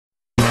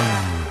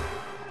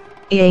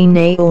Yay,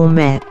 nay, or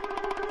meh.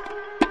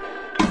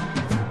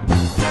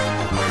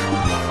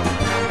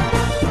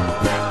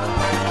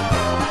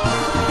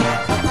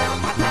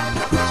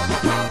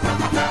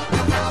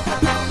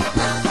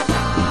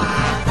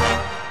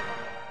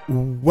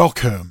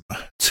 Welcome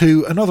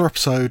to another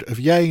episode of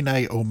Yay,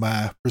 Nay or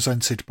Meh,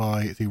 presented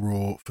by the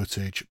Raw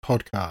Footage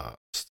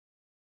Podcast.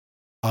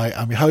 I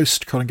am your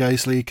host, Colin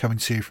Gaisley, coming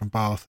to you from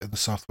Bath in the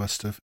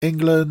southwest of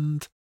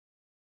England.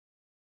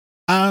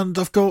 And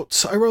I've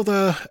got a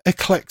rather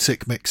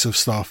eclectic mix of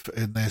stuff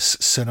in this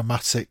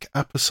cinematic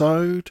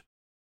episode.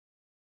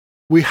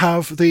 We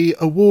have the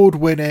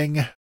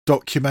award-winning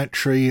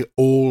documentary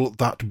All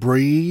That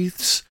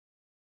Breathes,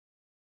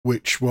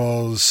 which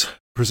was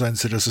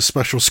presented as a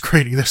special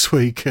screening this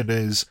week and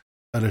is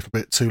a little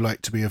bit too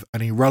late to be of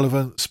any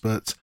relevance,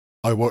 but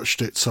I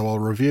watched it, so I'll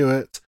review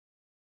it.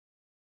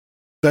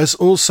 There's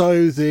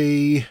also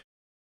the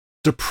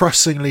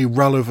depressingly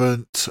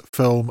relevant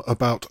film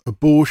about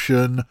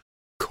abortion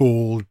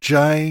called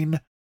Jane.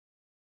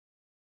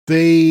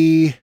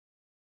 The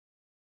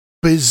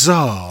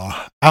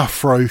bizarre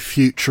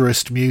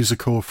Afrofuturist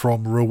musical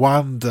from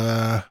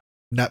Rwanda,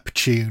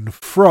 Neptune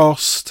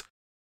Frost,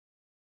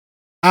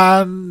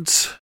 and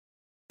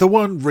the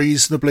one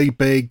reasonably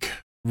big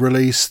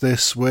release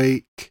this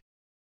week,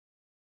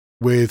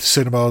 with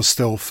cinemas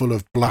still full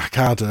of Black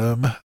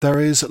Adam,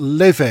 there is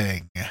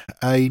Living,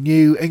 a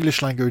new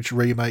English language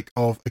remake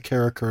of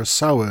Akira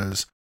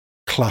Kurosawa's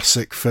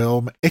classic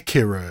film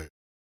Ikiru.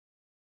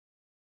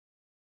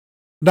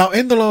 Now,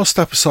 in the last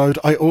episode,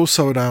 I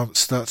also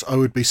announced that I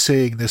would be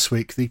seeing this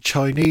week the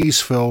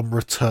Chinese film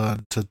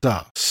Return to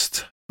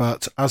Dust,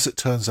 but as it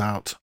turns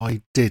out,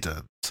 I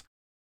didn't.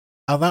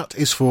 And that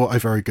is for a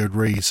very good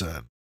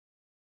reason.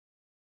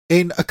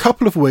 In a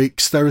couple of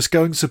weeks, there is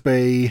going to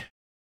be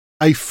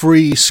a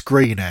free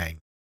screening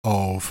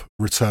of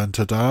Return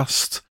to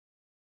Dust,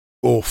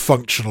 or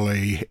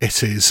functionally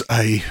it is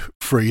a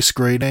free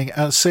screening,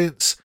 and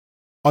since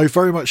I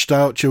very much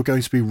doubt you're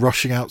going to be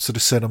rushing out to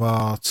the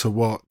cinema to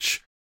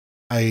watch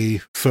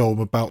a film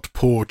about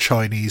poor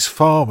Chinese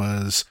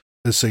farmers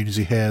as soon as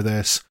you hear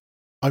this,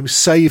 I'm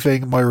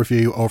saving my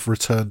review of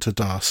Return to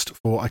Dust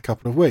for a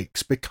couple of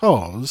weeks,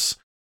 because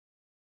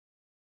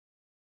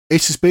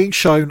it is being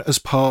shown as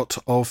part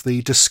of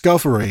the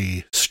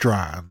Discovery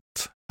strand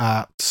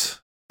at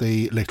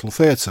the Little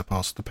Theatre,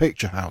 past the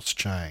Picture House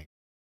chain,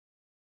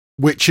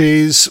 which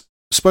is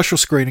special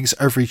screenings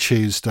every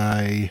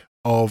Tuesday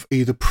of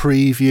either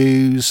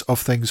previews of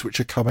things which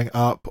are coming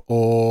up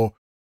or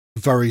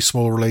very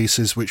small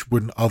releases which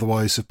wouldn't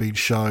otherwise have been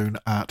shown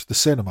at the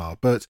cinema.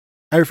 But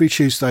every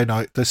Tuesday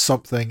night there's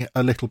something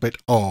a little bit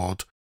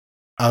odd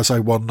as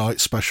a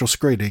one-night special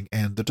screening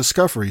in the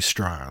Discovery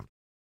strand.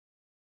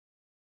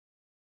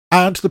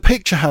 And the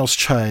Picture House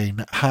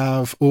chain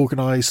have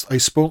organised a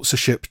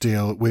sponsorship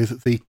deal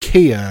with the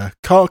Kia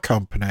car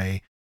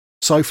company.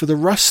 So for the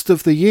rest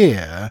of the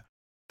year,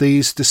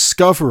 these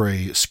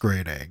Discovery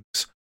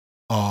screenings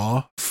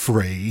are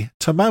free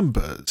to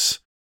members,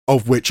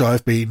 of which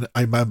I've been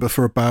a member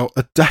for about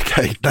a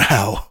decade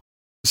now,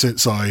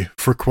 since I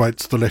frequent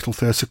the Little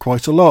Theatre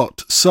quite a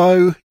lot.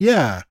 So,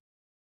 yeah,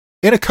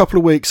 in a couple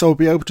of weeks I'll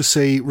be able to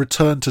see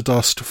Return to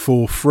Dust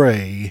for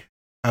free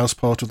as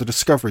part of the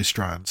Discovery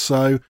strand.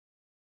 So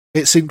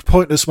it seemed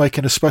pointless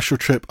making a special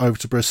trip over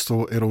to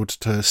Bristol in order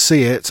to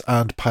see it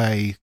and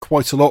pay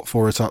quite a lot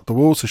for it at the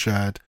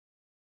Watershed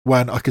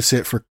when I could see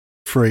it for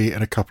free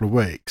in a couple of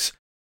weeks.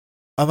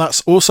 And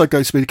that's also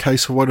going to be the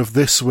case for one of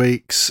this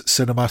week's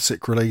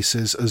cinematic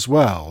releases as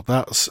well.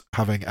 That's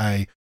having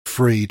a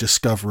free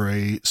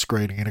Discovery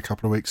screening in a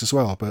couple of weeks as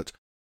well, but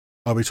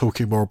I'll be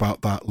talking more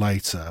about that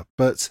later.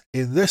 But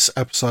in this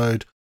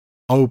episode,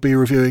 I will be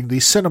reviewing the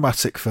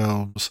cinematic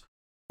films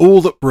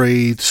All That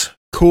Breathes,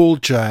 Call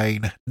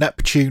Jane,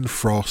 Neptune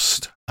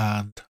Frost,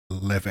 and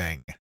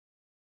Living.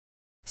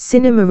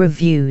 Cinema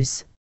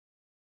reviews.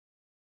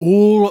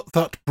 All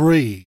That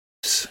Breathes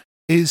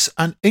is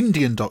an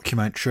Indian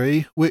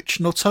documentary which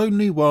not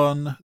only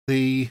won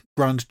the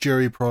Grand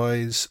Jury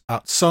Prize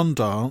at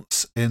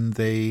Sundance in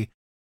the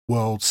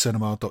World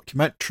Cinema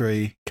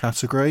Documentary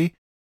category,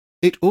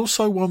 it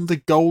also won the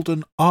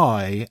Golden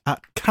Eye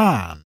at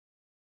Cannes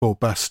for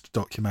Best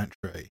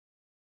Documentary.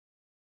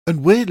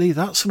 And weirdly,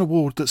 that's an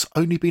award that's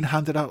only been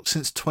handed out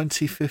since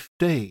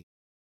 2015.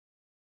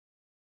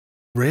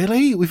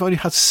 Really? We've only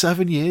had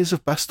 7 years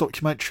of Best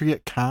Documentary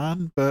at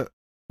Cannes? But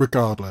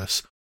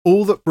regardless,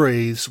 All That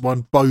Breathes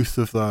won both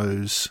of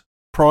those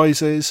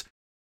prizes,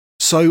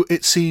 so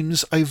it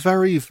seems a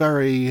very,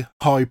 very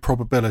high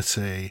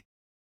probability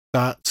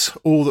that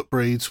All That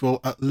Breathes will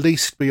at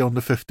least be on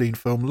the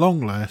 15-film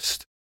long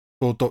list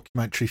for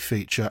documentary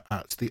feature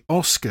at the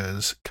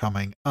Oscars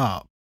coming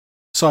up.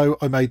 So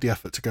I made the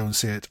effort to go and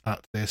see it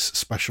at this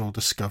special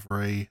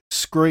Discovery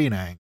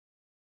screening.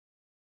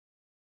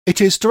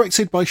 It is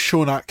directed by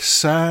Shaunak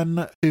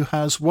Sen, who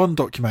has one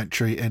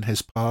documentary in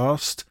his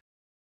past,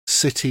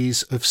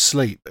 Cities of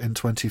Sleep in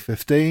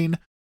 2015,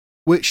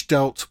 which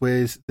dealt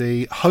with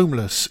the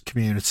homeless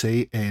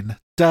community in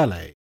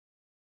Delhi.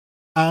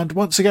 And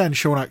once again,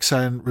 Shaunak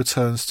Sen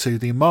returns to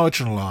the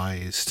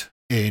marginalised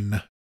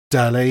in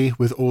Delhi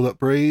with All That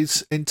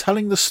Breathes in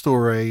telling the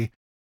story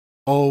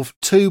of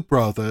two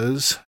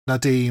brothers,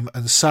 Nadeem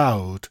and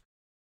Saud,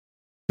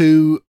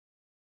 who,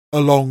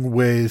 along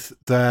with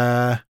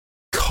their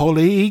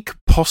colleague,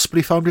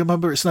 possibly family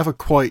member, it's never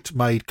quite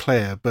made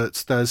clear,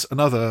 but there's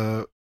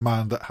another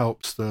man that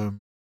helps them,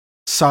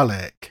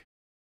 Salik,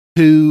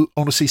 who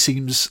honestly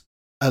seems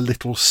a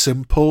little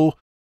simple,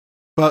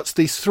 but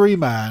these three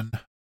men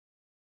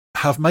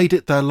have made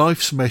it their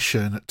life's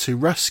mission to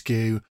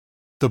rescue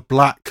the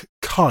Black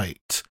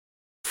Kite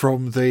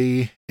from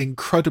the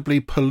incredibly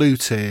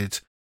polluted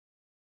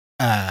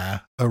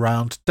air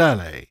around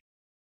Delhi.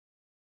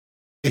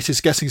 It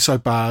is getting so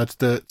bad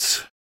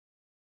that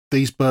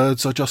these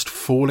birds are just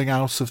falling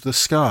out of the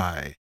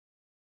sky.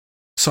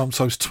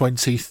 Sometimes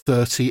 20,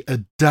 30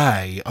 a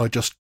day are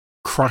just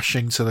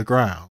crashing to the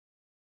ground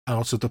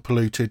out of the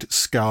polluted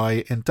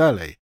sky in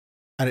Delhi.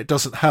 And it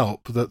doesn't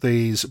help that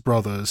these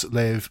brothers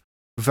live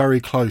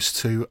very close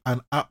to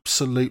an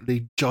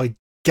absolutely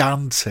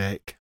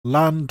gigantic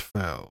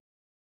landfill.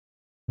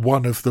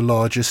 One of the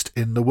largest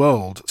in the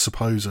world,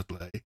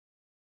 supposedly.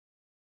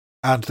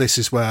 And this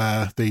is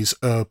where these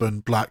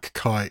urban black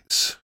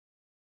kites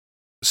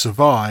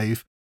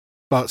survive,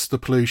 but the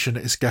pollution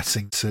is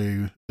getting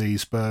to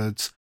these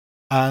birds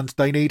and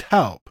they need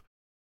help.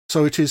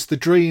 So it is the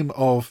dream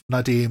of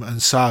Nadeem and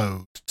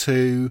Saud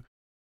to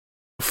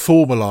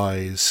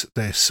formalise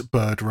this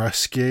bird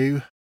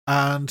rescue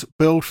and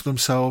build for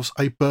themselves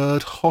a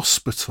bird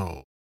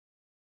hospital.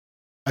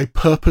 A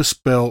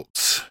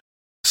purpose-built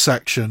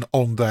section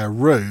on their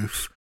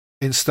roof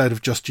instead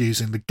of just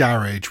using the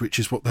garage, which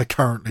is what they're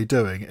currently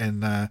doing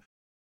in their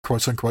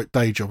quote-unquote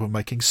day job of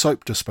making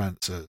soap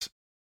dispensers.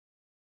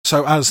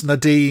 So as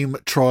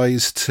Nadeem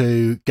tries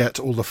to get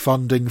all the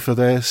funding for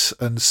this,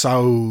 and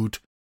Saud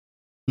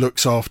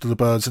looks after the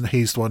birds, and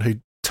he's the one who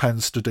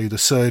tends to do the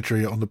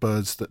surgery on the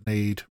birds that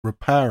need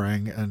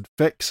repairing and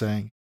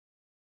fixing,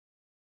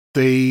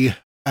 the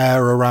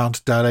air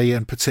around Delhi,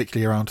 and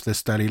particularly around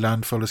this Delhi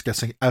landfill, is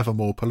getting ever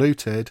more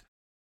polluted,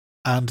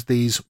 and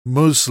these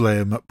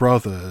Muslim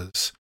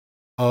brothers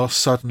are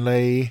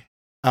suddenly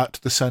at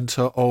the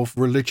centre of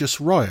religious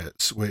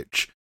riots,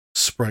 which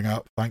spring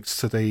up thanks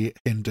to the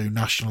Hindu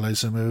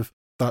nationalism of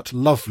that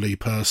lovely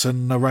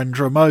person,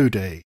 Narendra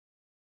Modi.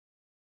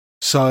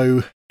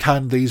 So,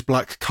 can these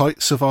black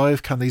kites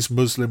survive? Can these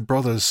Muslim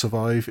brothers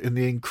survive in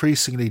the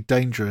increasingly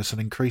dangerous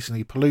and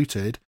increasingly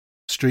polluted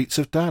streets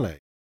of Delhi?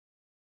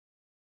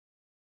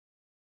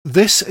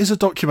 This is a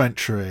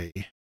documentary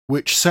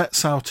which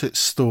sets out its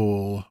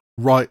stall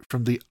right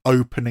from the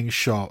opening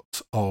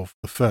shot of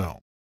the film.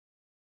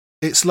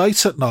 It's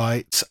late at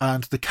night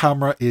and the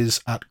camera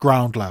is at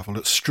ground level,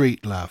 at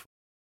street level.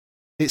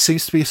 It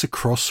seems to be at a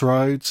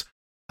crossroads,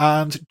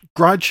 and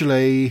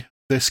gradually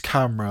this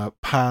camera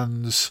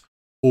pans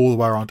all the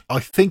way around. I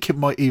think it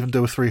might even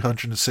do a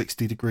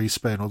 360-degree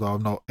spin, although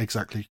I'm not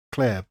exactly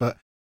clear, but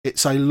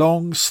it's a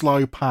long,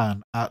 slow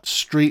pan at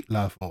street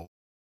level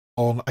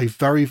on a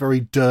very,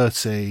 very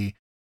dirty,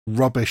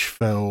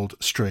 rubbish-filled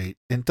street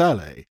in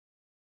Delhi.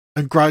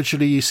 And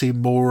gradually you see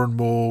more and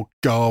more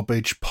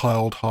garbage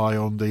piled high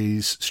on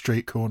these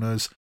street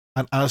corners,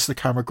 and as the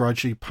camera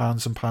gradually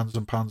pans and pans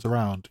and pans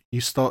around,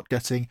 you start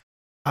getting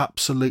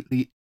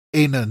absolutely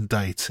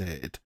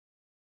inundated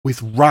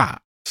with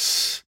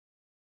rats.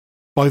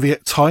 By the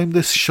time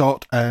this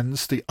shot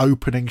ends, the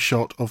opening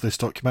shot of this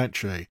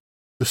documentary,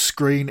 the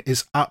screen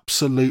is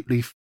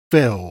absolutely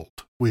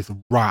filled with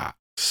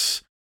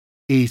rats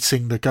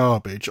eating the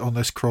garbage on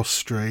this cross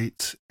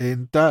street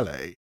in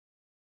Delhi.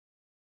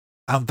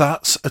 And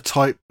that's a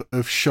type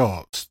of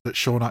shot that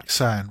Shaunak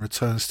Sen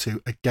returns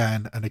to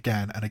again and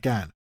again and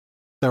again.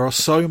 There are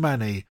so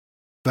many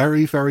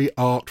very, very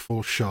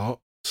artful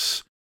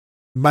shots,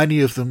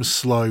 many of them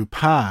slow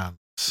pans,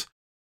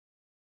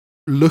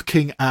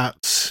 looking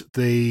at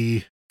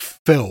the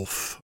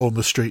filth on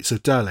the streets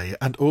of Delhi,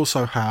 and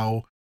also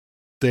how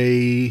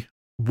the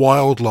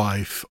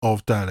wildlife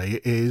of Delhi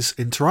is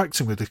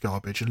interacting with this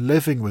garbage and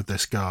living with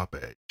this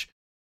garbage.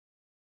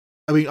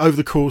 I mean, over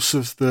the course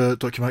of the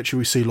documentary,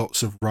 we see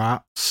lots of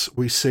rats.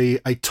 We see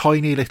a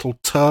tiny little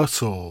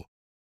turtle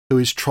who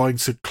is trying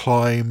to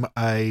climb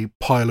a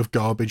pile of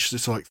garbage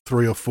that's like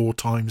 3 or 4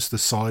 times the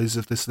size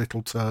of this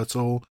little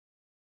turtle.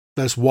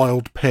 There's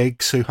wild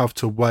pigs who have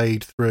to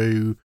wade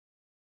through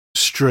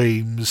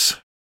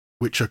streams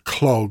which are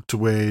clogged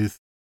with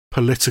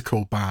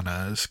political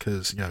banners,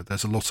 because, you know,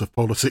 there's a lot of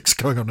politics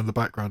going on in the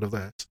background of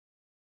this.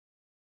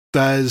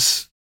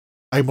 There's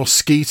a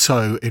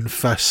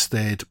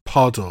mosquito-infested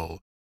puddle,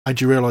 and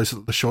you realise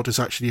that the shot is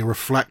actually a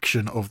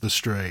reflection of the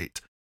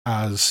street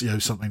as, you know,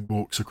 something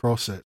walks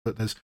across it, but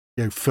there's,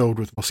 you know, filled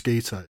with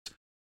mosquitoes.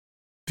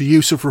 The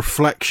use of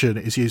reflection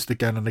is used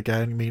again and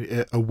again. I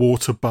mean, a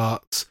water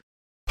butt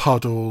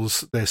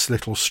puddles this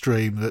little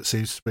stream that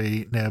seems to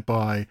be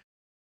nearby.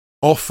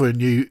 Often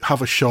you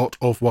have a shot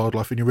of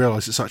wildlife and you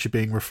realise it's actually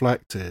being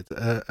reflected,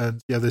 and,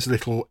 yeah, there's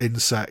little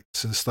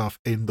insects and stuff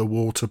in the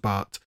water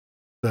butt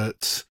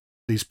that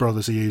these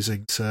brothers are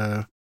using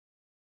to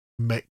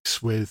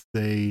mix with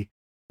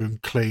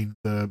and clean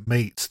the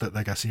meat that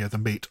they're getting, the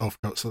meat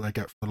offcuts that they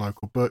get from the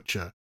local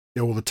butcher,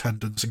 all the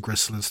tendons and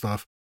gristle and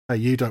stuff. Hey,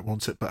 you don't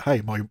want it, but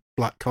hey, my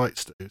black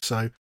kites do.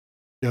 So,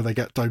 they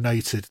get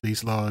donated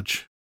these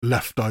large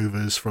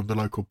leftovers from the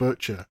local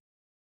butcher,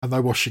 and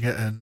they're washing it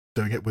and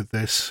doing it with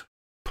this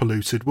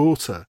polluted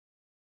water.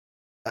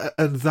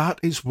 And that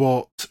is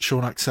what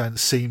Sean Accent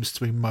seems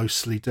to be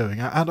mostly doing.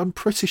 And I'm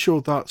pretty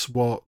sure that's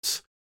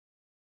what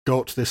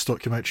got this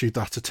documentary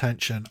that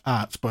attention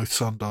at both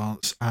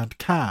Sundance and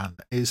Cannes,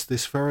 is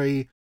this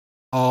very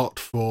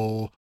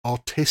artful,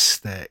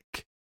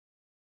 artistic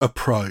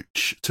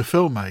approach to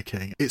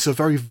filmmaking. It's a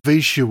very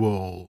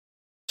visual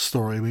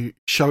story,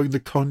 showing the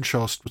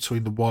contrast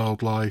between the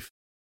wildlife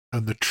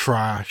and the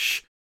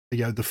trash,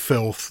 the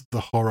filth,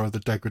 the horror, the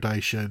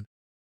degradation,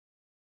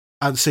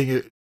 and seeing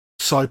it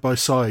side by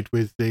side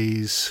with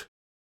these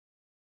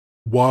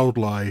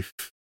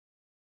wildlife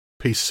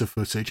pieces of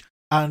footage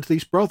and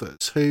these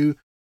brothers who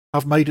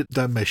have made it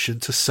their mission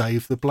to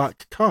save the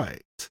black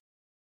kite.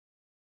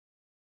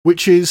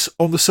 Which is,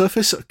 on the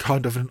surface,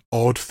 kind of an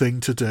odd thing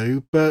to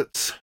do,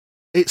 but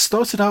it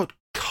started out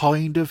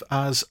kind of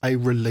as a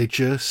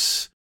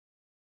religious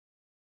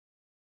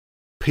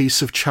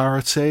piece of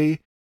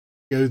charity.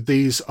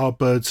 These are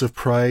birds of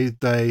prey.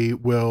 They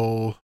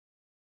will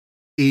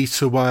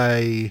eat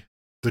away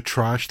the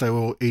trash. They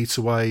will eat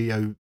away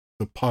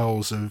the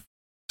piles of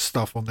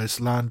stuff on this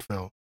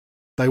landfill.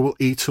 They will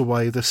eat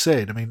away the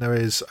sin. I mean, there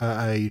is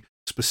a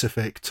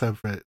specific term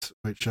for it,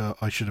 which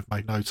I should have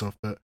made note of,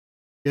 but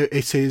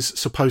it is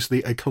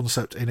supposedly a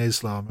concept in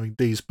Islam. I mean,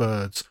 these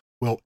birds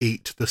will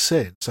eat the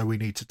sin, so we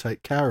need to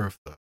take care of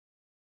them.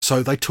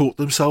 So they taught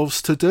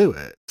themselves to do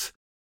it.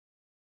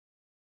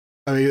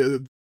 I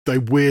mean, they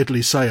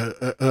weirdly say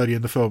early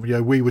in the film,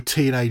 we were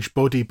teenage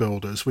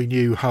bodybuilders. We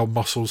knew how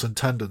muscles and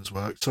tendons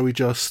worked, so we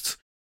just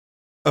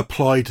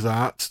applied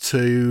that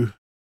to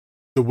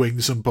the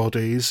wings and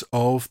bodies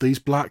of these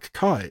black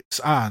kites.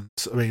 And,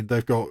 I mean,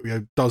 they've got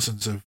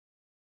dozens of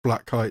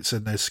black kites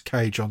in this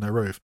cage on their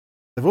roof.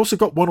 They've also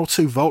got one or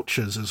two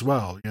vultures as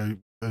well,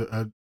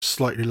 a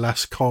slightly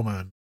less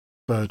common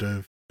bird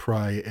of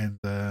prey in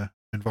their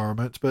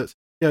environment. But,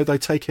 they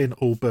take in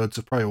all birds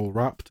of prey, all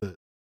raptors.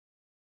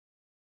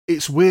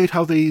 It's weird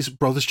how these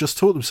brothers just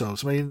taught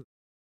themselves. I mean,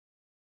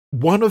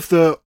 one of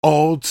the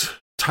odd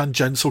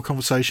tangential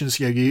conversations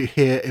you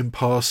hear in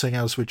passing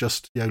as we're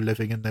just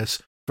living in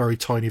this very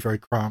tiny, very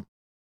cramped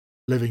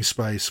living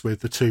space with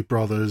the two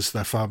brothers,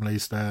 their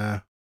families,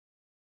 their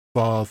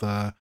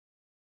father.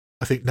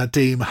 I think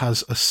Nadim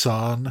has a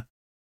son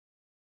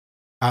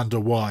and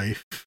a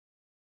wife,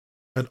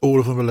 and all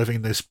of them are living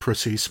in this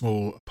pretty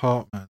small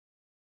apartment.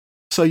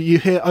 So you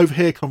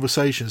overhear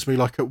conversations. I mean,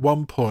 like at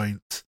one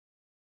point,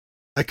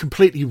 a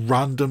completely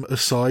random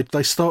aside,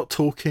 they start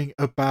talking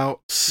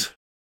about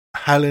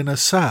Hell in a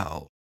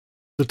Cell,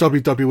 the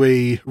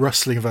WWE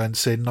wrestling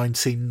event in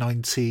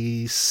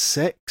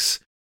 1996,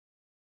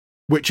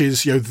 which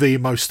is the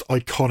most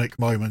iconic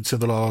moment in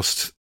the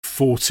last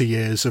 40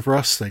 years of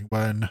wrestling,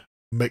 when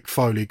Mick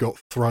Foley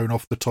got thrown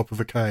off the top of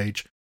a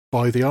cage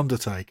by The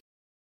Undertaker.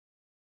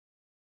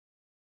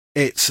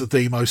 It's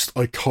the most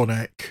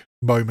iconic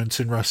moment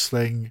in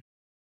wrestling,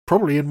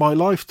 probably in my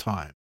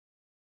lifetime.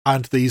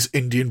 And these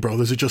Indian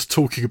brothers are just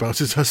talking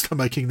about it as they're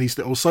making these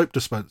little soap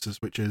dispensers,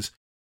 which is,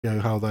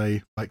 how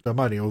they make their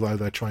money, although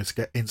they're trying to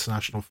get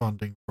international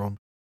funding from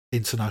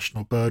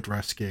International Bird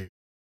Rescue.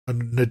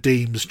 And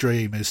Nadim's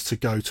dream is to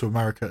go to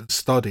America and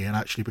study and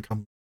actually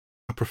become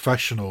a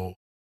professional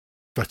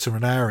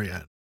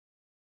veterinarian.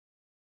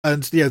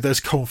 And,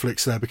 there's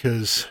conflicts there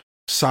because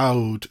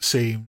Saud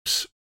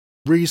seems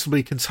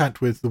reasonably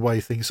content with the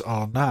way things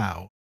are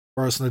now,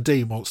 whereas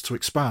Nadim wants to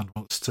expand,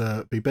 wants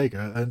to be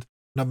bigger, and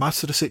no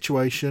matter the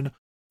situation,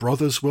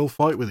 brothers will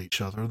fight with each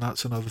other, and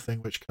that's another thing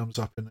which comes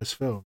up in this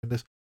film.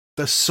 And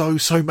there's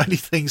so many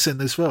things in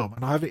this film,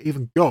 and I haven't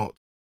even got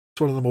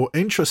to one of the more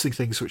interesting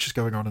things which is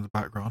going on in the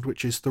background,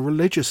 which is the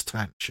religious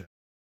tension.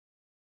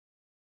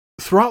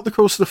 Throughout the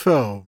course of the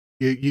film,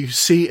 you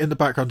see in the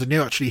background, and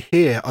you actually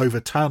hear over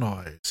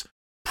tannoys,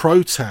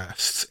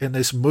 protests in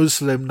this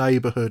Muslim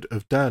neighbourhood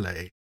of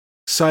Delhi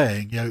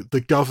saying, the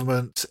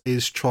government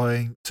is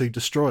trying to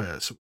destroy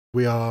us.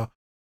 We are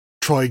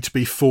trying to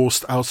be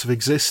forced out of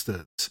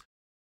existence.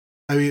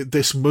 I mean,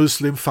 this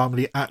Muslim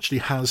family actually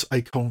has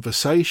a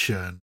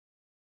conversation.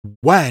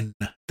 When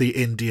the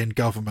Indian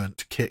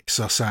government kicks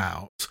us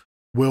out,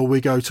 will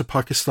we go to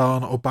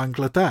Pakistan or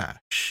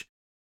Bangladesh?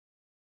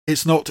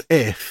 It's not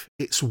if,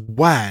 it's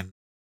when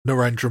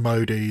Narendra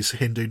Modi's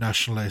Hindu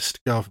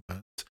nationalist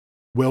government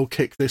will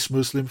kick this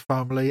Muslim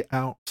family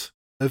out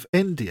of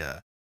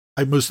India.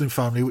 A Muslim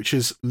family which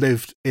has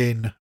lived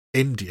in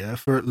India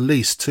for at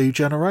least 2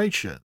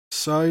 generations.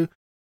 So,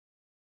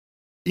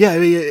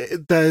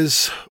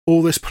 there's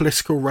all this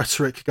political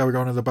rhetoric going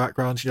on in the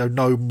background.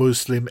 No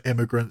Muslim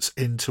immigrants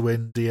into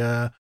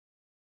India,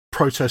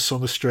 protests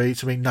on the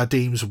street. I mean,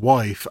 Nadim's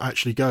wife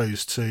actually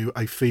goes to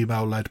a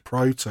female-led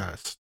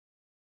protest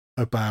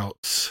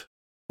about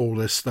all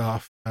this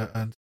stuff,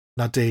 and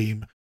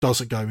Nadim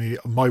doesn't go,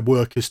 my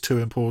work is too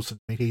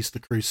important. I mean, he's the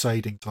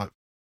crusading type.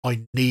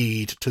 I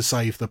need to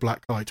save the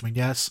Black Knight. I mean,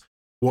 yes,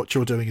 what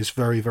you're doing is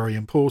very, very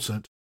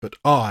important, but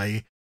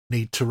I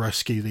need to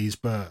rescue these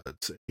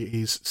birds.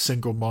 He's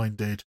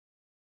single-minded,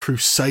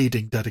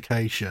 crusading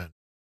dedication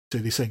to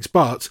these things.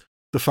 But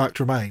the fact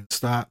remains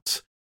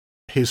that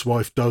his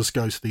wife does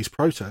go to these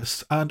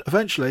protests, and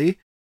eventually,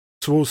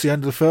 towards the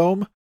end of the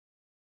film,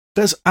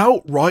 there's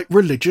outright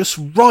religious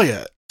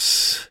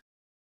riots.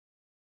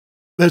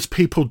 There's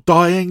people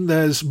dying,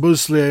 there's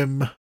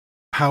Muslim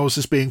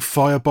houses being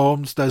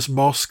firebombed, there's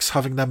mosques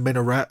having their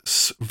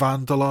minarets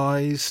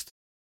vandalised.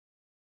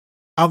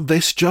 And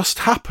this just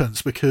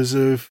happens because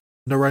of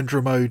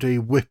Narendra Modi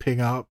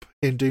whipping up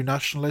Hindu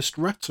nationalist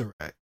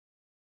rhetoric.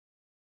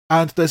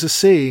 And there's a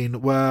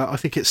scene where I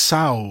think it's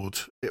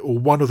Saud, or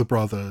one of the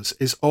brothers,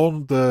 is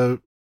on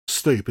the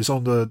stoop, is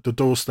on the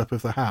doorstep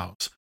of the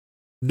house,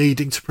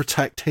 needing to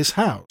protect his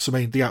house. I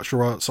mean, the actual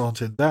riots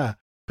aren't in their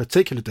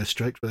particular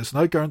district, but there's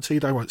no guarantee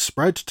they won't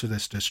spread to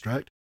this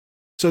district.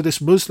 So this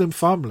Muslim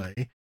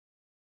family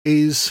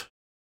is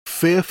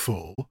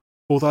fearful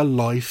for their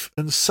life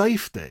and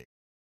safety.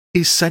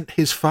 He's sent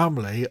his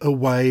family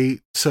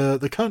away to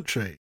the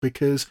country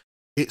because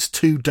it's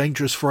too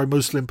dangerous for a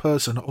Muslim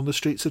person on the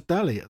streets of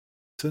Delhi.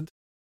 And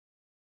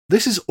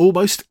this is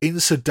almost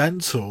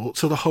incidental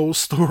to the whole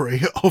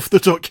story of the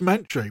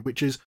documentary,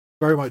 which is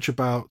very much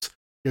about,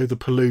 the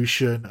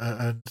pollution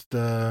and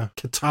the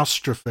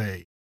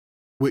catastrophe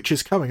which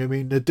is coming. I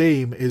mean,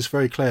 Nadim is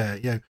very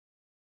clear.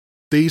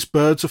 These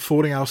birds are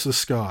falling out of the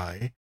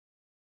sky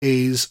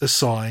is a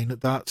sign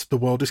that the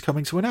world is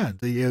coming to an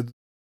end.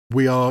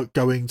 We are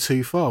going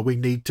too far. We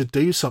need to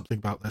do something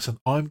about this, and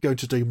I'm going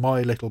to do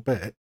my little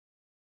bit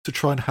to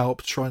try and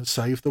help, try and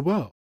save the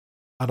world.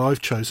 And I've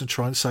chosen to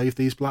try and save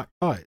these black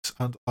kites,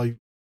 and I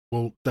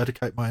will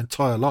dedicate my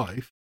entire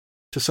life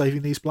to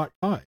saving these black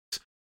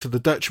kites, to the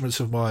detriment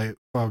of my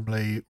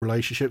family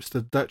relationships, to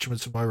the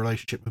detriment of my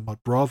relationship with my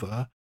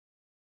brother.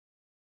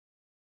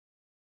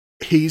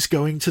 He's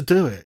going to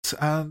do it.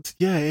 And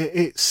yeah,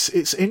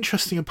 it's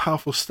interesting and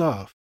powerful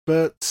stuff,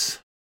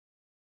 but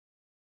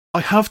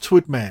I have to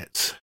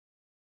admit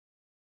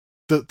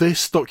that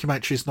this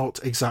documentary is not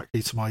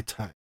exactly to my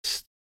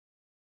taste.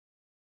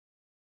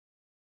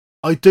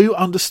 I do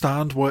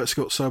understand why it's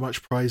got so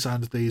much praise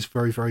and these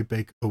very, very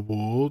big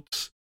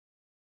awards,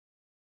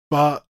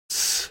 but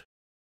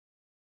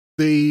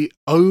the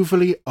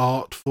overly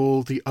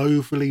artful, the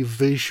overly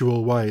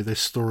visual way this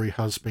story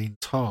has been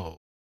told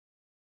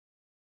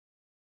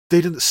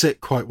didn't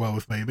sit quite well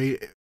with me. I mean,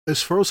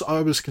 as far as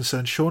I was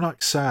concerned,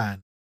 Shaunak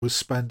Sen was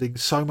spending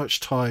so much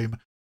time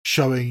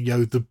showing,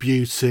 the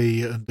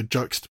beauty and the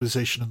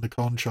juxtaposition and the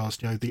contrast,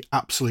 the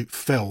absolute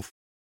filth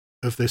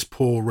of this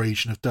poor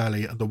region of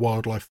Delhi and the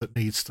wildlife that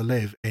needs to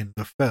live in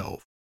the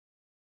filth.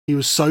 He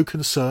was so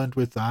concerned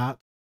with that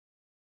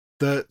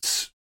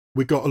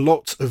we got a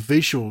lot of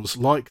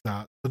visuals like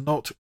that, but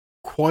not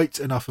quite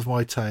enough of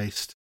my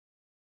taste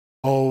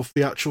of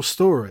the actual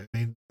story. I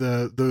mean,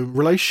 the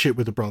relationship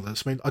with the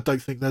brothers, I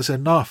don't think there's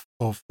enough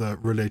of the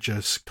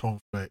religious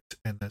conflict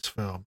in this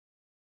film.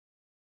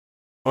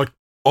 I'd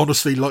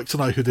honestly like to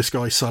know who this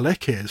guy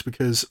Salek is,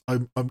 because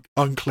I'm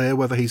unclear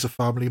whether he's a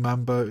family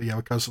member,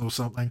 a cousin or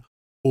something,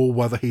 or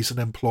whether he's an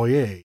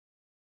employee.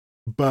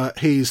 But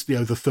he's,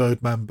 the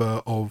third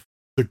member of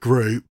the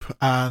group,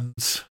 and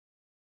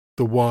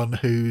the one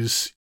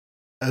who's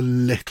a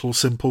little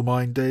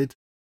simple-minded.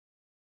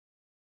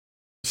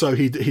 So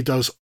he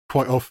does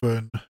quite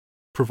often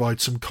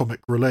provide some comic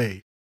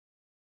relief,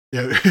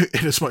 in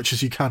as much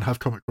as you can have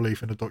comic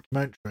relief in a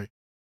documentary.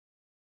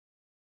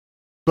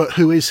 But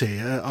who is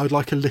he? I'd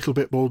like a little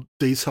bit more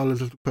detail, a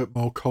little bit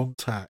more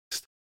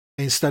context,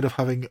 instead of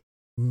having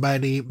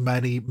many,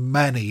 many,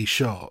 many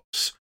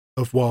shots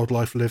of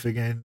wildlife living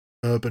in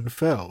urban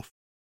filth.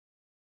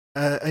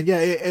 And yeah,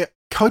 it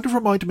kind of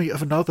reminded me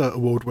of another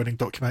award-winning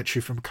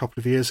documentary from a couple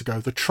of years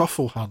ago, The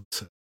Truffle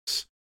Hunters,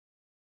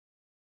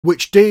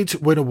 which did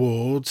win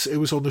awards. It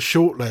was on the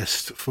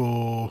shortlist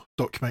for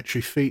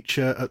documentary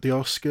feature at the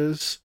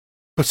Oscars.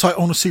 But I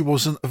honestly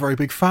wasn't a very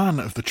big fan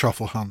of The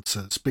Truffle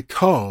Hunters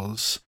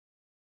because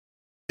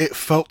it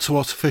felt too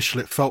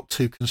artificial, it felt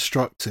too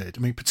constructed.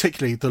 I mean,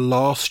 particularly the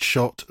last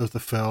shot of the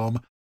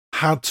film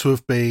had to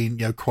have been,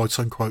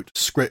 quote-unquote,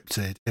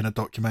 scripted in a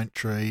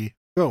documentary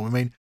film. I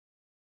mean,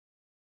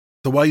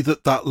 the way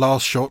that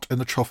last shot in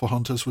The Truffle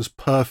Hunters was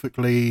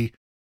perfectly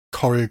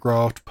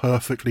choreographed,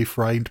 perfectly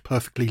framed,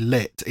 perfectly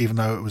lit, even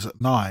though it was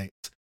at night,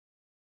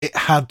 it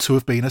had to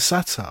have been a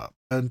setup,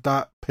 and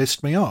that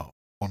pissed me off,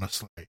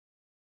 honestly.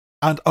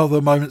 And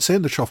other moments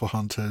in The Truffle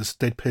Hunters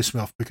did piss me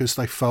off because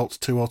they felt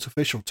too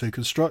artificial, too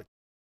constructed.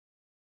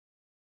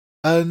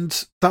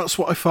 And that's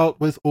what I felt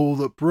with All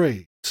That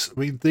Breathes. I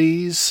mean,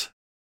 these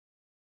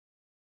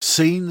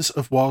scenes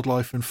of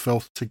wildlife and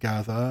filth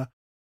together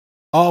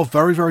are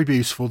very, very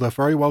beautiful. They're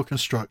very well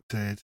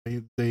constructed.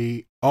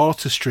 The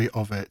artistry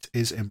of it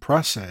is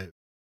impressive.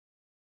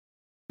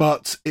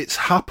 But it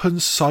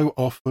happens so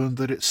often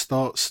that it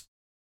starts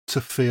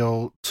to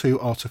feel too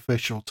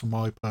artificial to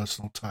my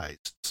personal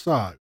taste.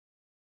 So,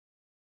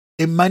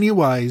 in many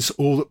ways,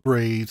 All That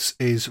Breathes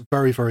is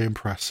very, very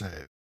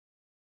impressive.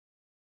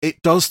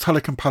 It does tell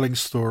a compelling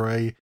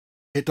story.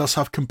 It does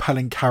have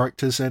compelling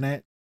characters in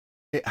it.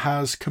 It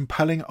has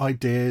compelling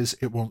ideas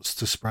it wants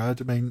to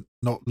spread. I mean,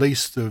 not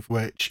least of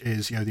which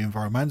is, the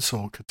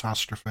environmental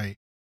catastrophe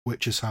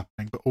which is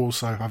happening, but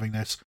also having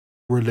this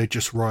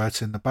religious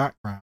riot in the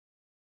background.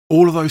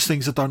 All of those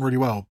things are done really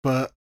well,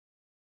 but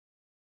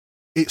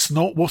it's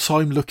not what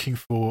I'm looking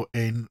for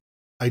in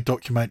a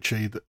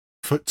documentary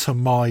to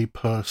my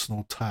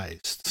personal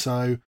taste.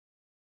 So,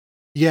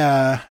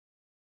 yeah,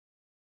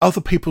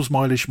 other people's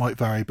mileage might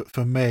vary, but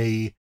for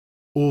me,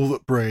 All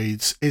That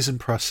Breathes is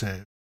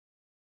impressive.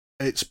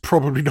 It's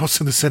probably not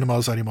in the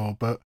cinemas anymore,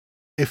 but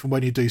if and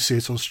when you do see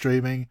it on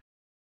streaming,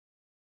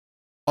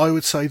 I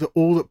would say that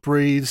All That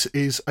Breathes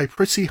is a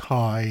pretty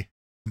high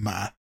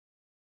meh.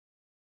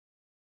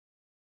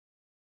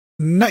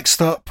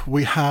 Next up,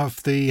 we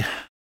have the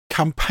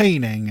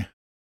campaigning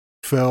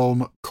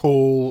film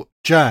Call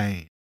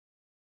Jane,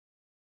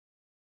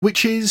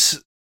 which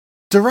is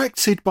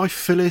directed by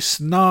Phyllis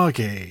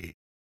Nagy,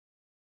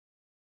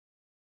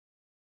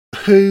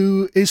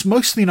 who is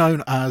mostly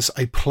known as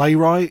a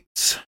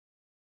playwright,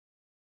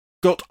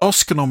 got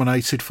Oscar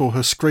nominated for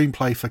her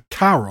screenplay for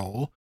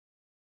Carol,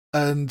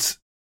 and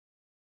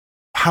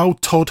how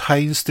Todd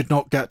Haynes did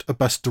not get a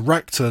Best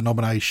Director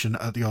nomination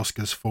at the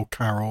Oscars for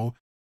Carol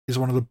is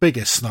one of the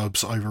biggest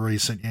snubs over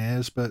recent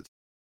years, but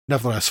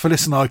nevertheless,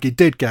 Phyllis Nagy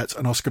did get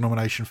an Oscar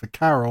nomination for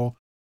Carol,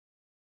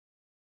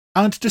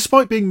 and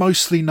despite being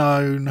mostly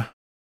known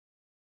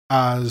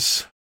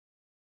as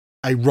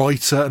a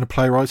writer and a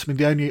playwright, I mean,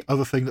 the only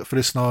other thing that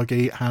Phyllis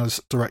Nagy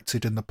has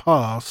directed in the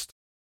past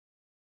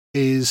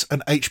is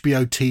an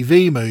HBO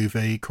TV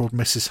movie called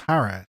Mrs.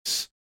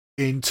 Harris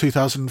in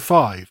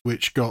 2005,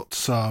 which got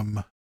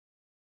some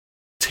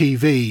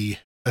TV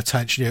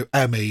attention,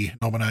 Emmy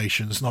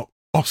nominations, not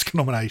Oscar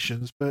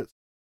nominations. But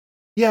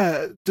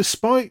yeah,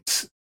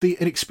 despite the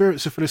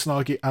inexperience of Phyllis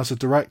Nagy as a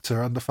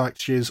director and the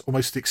fact she is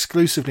almost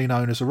exclusively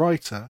known as a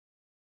writer,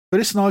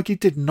 Phyllis Nagy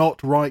did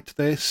not write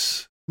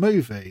this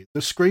movie.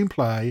 The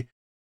screenplay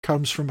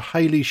comes from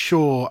Hayley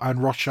Shaw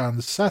and Roshan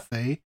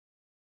Sethi,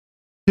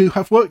 who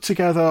have worked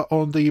together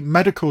on the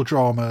medical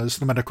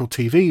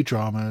TV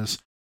dramas,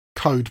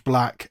 Code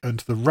Black and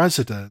The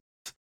Resident,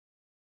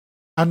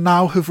 and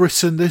now have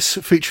written this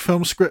feature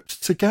film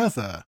script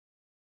together.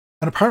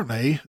 And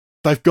apparently,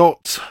 they've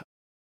got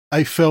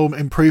a film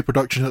in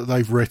pre-production that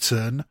they've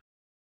written,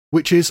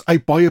 which is a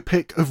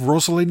biopic of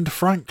Rosalind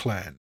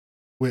Franklin,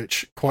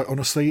 which, quite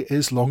honestly,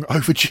 is long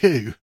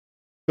overdue.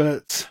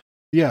 But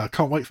yeah, I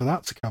can't wait for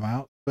that to come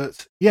out.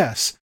 But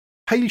yes,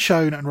 Hayley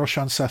Shaw and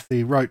Roshan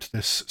Sethi wrote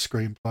this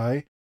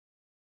screenplay,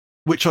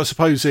 which I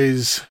suppose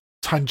is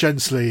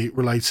tangentially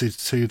related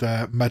to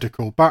their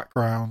medical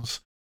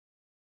backgrounds.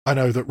 I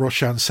know that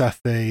Roshan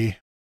Sethi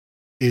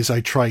is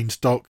a trained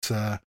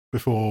doctor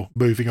before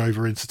moving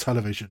over into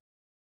television.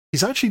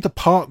 He's actually the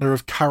partner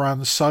of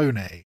Karan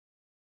Soni,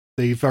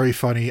 the very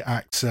funny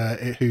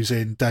actor who's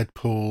in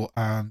Deadpool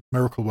and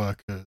Miracle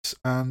Workers.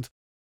 And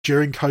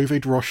during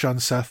COVID, Roshan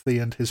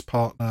Sethi and his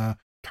partner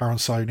Karan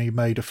Soni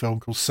made a film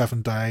called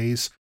 7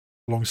 Days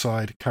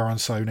alongside Karan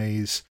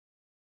Soni's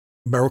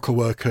Miracle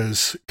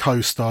Workers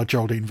co-star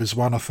Geraldine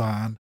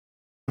Viswanathan,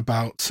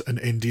 about an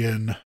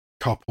Indian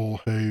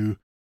couple who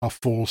are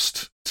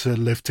forced to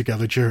live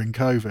together during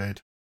COVID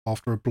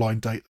after a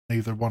blind date that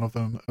neither one of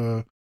them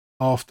are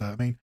after. I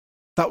mean,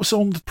 that was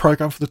on the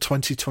programme for the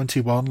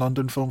 2021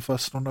 London Film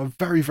Festival, and I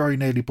very, very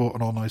nearly bought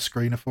an online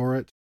screener for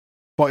it,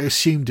 but I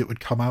assumed it would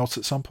come out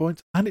at some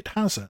point, and it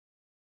hasn't,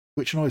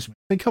 which annoys me.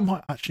 I think I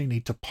might actually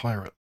need to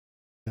pirate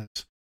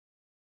it.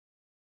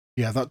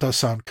 Yeah, that does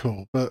sound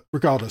cool, but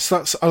regardless,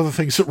 that's other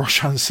things that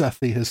Roshan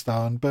Sethi has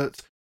done,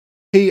 but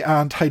he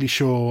and Hayley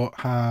Shaw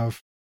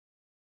have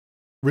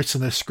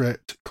written this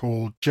script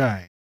called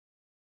Jane,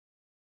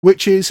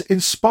 which is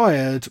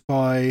inspired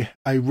by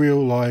a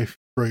real-life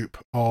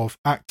group of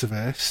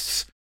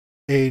activists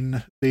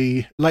in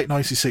the late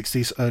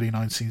 1960s, early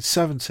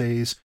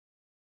 1970s,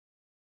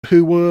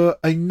 who were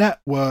a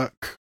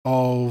network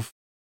of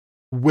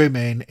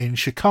women in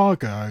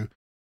Chicago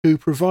who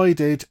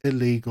provided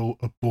illegal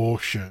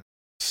abortions.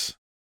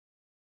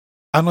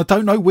 And I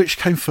don't know which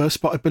came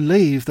first, but I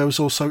believe there was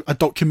also a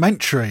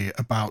documentary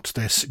about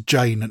this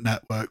Jane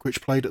network,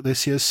 which played at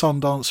this year's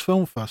Sundance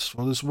Film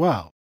Festival as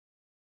well.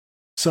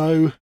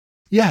 So,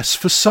 yes,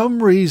 for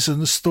some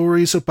reason,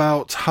 stories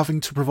about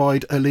having to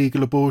provide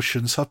illegal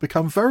abortions have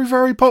become very,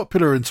 very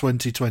popular in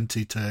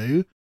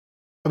 2022.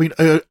 I mean,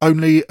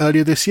 only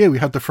earlier this year we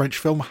had the French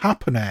film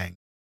Happening,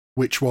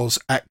 which was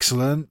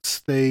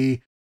excellent. The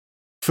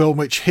film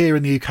which here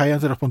in the UK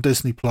ended up on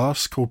Disney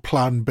Plus, called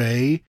Plan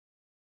B.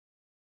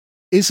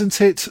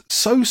 Isn't it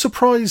so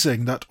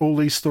surprising that all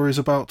these stories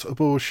about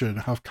abortion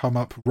have come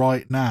up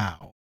right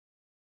now?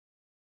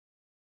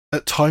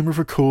 At time of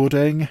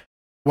recording,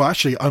 Well,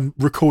 actually, I'm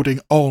recording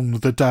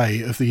on the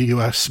day of the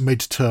US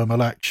midterm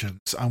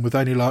elections, and with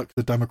any luck,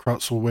 the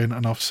Democrats will win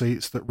enough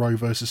seats that Roe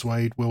versus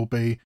Wade will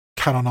be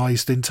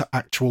canonised into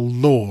actual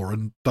law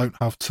and don't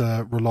have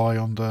to rely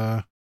on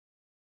the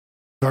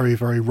very,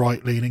 very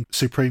right-leaning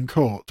Supreme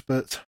Court.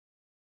 But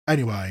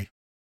anyway,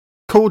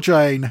 Call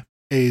Jane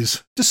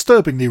is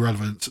disturbingly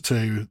relevant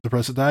to the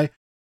present day,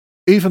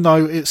 even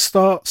though it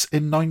starts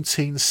in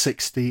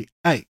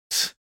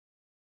 1968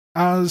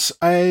 as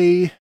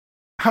a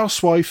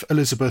housewife.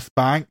 Elizabeth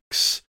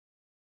Banks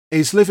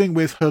is living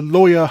with her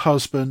lawyer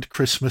husband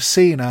Chris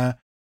Messina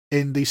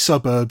in the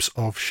suburbs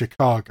of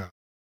Chicago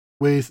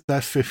with their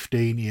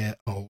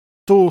 15-year-old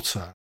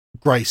daughter,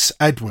 Grace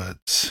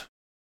Edwards.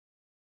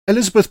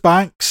 Elizabeth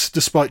Banks,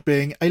 despite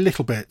being a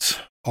little bit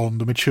on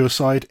the mature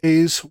side,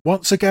 is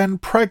once again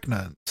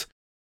pregnant,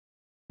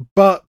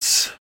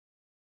 but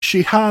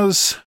she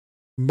has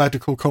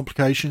medical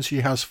complications, she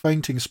has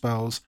fainting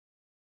spells,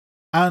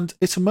 and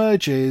it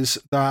emerges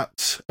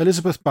that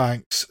Elizabeth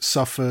Banks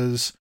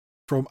suffers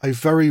from a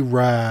very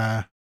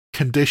rare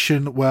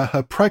condition where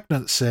her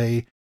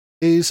pregnancy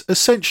is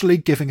essentially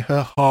giving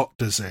her heart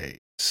disease.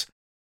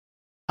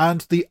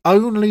 And the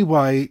only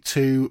way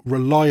to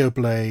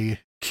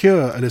reliably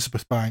cure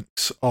Elizabeth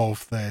Banks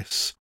of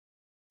this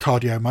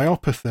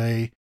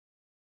cardiomyopathy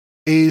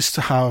is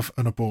to have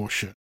an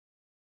abortion.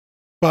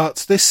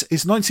 But this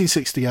is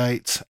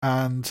 1968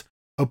 and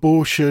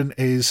abortion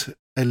is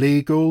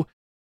illegal.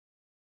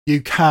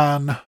 You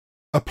can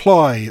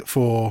apply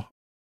for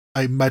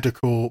a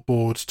medical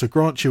board to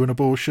grant you an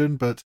abortion,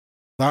 but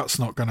that's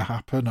not going to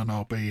happen, and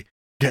I'll be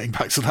getting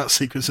back to that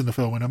sequence in the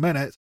film in a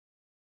minute.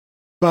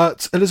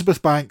 But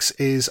Elizabeth Banks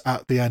is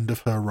at the end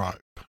of her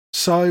rope.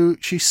 So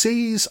she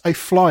sees a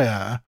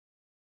flyer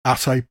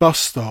at a bus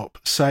stop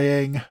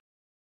saying,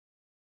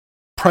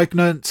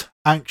 "Pregnant,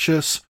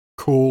 anxious,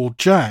 call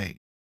Jane,"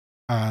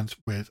 and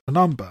with a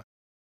number.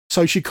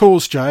 So she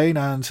calls Jane,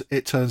 and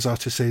it turns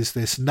out it is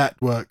this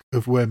network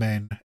of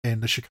women in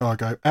the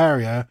Chicago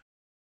area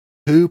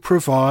who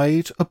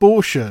provide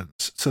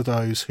abortions to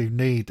those who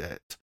need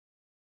it.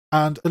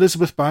 And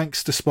Elizabeth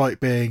Banks, despite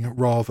being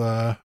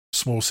rather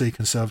small c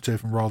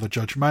conservative and rather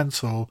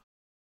judgmental,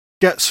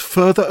 gets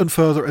further and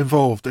further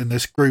involved in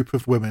this group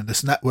of women,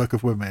 this network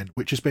of women,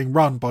 which is being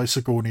run by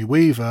Sigourney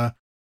Weaver,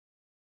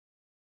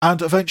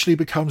 and eventually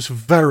becomes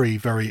very,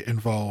 very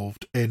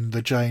involved in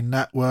the Jane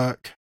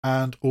Network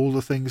and all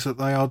the things that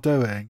they are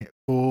doing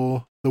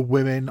for the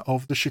women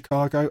of the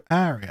Chicago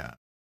area.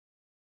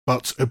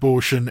 But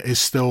abortion is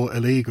still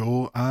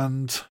illegal,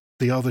 and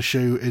the other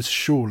shoe is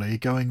surely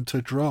going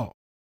to drop.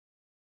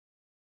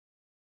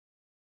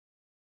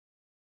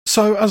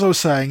 So, as I was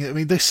saying, I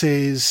mean, this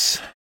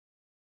is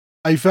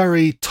a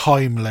very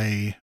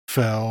timely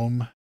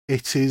film.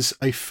 It is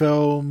a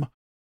film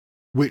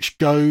which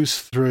goes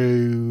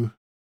through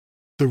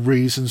the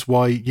reasons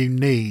why you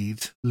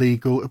need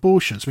legal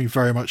abortions. I mean,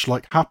 very much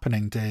like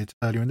Happening did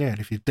earlier in the year. And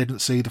if you didn't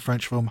see the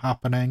French film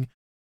Happening,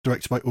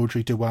 directed by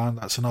Audrey Diwan,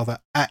 that's another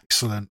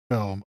excellent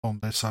film on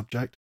this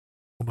subject.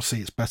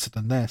 Obviously, it's better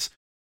than this.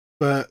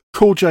 But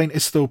Call Jane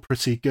is still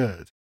pretty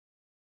good.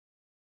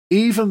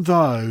 Even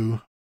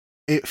though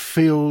it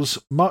feels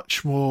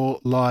much more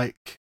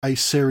like a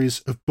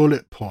series of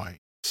bullet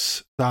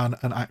points than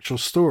an actual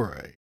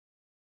story.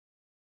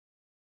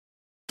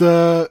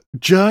 The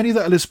journey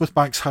that Elizabeth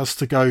Banks has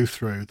to go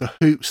through, the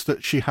hoops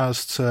that she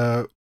has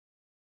to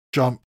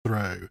jump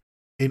through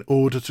in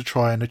order to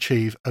try and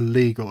achieve a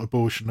legal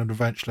abortion and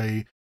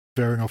eventually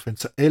veering off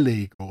into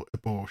illegal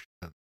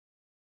abortion.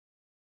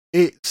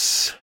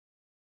 It's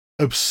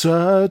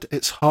absurd,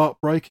 it's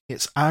heartbreaking,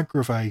 it's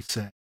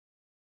aggravating,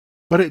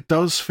 but it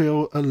does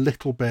feel a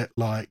little bit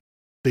like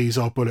these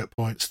are bullet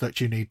points that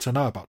you need to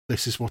know about.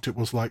 This is what it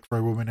was like for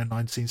a woman in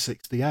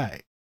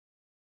 1968.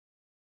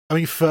 I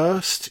mean,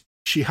 first,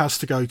 she has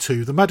to go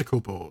to the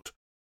medical board,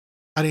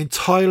 an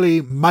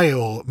entirely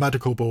male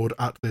medical board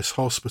at this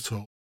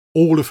hospital,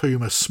 all of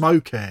whom are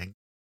smoking.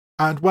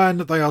 And when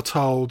they are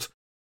told,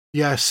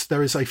 yes,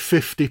 there is a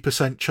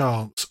 50%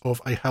 chance of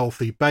a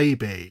healthy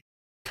baby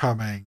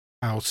coming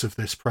out of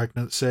this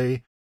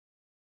pregnancy,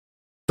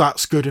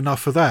 that's good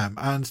enough for them.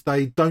 And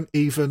they don't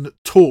even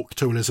talk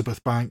to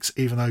Elizabeth Banks,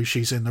 even though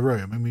she's in the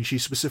room. I mean, she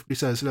specifically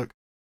says, look,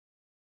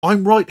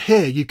 I'm right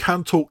here, you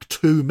can talk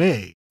to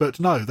me. But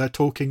no, they're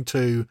talking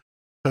to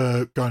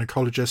her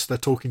gynecologist, they're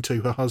talking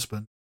to her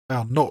husband, they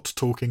are not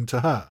talking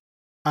to her.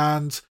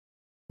 And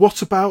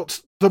what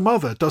about the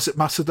mother? Does it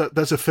matter that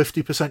there's a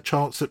 50%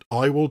 chance that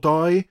I will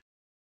die?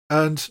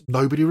 And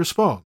nobody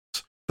responds.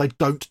 They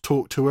don't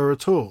talk to her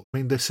at all. I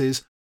mean, this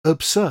is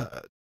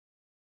absurd.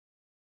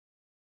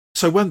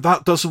 So when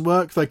that doesn't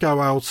work, they go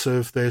out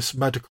of this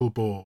medical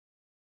board.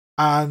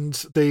 And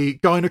the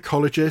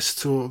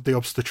gynecologist, or the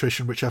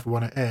obstetrician, whichever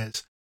one it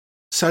is,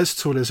 says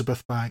to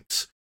Elizabeth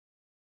Banks,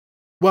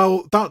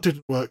 well, that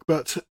didn't work,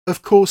 but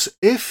of course,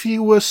 if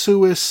you were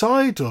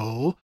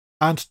suicidal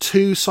and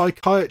 2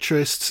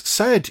 psychiatrists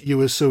said you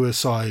were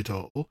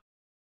suicidal,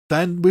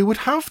 then we would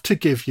have to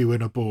give you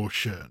an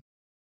abortion.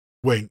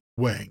 Wink,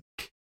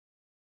 wink.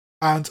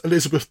 And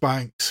Elizabeth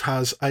Banks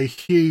has a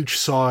huge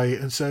sigh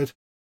and said,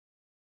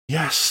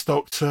 "Yes,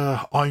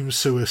 Doctor, I'm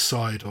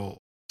suicidal."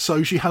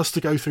 So she has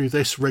to go through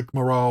this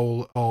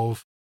rigmarole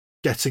of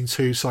getting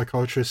two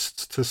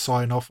psychiatrists to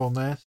sign off on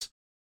this,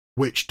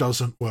 which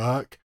doesn't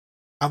work.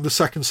 And the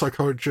second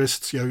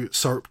psychiatrist,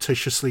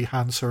 surreptitiously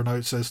hands her a note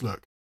and says,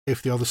 "Look,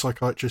 if the other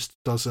psychiatrist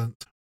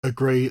doesn't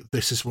agree,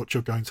 this is what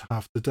you're going to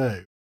have to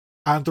do."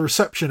 And the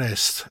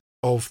receptionist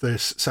of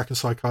this second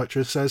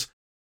psychiatrist says,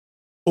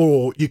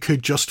 "Or you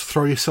could just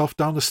throw yourself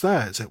down the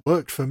stairs. It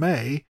worked for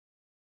me."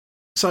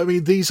 So, I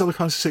mean, these are the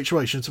kinds of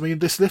situations. I mean,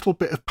 this little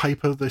bit of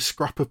paper, this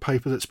scrap of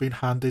paper that's been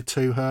handed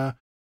to her,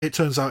 it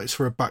turns out it's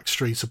for a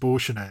backstreet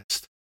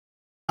abortionist.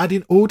 And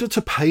in order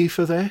to pay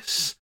for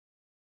this,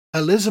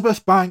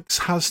 Elizabeth Banks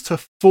has to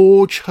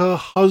forge her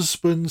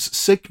husband's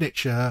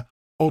signature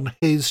on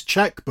his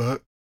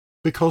checkbook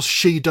because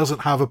she doesn't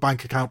have a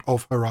bank account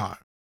of her own,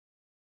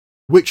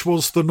 which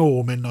was the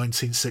norm in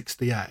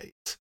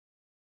 1968.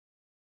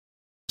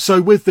 So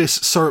with this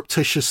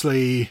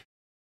surreptitiously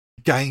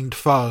gained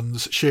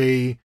funds,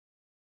 she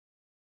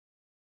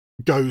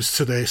goes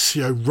to this,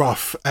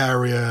 rough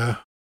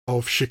area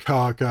of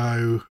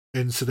Chicago,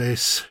 into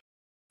this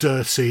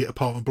dirty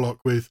apartment block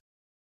with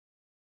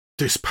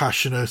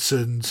dispassionate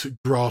and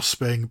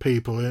grasping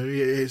people.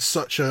 It's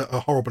such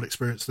a horrible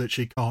experience that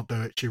she can't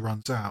do it. She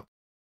runs out.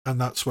 And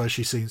that's where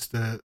she sees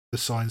the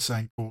sign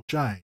saying "Call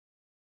Jane."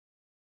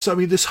 So, I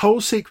mean, this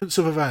whole sequence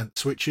of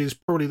events, which is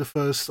probably the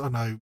first,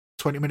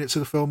 20 minutes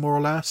of the film, more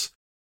or less,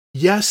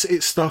 yes,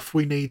 it's stuff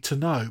we need to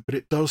know, but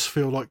it does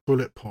feel like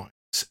bullet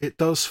points. It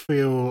does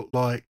feel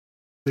like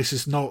this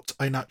is not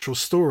a natural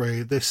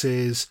story. This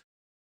is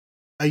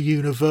a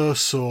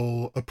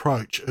universal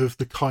approach of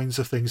the kinds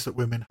of things that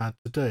women had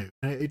to do.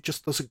 And it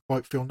just doesn't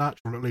quite feel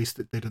natural, at least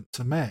it didn't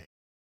to me.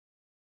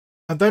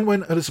 And then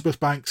when Elizabeth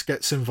Banks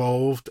gets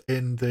involved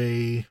in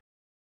the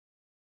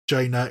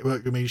J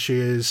Network, I mean, she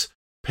is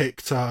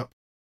picked up.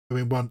 I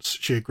mean, once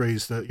she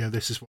agrees that,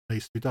 this is what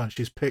needs to be done,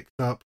 she's picked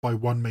up by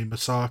Wunmi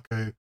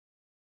Masaku,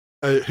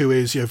 who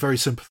is, very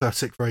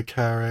sympathetic, very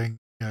caring,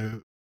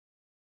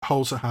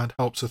 holds her hand,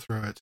 helps her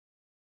through it.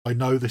 I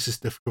know this is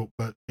difficult,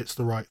 but it's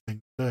the right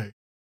thing to do.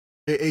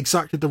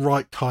 Exactly the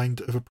right kind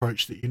of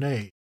approach that you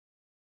need.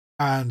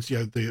 And,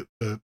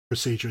 the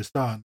procedure is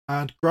done.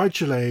 And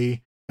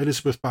gradually,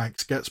 Elizabeth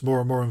Banks gets more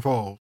and more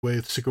involved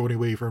with Sigourney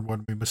Weaver and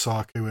Wunmi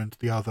Masaku and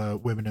the other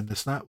women in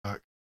this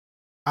network.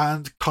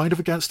 And kind of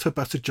against her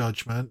better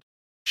judgment,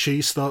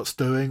 she starts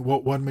doing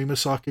what Wunmi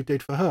Masaku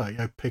did for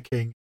her,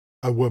 picking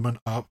a woman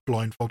up,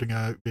 blindfolding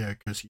her,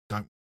 because you don't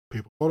want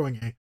people following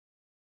you,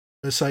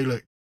 and say,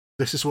 "Look,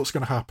 this is what's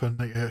going to happen.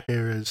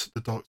 Here is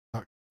the doctor,"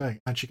 that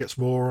thing. And she gets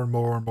more and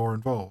more and more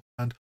involved.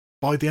 And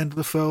by the end of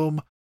the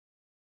film,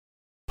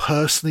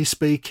 personally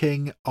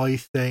speaking, I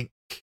think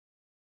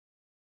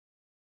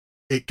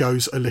it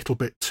goes a little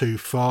bit too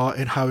far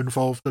in how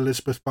involved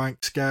Elizabeth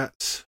Banks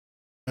gets.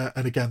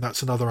 And again,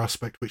 that's another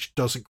aspect which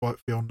doesn't quite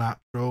feel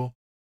natural.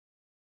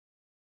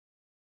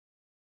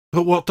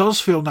 But what does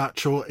feel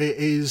natural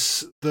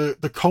is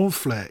the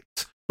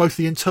conflict, both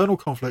the internal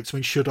conflicts. I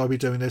mean, should I be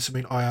doing this? I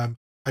mean, I am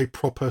a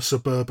proper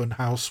suburban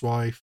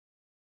housewife,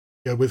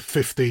 with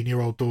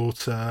 15-year-old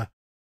daughter.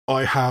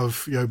 I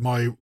have,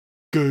 my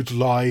good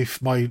life,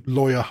 my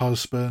lawyer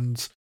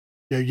husband.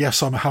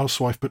 Yes, I'm a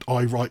housewife, but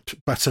I write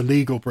better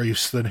legal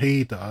briefs than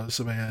he does.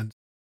 I mean,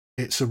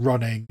 it's a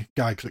running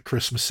gag that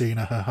Chris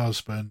Messina, her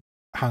husband,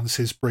 hands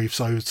his briefs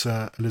over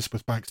to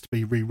Elizabeth Banks to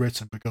be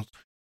rewritten because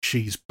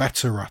she's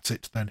better at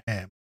it than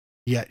him.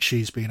 Yet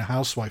she's been a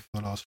housewife for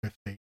the last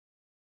 15.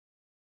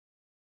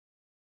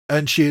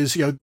 And she is,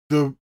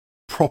 the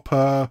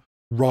proper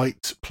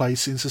right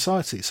place in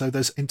society. So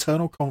there's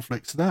internal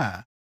conflicts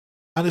there.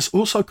 And there's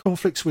also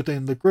conflicts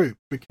within the group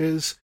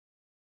because,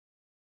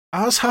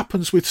 as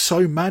happens with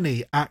so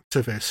many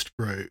activist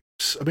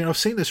groups, I mean, I've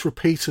seen this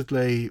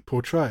repeatedly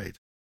portrayed.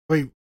 I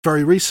mean,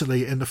 very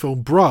recently in the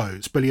film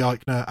Bros, Billy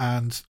Eichner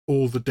and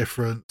all the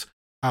different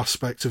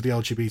aspects of the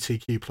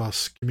LGBTQ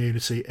plus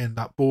community in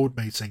that board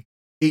meeting,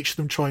 each of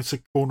them trying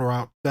to corner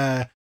out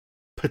their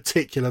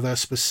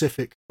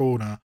specific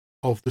corner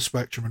of the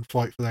spectrum and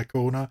fight for their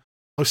corner.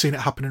 I've seen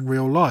it happen in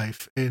real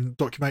life in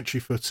documentary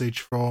footage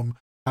from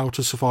How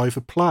to Survive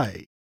a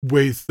Play,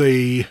 with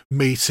the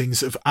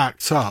meetings of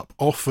ACT UP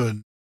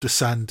often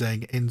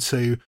descending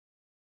into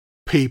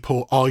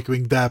people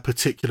arguing their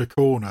particular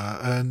corner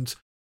and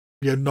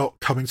not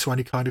coming to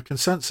any kind of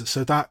consensus.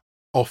 So that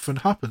often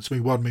happens. I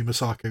mean, Wunmi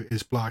Masaku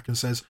is black and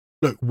says,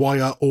 "Look, why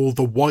are all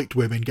the white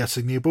women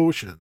getting the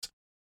abortions?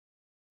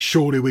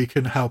 Surely we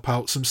can help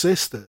out some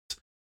sisters."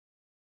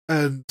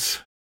 And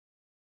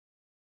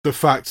the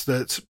fact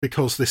that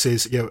because this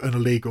is an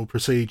illegal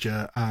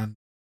procedure and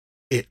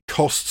it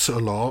costs a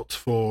lot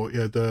for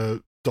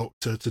the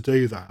doctor to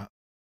do that,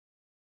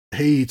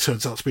 he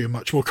turns out to be a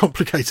much more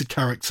complicated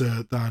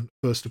character than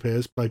first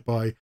appears, played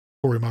by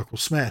Corey Michael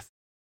Smith.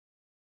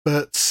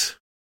 But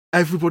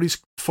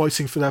everybody's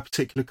fighting for their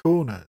particular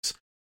corners,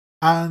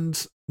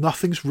 and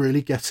nothing's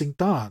really getting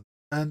done.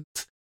 And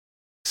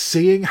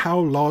seeing how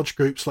large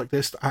groups like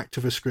this,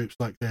 activist groups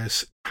like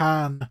this,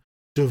 can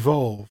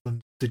devolve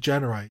and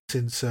degenerate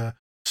into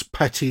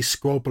petty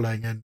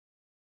squabbling and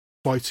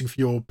fighting for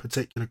your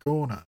particular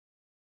corner.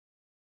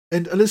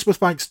 And Elizabeth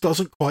Banks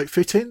doesn't quite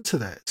fit into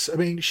this. I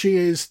mean, she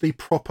is the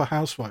proper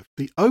housewife.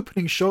 The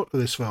opening shot of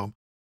this film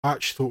I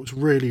actually thought was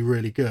really,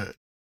 really good.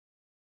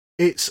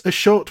 It's a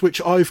shot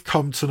which I've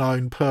come to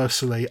know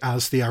personally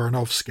as the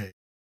Aronofsky.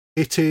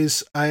 It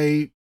is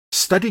a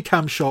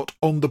Steadicam shot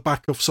on the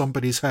back of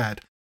somebody's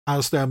head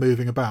as they're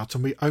moving about,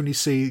 and we only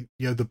see,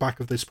 the back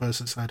of this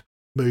person's head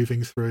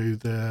moving through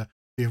the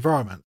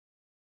environment.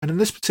 And in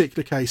this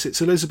particular case,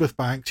 it's Elizabeth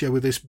Banks,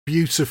 with this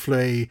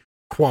beautifully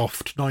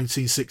coiffed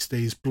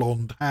 1960s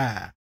blonde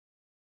hair,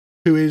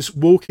 who is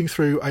walking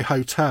through a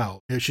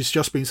hotel. She's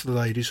just been to the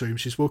ladies' room.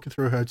 She's walking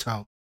through a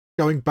hotel,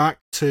 going back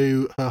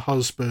to her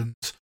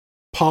husband's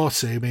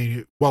party. I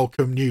mean,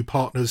 welcome new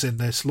partners in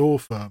this law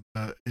firm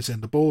is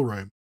in the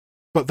ballroom.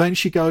 But then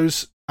she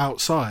goes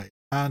outside,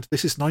 and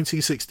this is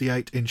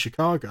 1968 in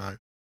Chicago.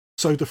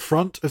 So the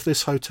front of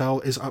this hotel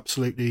is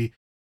absolutely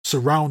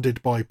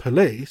surrounded by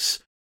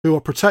police who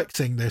are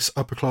protecting this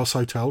upper-class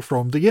hotel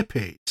from the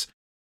yippies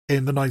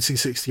in the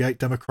 1968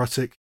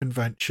 Democratic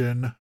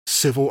Convention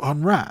civil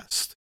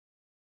unrest.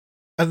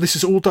 And this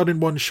is all done in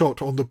one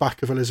shot on the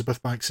back of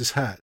Elizabeth Banks's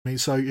head. I mean,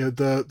 so,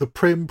 the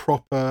prim,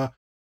 proper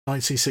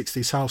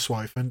 1960s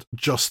housewife, and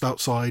just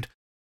outside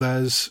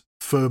there's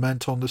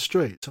ferment on the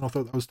street. And I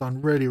thought that was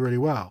done really, really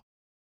well.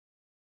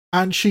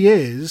 And she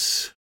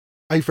is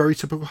a very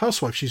typical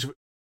housewife. She's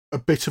a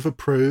bit of a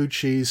prude.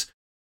 She's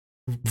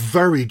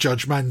very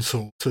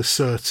judgmental to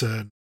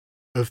certain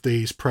of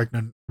these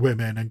pregnant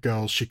women and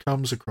girls she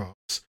comes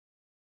across.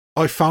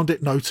 I found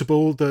it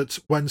notable that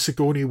when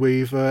Sigourney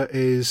Weaver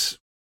is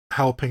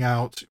helping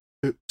out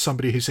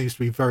somebody who seems to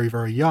be very,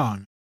 very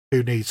young,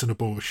 who needs an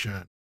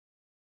abortion,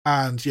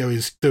 and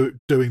is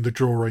doing the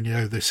drawing,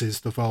 this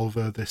is the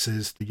vulva, this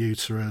is the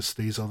uterus,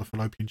 these are the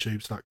fallopian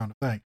tubes, that kind of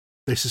thing.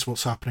 This is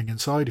what's happening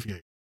inside of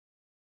you.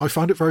 I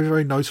found it very,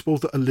 very notable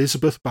that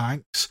Elizabeth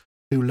Banks,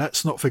 who,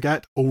 let's not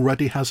forget,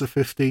 already has a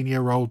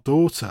 15-year-old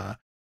daughter,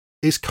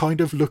 is kind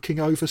of looking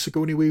over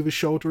Sigourney Weaver's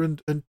shoulder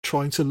and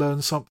trying to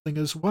learn something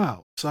as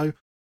well. So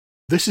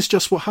this is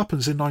just what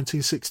happens in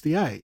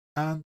 1968.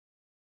 And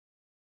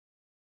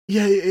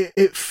yeah,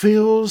 it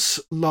feels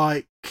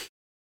like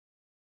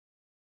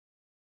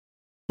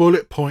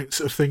bullet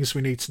points of things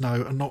we need to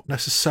know, and not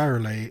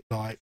necessarily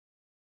like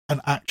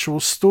an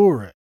actual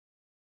story.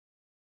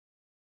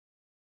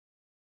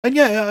 And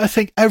yeah, I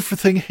think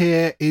everything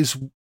here is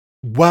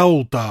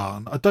well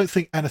done. I don't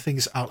think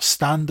anything's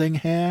outstanding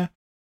here.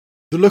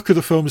 The look of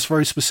the film is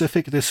very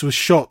specific. This was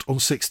shot on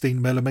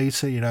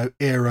 16mm,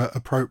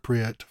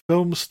 era-appropriate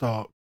film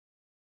stock.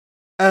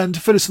 And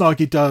Phyllis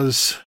Nagy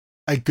does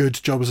a good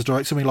job as a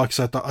director. I mean, like I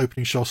said, that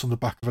opening shot on the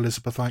back of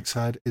Elizabeth Banks'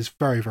 head is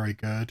very, very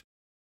good.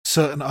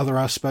 Certain other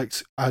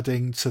aspects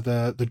adding to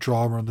the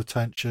drama and the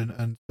tension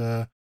and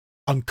the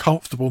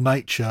uncomfortable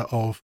nature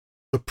of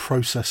the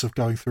process of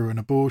going through an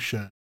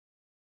abortion.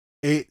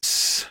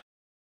 It's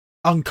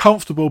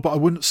uncomfortable, but I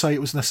wouldn't say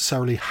it was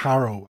necessarily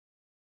harrowing.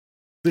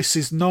 This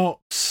is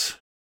not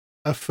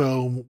a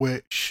film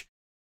which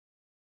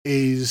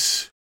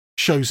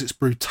shows its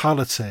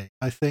brutality.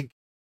 I think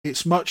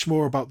it's much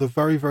more about the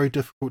very, very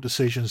difficult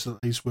decisions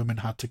that these women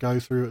had to go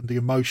through, and the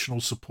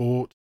emotional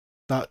support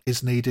that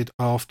is needed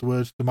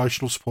afterwards. The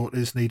emotional support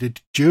is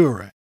needed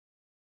during.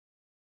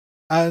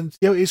 And,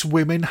 it's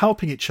women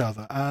helping each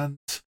other, and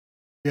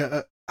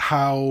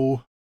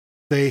how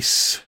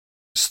this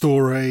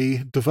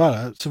story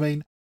develops. I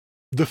mean,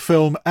 the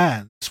film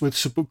ends with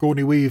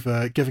Sigourney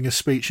Weaver giving a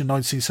speech in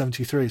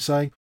 1973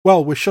 saying,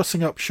 well, we're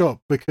shutting up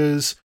shop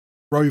because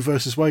Roe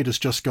versus Wade has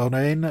just gone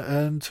in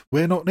and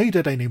we're not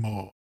needed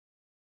anymore.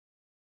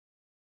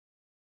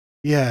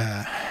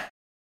 Yeah.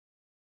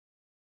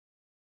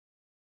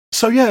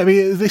 So yeah, I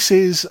mean, this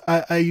is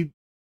a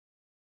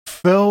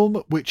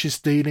film which is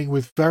dealing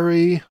with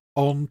very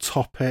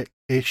on-topic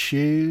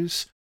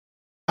issues.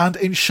 And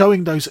in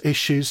showing those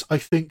issues, I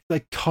think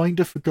they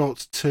kind of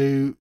forgot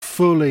to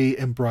fully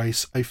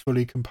embrace a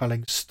fully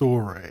compelling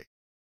story.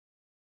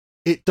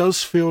 It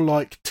does feel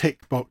like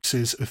tick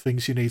boxes of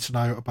things you need to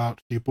know about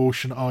the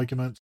abortion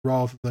argument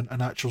rather than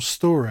an actual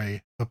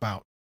story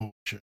about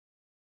abortion.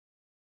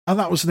 And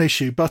that was an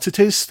issue, but it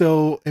is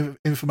still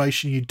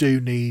information you do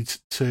need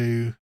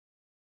to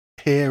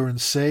hear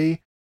and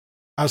see.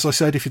 As I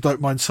said, if you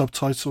don't mind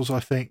subtitles, I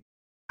think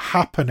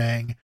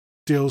Happening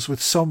deals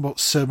with somewhat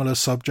similar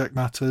subject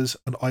matters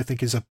and I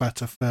think is a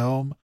better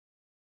film.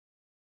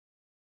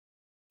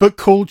 But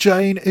Call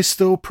Jane is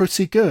still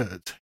pretty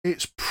good.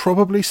 It's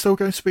probably still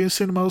going to be in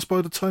cinemas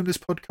by the time this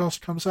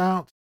podcast comes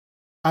out.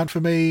 And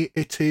for me,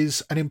 it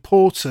is an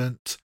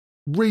important,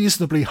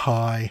 reasonably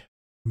high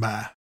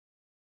meh.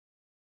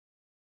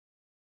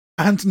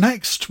 And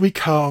next we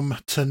come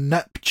to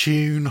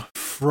Neptune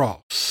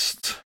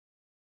Frost.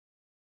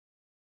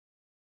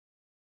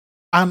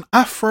 An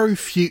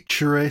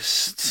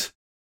Afrofuturist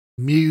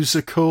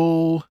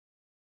musical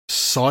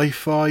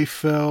sci-fi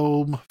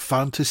film,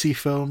 fantasy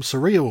film,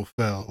 surreal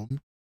film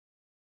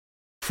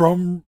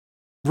from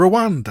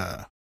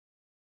Rwanda.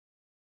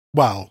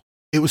 Well,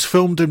 it was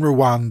filmed in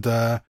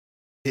Rwanda.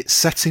 It's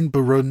set in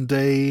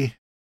Burundi-ish,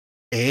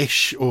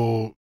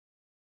 or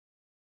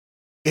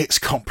it's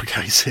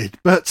complicated,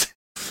 but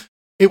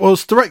it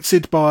was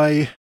directed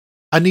by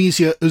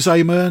Anisia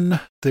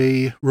Uzeyman,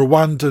 the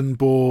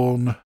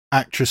Rwandan-born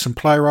actress and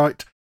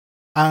playwright,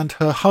 and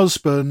her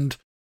husband,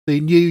 the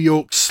New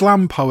York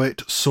slam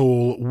poet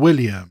Saul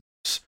Williams,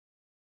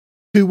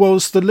 who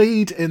was the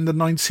lead in the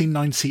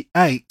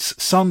 1998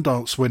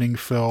 Sundance-winning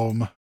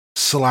film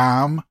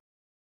Slam,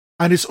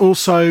 and is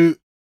also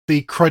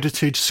the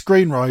credited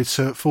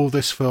screenwriter for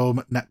this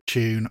film,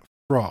 Neptune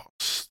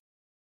Frost.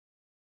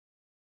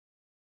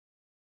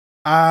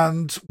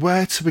 And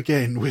where to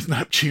begin with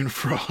Neptune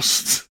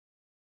Frost?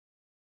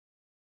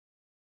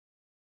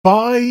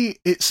 By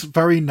its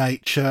very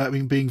nature, I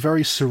mean, being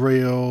very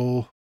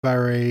surreal,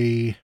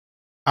 very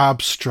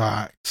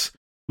abstract,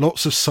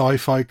 lots of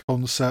sci-fi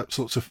concepts,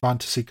 lots of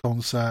fantasy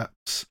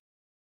concepts,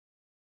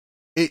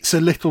 it's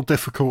a little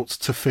difficult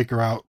to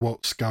figure out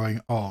what's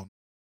going on.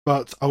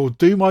 But I will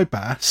do my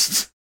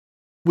best.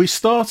 We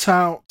start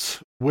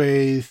out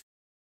with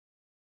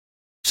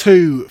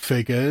two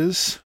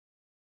figures.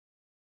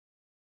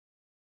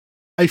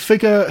 A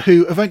figure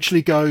who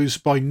eventually goes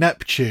by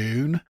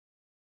Neptune,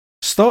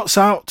 starts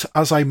out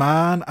as a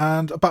man,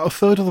 and about a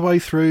third of the way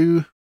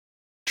through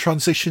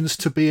transitions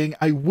to being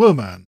a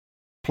woman,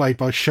 played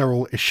by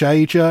Cheryl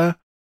Ishaja.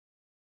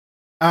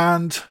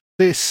 And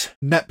this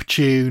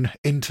Neptune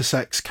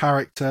intersex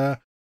character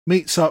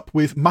meets up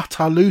with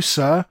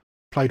Matalusa,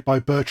 played by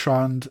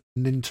Bertrand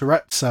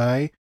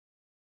Ninteretse,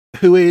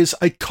 who is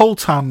a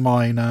coltan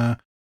miner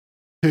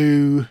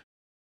who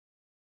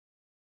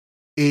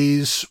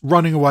is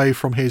running away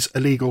from his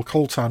illegal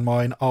coltan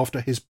mine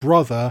after his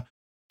brother,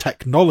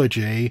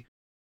 Technology,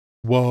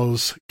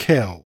 was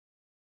killed.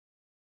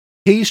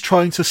 He's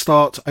trying to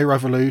start a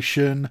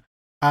revolution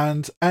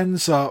and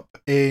ends up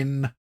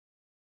in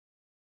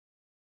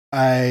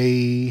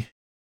a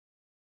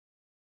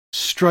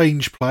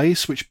strange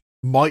place, which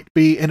might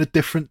be in a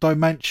different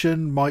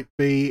dimension, might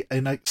be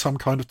in some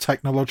kind of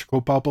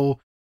technological bubble.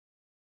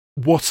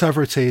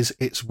 Whatever it is,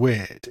 it's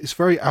weird. It's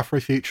very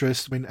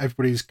Afrofuturist. I mean,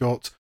 everybody's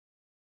got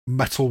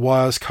metal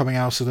wires coming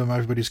out of them,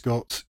 everybody's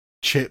got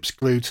chips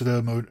glued to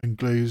them and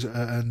glues,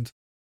 and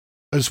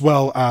as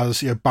well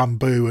as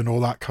bamboo and all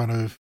that kind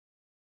of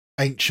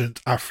ancient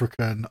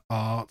African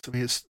art. I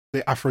mean, it's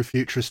the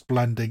Afrofuturist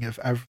blending of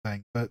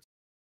everything. But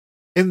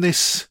in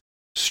this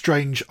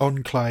strange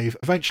enclave,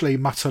 eventually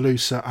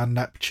Matalusa and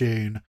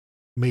Neptune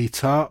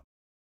meet up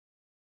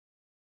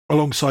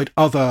alongside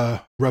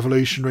other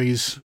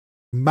revolutionaries.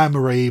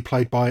 Memory,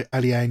 played by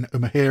Eliane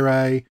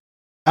Umahire,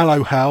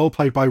 Elohel,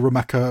 played by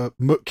Rumeka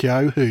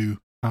Mukyo, who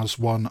has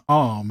one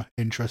arm,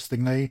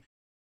 interestingly,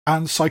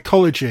 and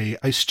Psychology,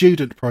 a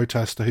student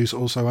protester who's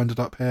also ended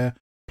up here,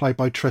 played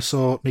by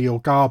Tresor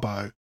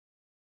Neil-Garbo.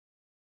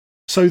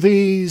 So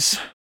these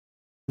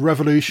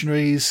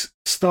revolutionaries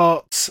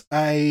start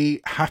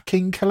a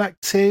hacking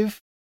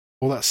collective,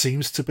 or that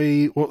seems to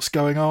be what's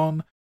going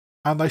on,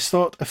 and they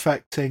start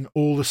affecting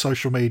all the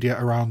social media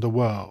around the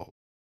world.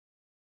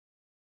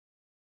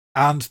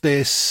 And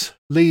this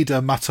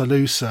leader,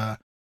 Matalusa,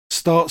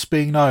 starts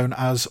being known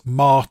as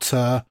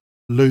Martyr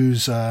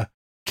Loser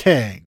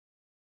King.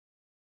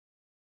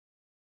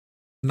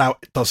 Now,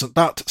 doesn't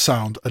that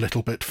sound a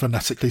little bit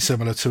phonetically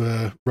similar to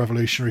a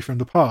revolutionary from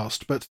the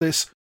past? But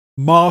this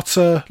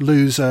Martyr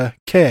Loser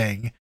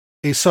King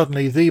is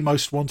suddenly the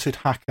most wanted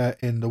hacker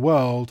in the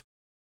world,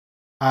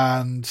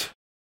 and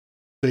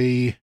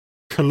the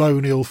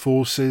colonial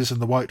forces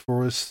and the white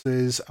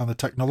forces and the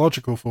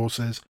technological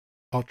forces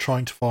are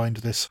trying to find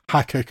this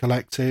hacker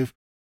collective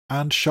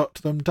and shut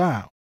them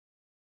down.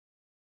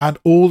 And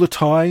all the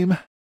time,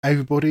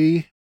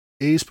 everybody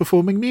is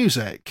performing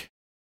music.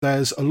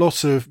 There's a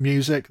lot of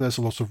music, there's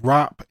a lot of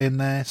rap in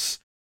this.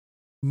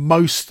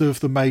 Most of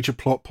the major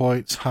plot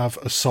points have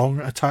a song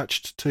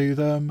attached to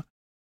them.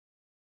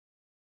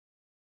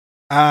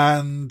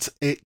 And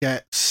it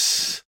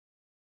gets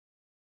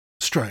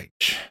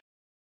strange.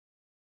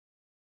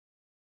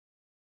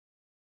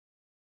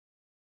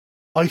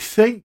 I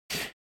think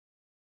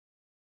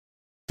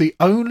the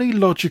only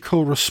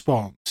logical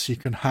response you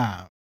can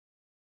have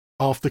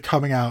after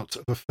coming out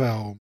of a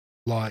film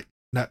like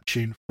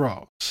Neptune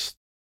Frost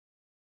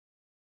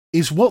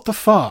is, what the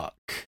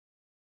fuck?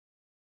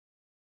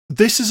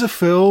 This is a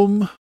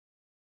film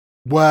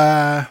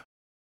where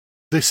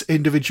this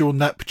individual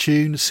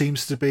Neptune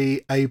seems to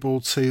be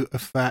able to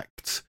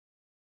affect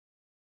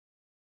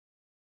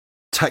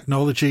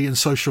technology and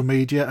social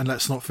media, and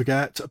let's not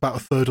forget, about a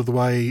third of the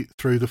way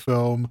through the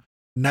film,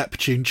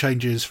 Neptune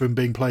changes from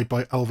being played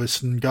by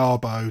Elvis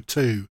Ngarbo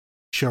to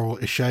Cheryl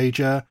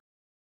Ishaja,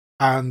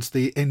 and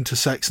the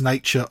intersex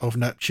nature of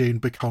Neptune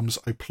becomes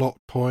a plot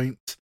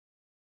point.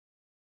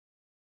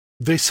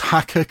 This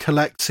hacker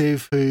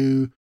collective,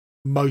 who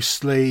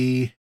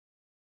mostly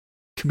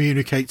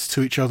communicates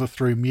to each other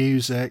through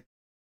music,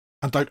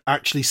 and don't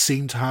actually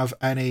seem to have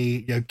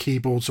any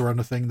keyboards or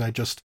anything.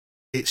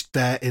 It's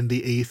there in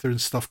the ether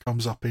and stuff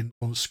comes up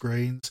on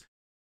screens.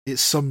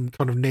 It's some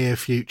kind of near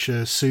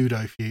future,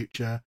 pseudo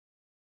future.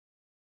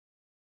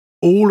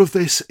 All of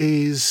this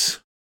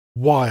is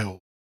wild,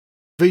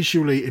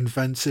 visually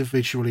inventive,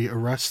 visually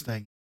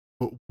arresting,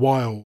 but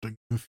wild and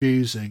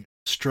confusing and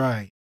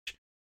strange.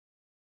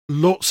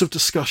 Lots of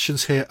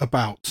discussions here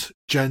about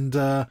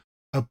gender,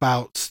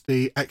 about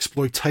the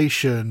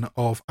exploitation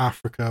of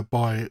Africa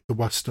by the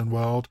Western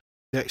world,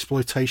 the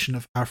exploitation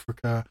of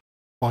Africa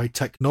by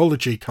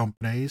technology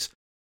companies.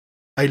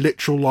 A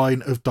literal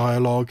line of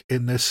dialogue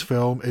in this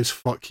film is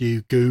 "fuck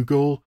you,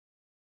 Google."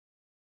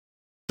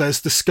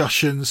 There's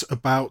discussions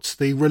about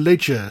the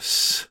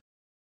religious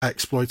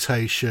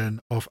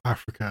exploitation of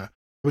Africa.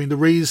 I mean, the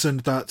reason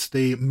that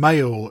the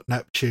male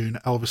Neptune,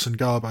 Elvis and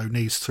Garbo,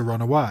 needs to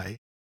run away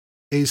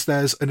is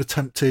there's an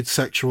attempted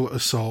sexual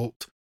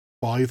assault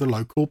by the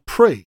local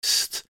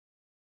priest.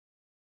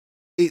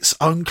 It's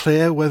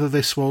unclear whether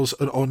this was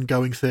an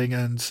ongoing thing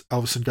and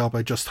Elvis and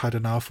Garbo just had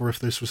enough, or if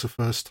this was a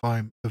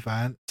first-time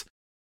event.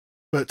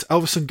 But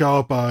Elvis and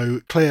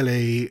Garbo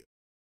clearly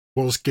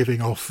was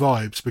giving off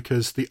vibes,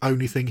 because the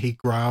only thing he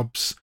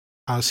grabs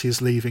as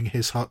he's leaving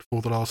his hut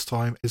for the last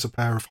time is a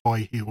pair of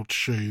high-heeled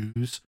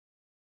shoes,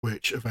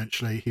 which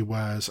eventually he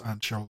wears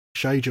and Charles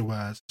Shager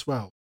wears as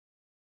well.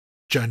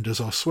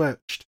 Genders are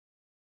switched.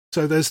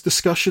 So there's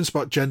discussions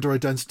about gender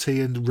identity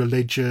and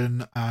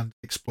religion and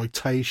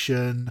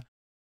exploitation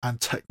and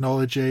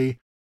technology.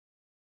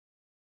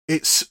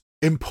 It's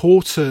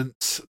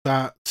important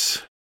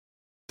that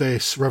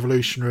this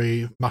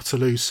revolutionary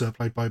Matalusa,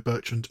 played by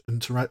Bertrand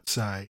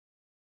Interetse,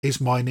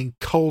 is mining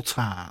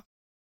coltan.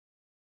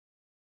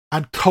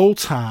 And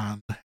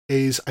coltan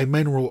is a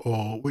mineral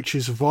ore which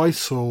is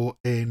vital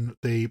in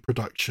the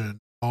production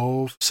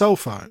of cell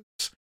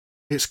phones.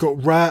 It's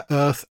got rare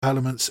earth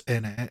elements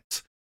in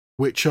it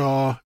which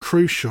are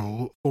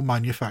crucial for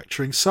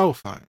manufacturing cell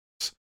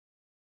phones,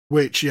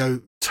 which,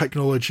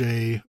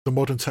 technology, the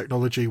modern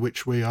technology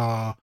which we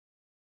are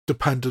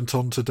dependent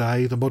on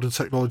today, the modern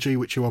technology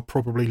which you are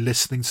probably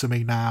listening to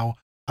me now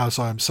as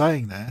I am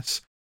saying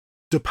this,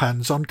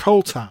 depends on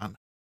coltan,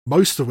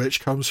 most of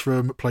which comes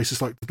from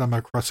places like the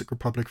Democratic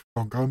Republic of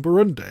Congo and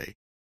Burundi,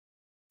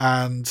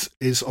 and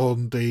is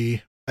on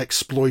the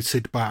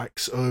exploited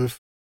backs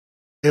of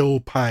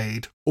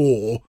ill-paid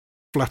or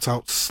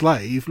flat-out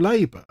slave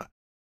labour.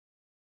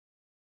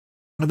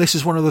 And this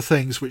is one of the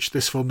things which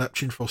this film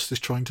Neptune Frost is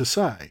trying to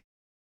say,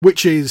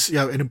 which is,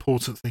 an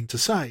important thing to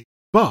say.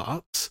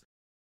 But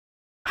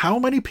how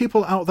many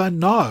people out there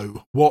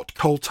know what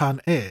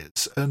coltan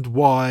is and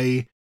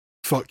why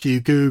 "fuck you,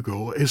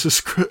 Google"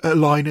 is a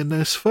line in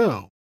this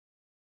film?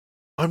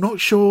 I'm not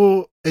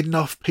sure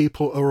enough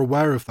people are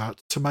aware of that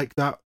to make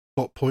that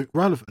plot point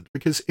relevant,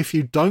 because if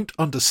you don't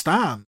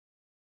understand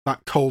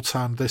that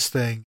coltan, this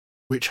thing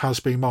which has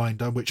been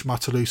mined and which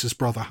Matalusa's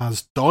brother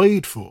has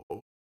died for,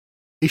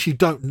 if you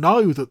don't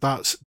know that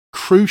that's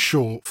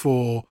crucial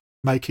for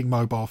making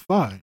mobile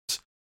phones,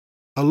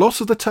 a lot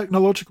of the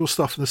technological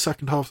stuff in the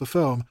second half of the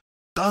film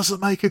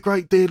doesn't make a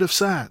great deal of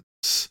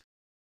sense.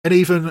 And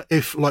even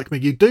if, like me,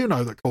 you do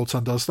know that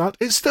coltan does that,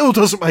 it still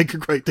doesn't make a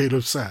great deal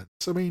of sense.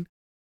 I mean,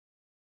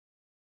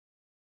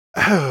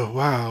 oh,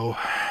 wow.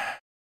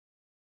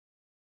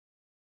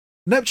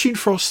 Neptune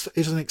Frost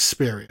is an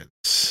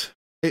experience.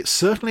 It's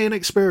certainly an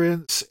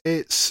experience.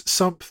 It's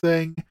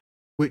something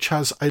which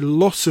has a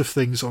lot of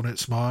things on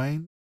its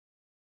mind.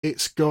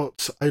 It's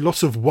got a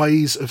lot of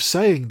ways of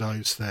saying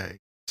those things.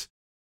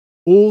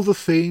 All the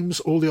themes,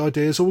 all the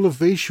ideas, all the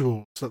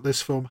visuals that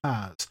this film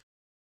has,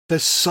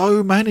 there's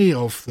so many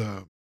of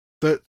them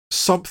that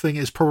something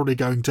is probably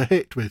going to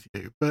hit with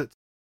you. But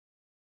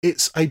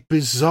it's a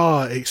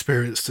bizarre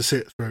experience to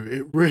sit through.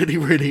 It really,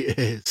 really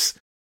is.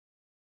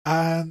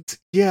 And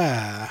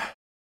yeah,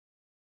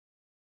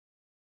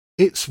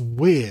 it's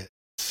weird.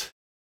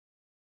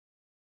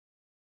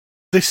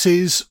 This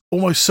is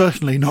almost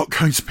certainly not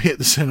going to be at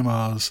the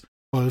cinemas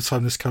by the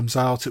time this comes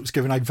out. It was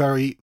given a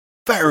very,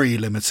 very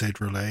limited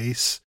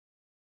release.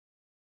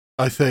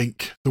 I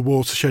think the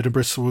Watershed in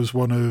Bristol was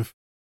one of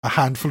a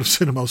handful of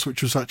cinemas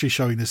which was actually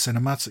showing this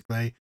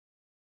cinematically.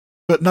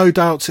 But no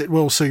doubt it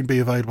will soon be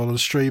available on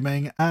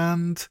streaming,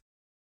 and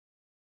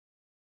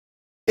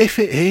if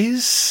it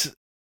is,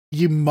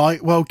 you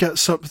might well get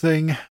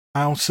something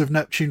out of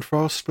Neptune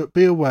Frost, but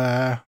be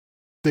aware,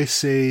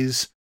 this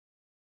is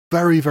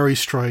very, very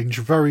strange,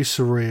 very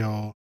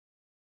surreal.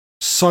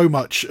 So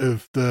much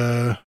of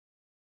the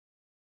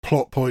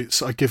plot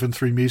points are given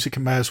through music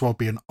and may as well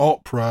be an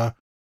opera.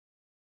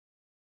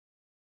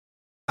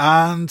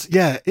 And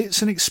yeah,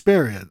 it's an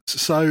experience.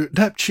 So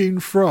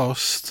Neptune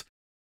Frost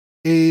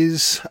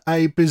is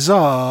a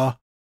bizarre,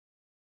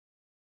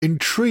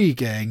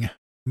 intriguing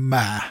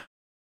meh.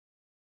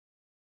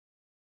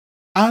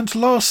 And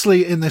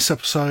lastly in this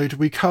episode,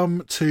 we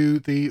come to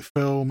the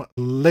film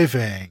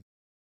Living,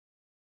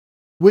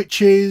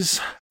 which is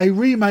a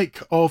remake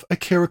of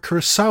Akira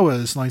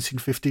Kurosawa's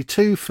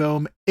 1952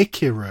 film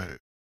Ikiru.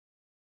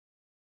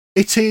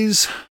 It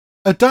is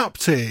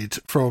adapted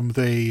from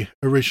the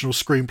original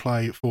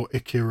screenplay for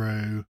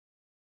Ikiru,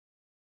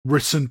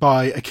 written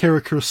by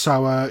Akira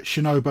Kurosawa,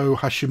 Shinobu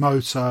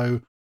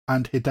Hashimoto,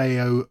 and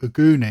Hideo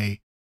Oguni,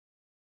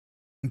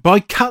 by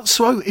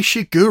Katsuo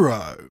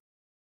Ishiguro,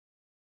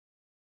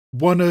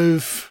 one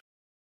of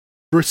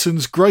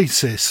Britain's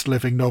greatest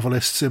living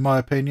novelists, in my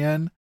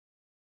opinion.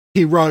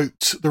 He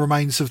wrote The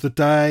Remains of the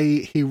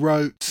Day, he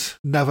wrote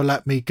Never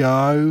Let Me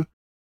Go.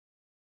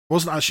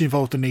 Wasn't actually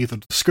involved in either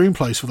of the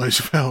screenplays for those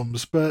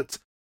films, but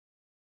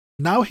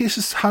now he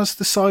has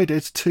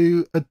decided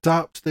to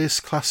adapt this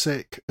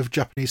classic of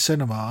Japanese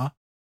cinema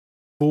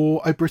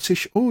for a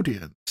British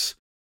audience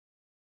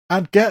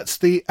and get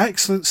the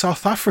excellent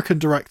South African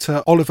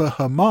director Oliver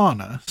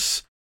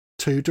Hermanus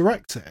to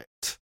direct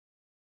it.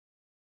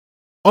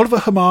 Oliver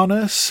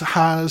Hermanus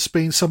has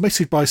been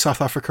submitted by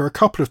South Africa a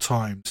couple of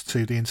times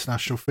to the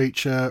international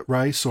feature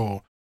race,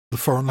 or the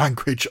foreign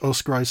language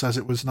Oscars as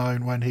it was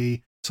known when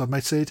he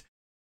submitted.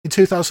 In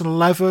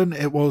 2011,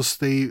 it was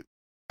the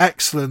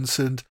excellent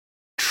and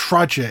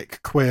tragic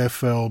queer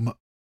film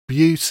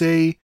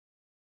Beauty.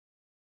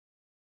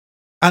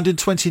 And in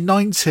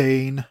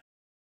 2019,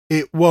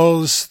 it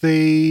was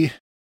the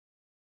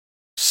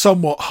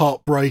somewhat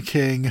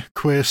heartbreaking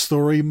queer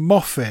story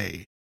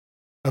Moffy,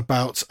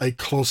 about a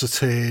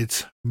closeted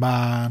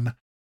man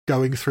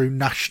going through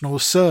national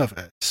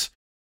service.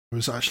 It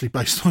was actually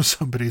based on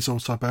somebody's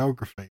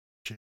autobiography,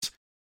 which is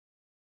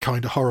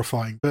kind of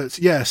horrifying. But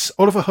yes,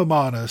 Oliver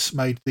Hermanus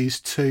made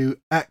these two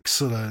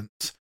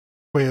excellent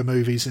queer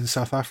movies in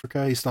South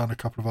Africa. He's done a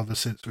couple of others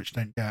since which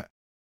didn't get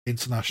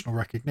international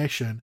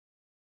recognition.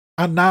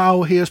 And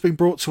now he has been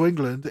brought to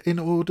England in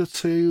order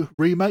to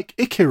remake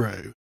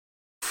Ikiru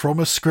from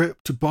a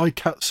script by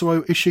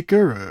Katsuo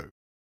Ishiguro.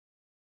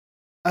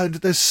 And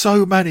there's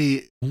so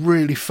many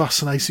really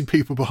fascinating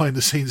people behind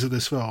the scenes of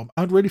this film,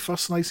 and really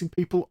fascinating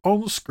people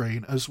on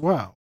screen as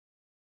well.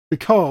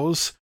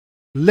 Because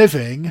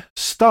Living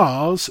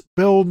stars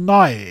Bill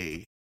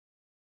Nighy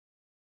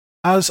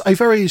as a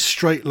very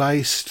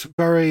straight-laced,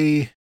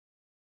 very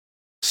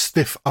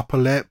stiff upper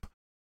lip,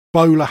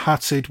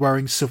 bowler-hatted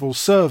wearing civil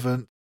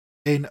servant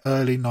in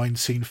early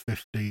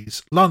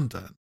 1950s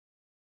London.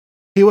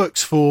 He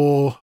works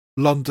for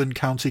London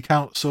County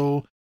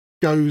Council,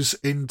 goes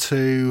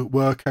into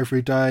work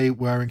every day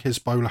wearing his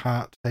bowler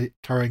hat,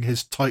 carrying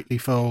his tightly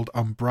furled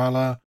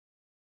umbrella,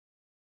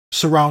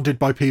 surrounded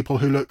by people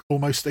who look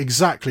almost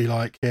exactly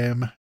like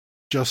him,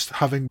 just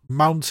having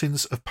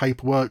mountains of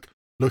paperwork,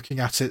 looking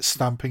at it,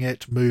 stamping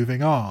it,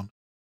 moving on.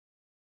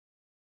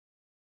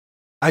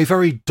 A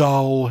very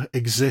dull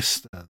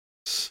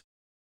existence.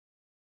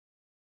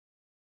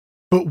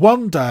 But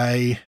one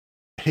day,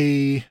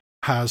 he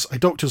has a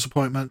doctor's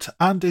appointment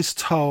and is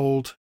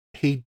told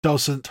he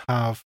doesn't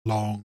have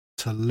long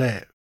to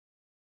live.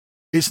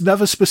 It's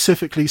never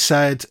specifically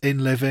said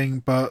in Living,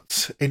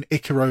 but in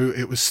Ikiru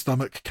it was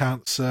stomach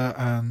cancer,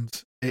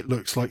 and it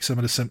looks like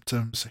similar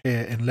symptoms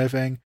here in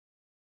Living.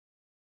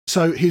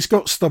 So he's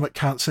got stomach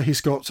cancer,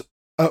 he's got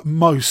at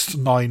most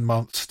 9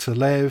 months to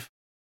live,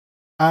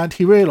 and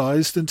he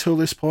realised until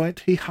this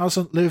point he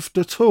hasn't lived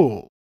at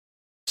all.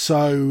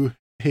 So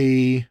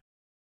he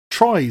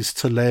tries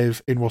to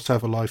live in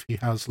whatever life he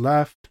has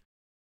left.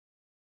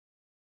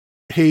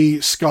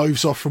 He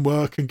scoves off from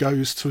work and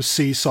goes to a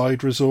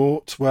seaside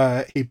resort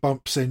where he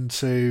bumps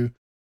into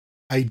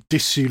a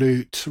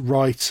dissolute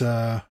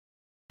writer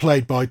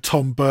played by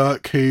Tom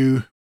Burke,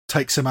 who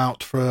takes him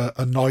out for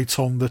a night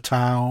on the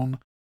town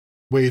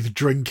with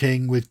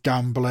drinking, with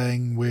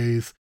gambling,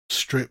 with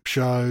strip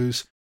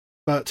shows.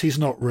 But he's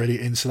not really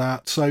into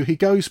that. So he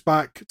goes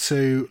back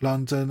to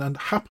London and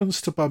happens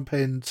to bump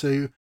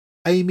into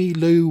Amy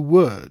Lou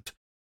Wood,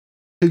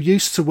 who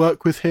used to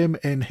work with him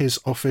in his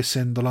office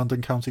in the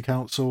London County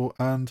Council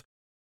and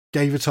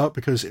gave it up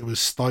because it was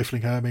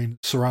stifling her. I mean,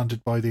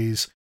 surrounded by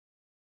these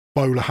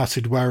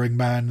bowler-hatted wearing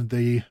men,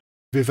 the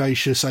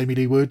vivacious Amy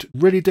Lee Wood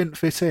really didn't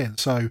fit in,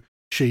 so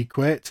she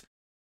quit.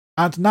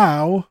 And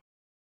now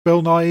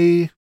Bill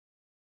Nighy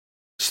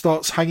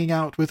starts hanging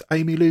out with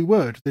Amy Lou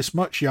Wood, this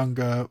much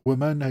younger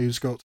woman who's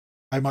got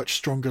a much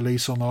stronger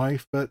lease on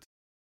life, but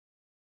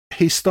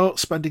he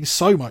starts spending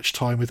so much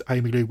time with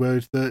Amy Lou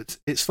Wood that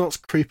it starts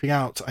creeping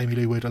out Amy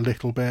Lou Wood a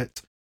little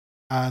bit,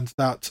 and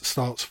that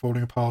starts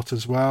falling apart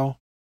as well.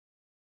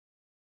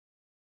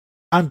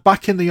 And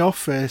back in the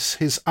office,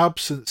 his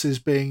absence is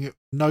being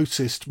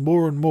noticed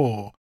more and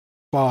more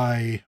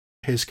by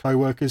his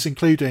co-workers,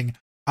 including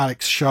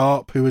Alex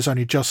Sharp, who has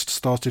only just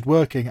started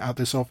working at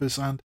this office,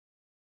 and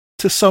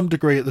to some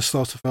degree at the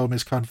start of the film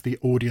is kind of the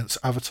audience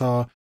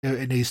avatar.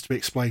 It needs to be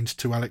explained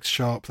to Alex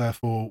Sharp,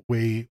 therefore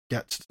we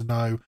get to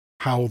know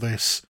how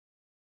this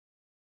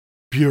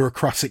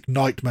bureaucratic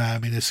nightmare, I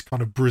mean this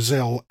kind of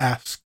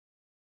Brazil-esque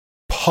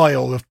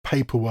pile of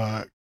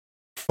paperwork,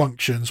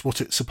 functions, what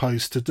it's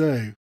supposed to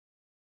do.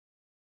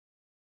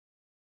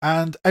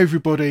 And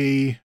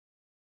everybody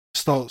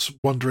starts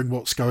wondering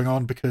what's going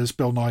on because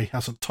Bill Nighy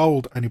hasn't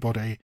told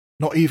anybody,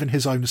 not even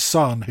his own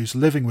son who's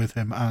living with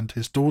him and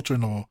his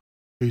daughter-in-law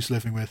who's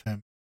living with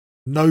him.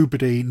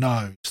 Nobody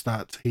knows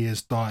that he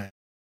is dying.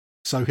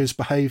 So his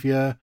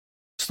behaviour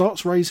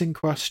starts raising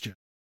questions.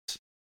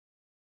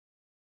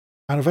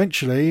 And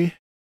eventually,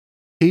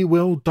 he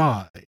will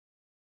die.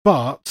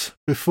 But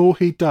before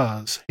he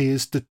does, he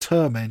is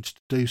determined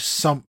to do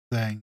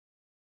something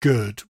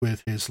good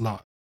with his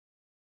life.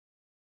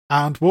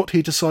 And what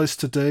he decides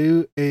to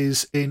do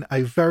is, in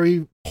a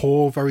very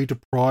poor, very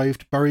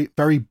deprived, very,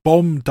 very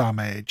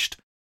bomb-damaged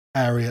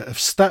area of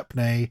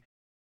Stepney,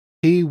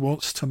 he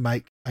wants to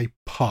make a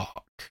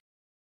park.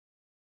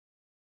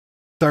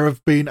 There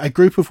have been a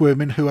group of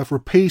women who have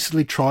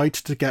repeatedly tried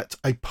to get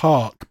a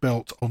park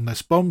built on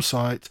this bomb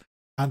site,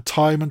 and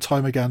time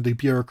again the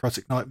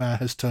bureaucratic nightmare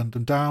has turned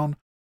them down.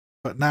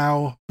 But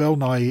now Bill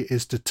Nighy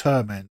is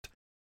determined.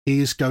 He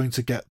is going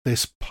to get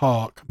this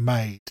park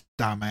made,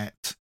 damn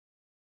it.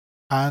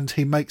 And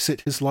he makes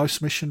it his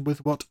life's mission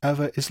with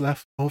whatever is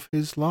left of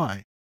his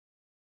life.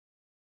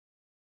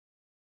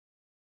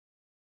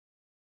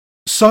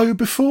 So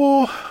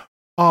before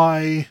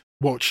I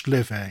watched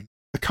Living,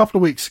 a couple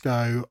of weeks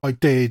ago, I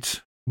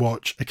did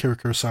watch Akira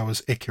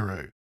Kurosawa's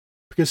Ikiru,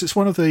 because it's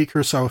one of the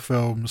Kurosawa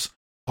films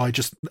I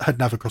just had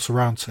never got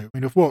around to. I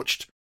mean, I've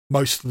watched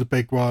most of the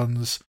big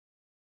ones.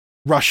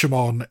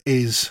 Rashomon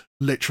is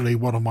literally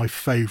one of my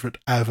favourite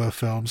ever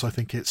films. I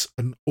think it's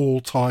an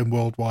all-time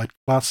worldwide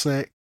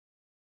classic.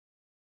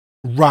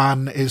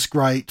 Ran is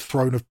great.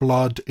 Throne of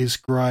Blood is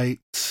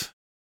great.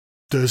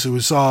 Durzu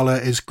Uzala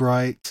is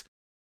great.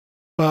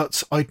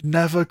 But I'd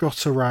never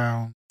got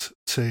around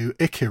to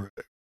Ikiru.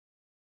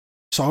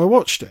 So I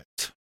watched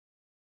it.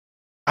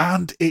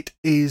 And it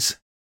is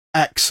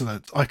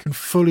excellent. I can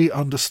fully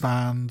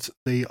understand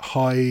the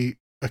high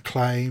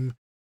acclaim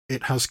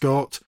it has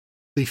got.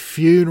 The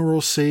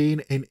funeral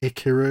scene in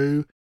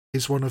Ikiru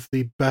is one of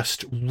the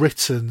best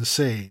written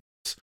scenes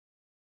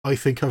I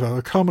think I've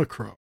ever come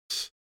across.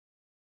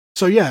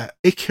 So yeah,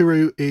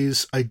 Ikiru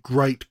is a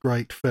great,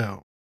 great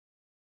film.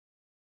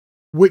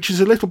 Which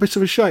is a little bit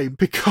of a shame,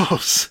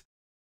 because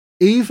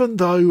even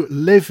though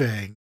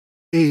Living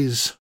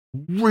is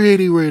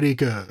really, really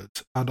good,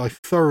 and I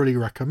thoroughly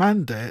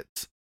recommend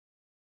it,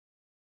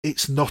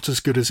 it's not as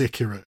good as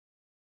Ikiru.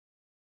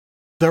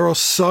 There are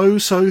so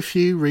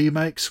few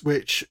remakes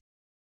which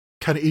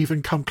can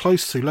even come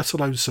close to, let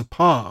alone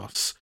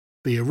surpass,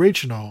 the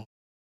original,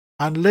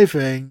 and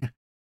Living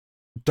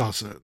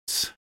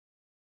doesn't.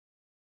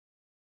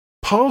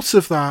 Part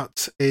of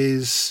that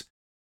is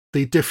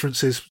the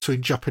differences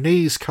between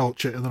Japanese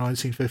culture in the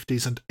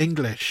 1950s and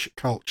English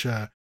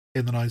culture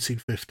in the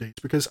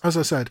 1950s. Because, as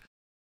I said,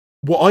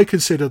 what I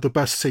consider the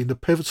best scene, the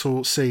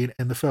pivotal scene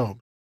in the film,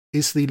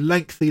 is the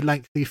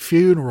lengthy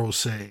funeral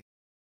scene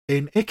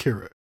in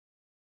Ikiru.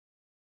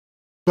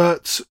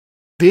 But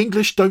the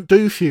English don't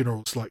do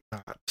funerals like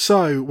that.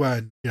 So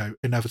when,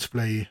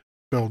 inevitably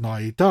Bill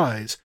Nighy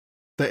dies,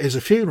 there is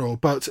a funeral,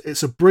 but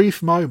it's a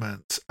brief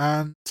moment,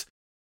 and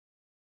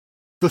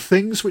the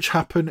things which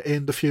happen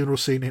in the funeral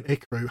scene in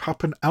Ikiru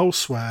happen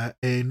elsewhere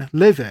in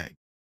Living.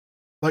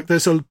 Like,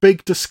 there's a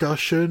big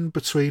discussion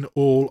between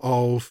all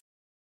of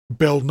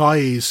Bill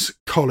Nighy's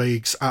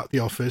colleagues at the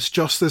office,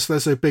 just as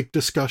there's a big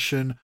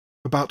discussion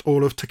about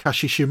all of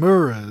Takashi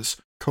Shimura's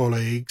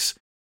colleagues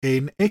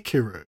in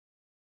Ikiru,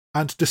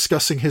 and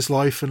discussing his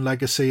life and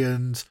legacy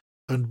and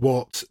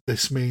what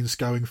this means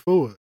going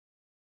forward.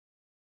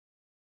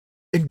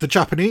 In the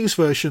Japanese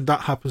version,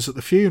 that happens at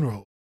the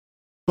funeral,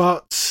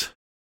 but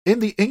in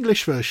the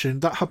English version,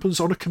 that happens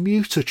on a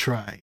commuter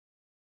train.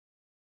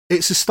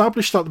 It's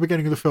established at the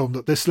beginning of the film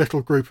that this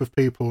little group of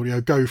people,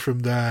 go from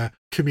their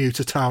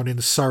commuter town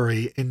in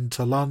Surrey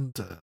into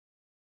London.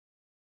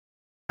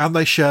 And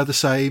they share the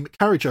same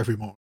carriage every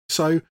morning.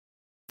 So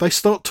they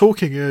start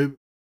talking,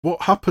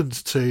 what happened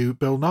to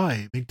Bill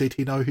Nighy? I mean, did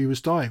he know he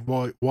was dying?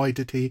 Why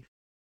did he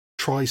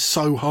try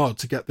so hard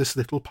to get this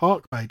little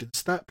park made in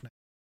Stepney?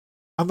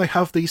 And they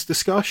have these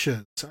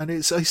discussions, and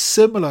it's a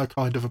similar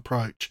kind of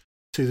approach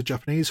to the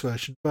Japanese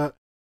version, but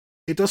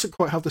it doesn't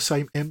quite have the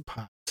same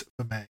impact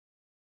for me.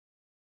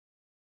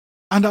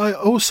 And I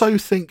also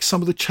think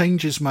some of the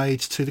changes made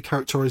to the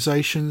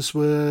characterizations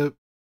were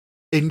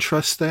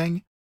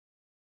interesting.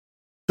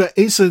 There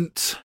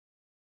isn't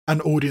an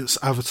audience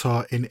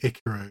avatar in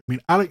Ikiru. I mean,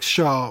 Alex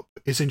Sharp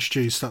is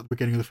introduced at the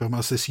beginning of the film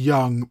as this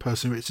young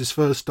person. It's his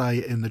first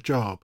day in the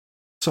job,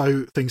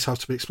 so things have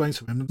to be explained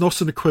to him.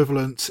 Not an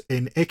equivalent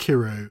in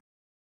Ikiru,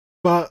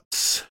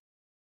 but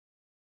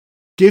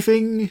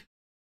giving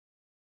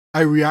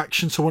a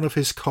reaction to one of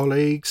his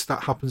colleagues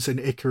that happens in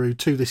Ikiru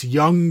to this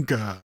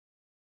younger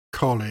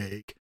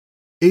colleague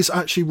is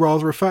actually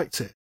rather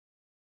effective.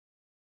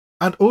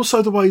 And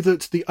also the way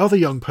that the other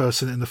young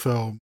person in the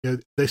film,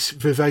 this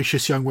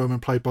vivacious young woman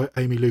played by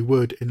Amy Lou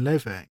Wood in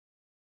Living,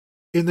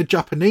 in the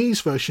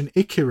Japanese version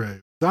Ikiru,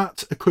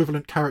 that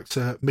equivalent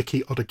character,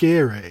 Miki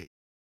Odagiri,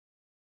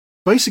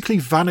 basically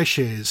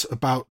vanishes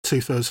about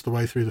 2/3 of the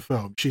way through the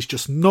film. She's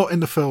just not in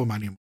the film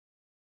anymore.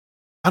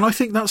 And I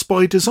think that's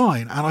by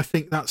design, and I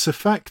think that's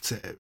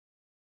effective.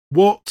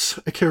 What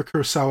Akira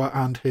Kurosawa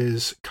and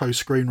his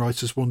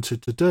co-screenwriters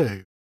wanted to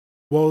do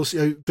was,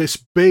 this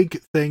big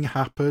thing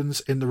happens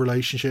in the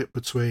relationship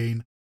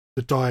between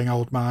the dying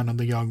old man and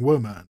the young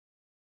woman.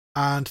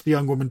 and the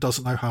young woman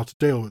doesn't know how to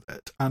deal with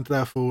it, and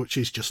therefore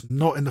she's just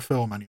not in the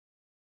film anymore.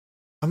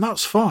 And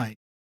that's fine.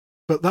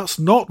 But that's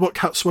not what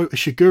Katsuo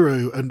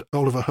Ishiguro and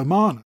Oliver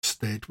Hermanus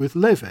did with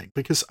Living,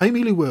 because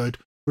Amy Lee Wood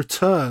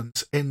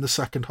returns in the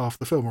second half of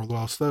the film, or the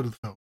last third of the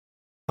film,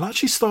 and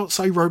actually starts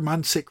a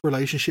romantic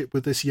relationship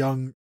with this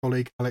young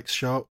colleague, Alex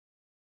Sharp.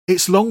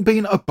 It's long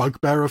been a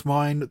bugbear of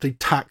mine, the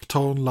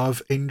tacked-on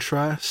love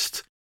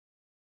interest,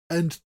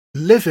 and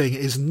Living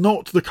is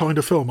not the kind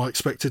of film I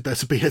expected there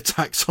to be a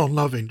tacked-on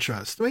love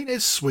interest. I mean,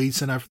 it's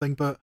sweet and everything,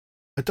 but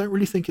I don't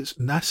really think it's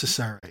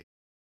necessary.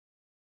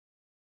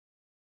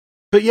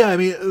 But yeah, I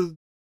mean,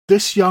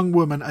 this young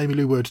woman, Amy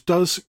Lee Wood,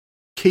 does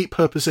keep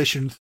her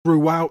position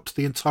throughout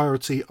the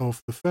entirety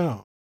of the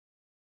film.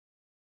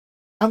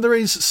 And there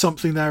is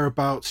something there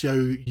about,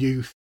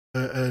 youth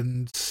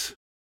and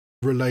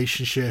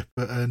relationship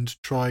and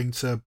trying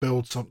to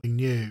build something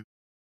new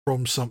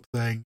from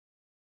something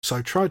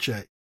so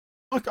tragic.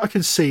 I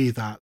can see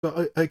that,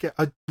 but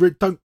I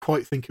don't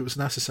quite think it was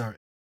necessary.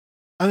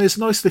 And there's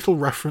nice little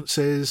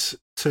references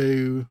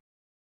to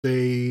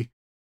the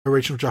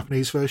original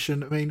Japanese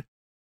version. I mean,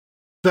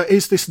 there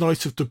is this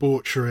night of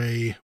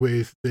debauchery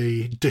with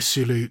the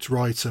dissolute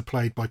writer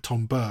played by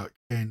Tom Burke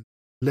in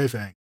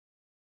Living.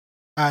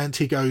 And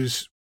he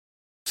goes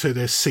to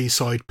this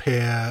seaside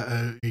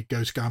pier, he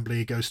goes gambling,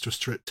 he goes to a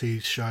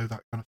striptease show,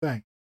 that kind of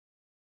thing.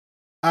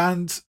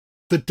 And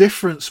the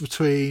difference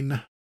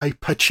between a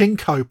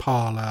pachinko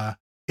parlour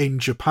in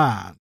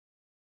Japan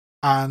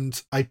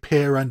and a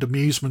pier and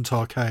amusement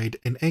arcade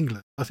in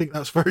England, I think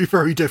that's very,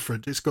 very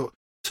different. It's got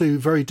two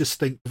very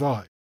distinct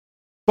vibes.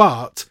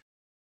 But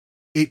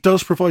it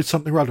does provide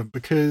something relevant,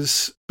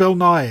 because Bill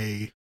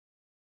Nighy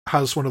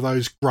has one of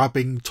those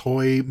grabbing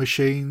toy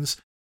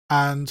machines,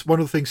 and one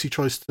of the things he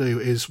tries to do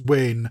is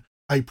win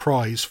a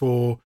prize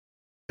for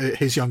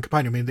his young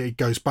companion. I mean, he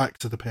goes back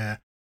to the pier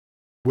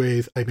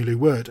with Amy Lee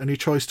Wood, and he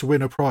tries to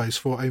win a prize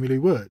for Amy Lee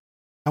Wood.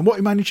 And what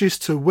he manages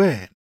to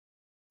win,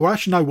 well,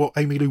 actually, no, what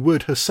Amy Lee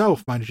Wood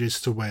herself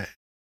manages to win,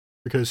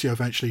 because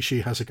eventually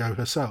she has a go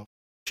herself.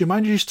 She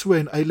manages to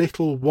win a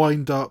little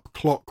wind-up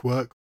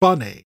clockwork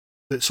bunny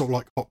that sort of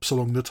like hops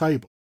along the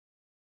table,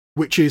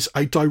 which is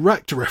a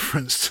direct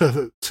reference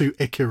to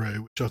Ikiru,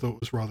 which I thought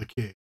was rather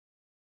cute.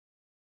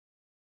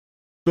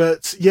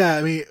 But yeah,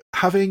 I mean,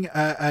 having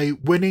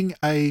winning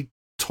a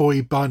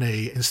toy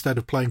bunny instead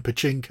of playing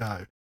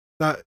pachinko,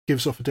 that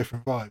gives off a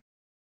different vibe.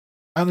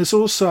 And there's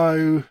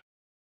also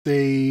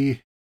the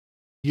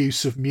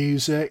use of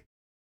music.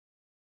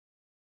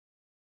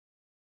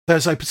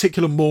 There's a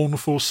particular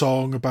mournful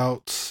song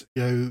about,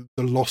 the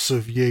loss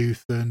of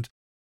youth and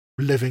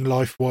living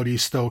life while you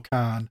still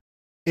can.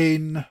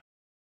 In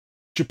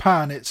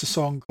Japan, it's a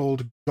song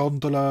called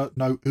Gondola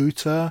no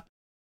Uta.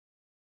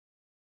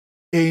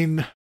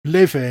 In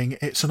Living,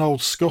 it's an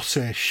old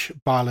Scottish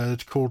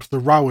ballad called The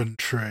Rowan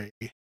Tree,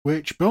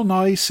 which Bill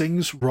Nighy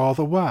sings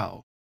rather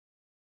well.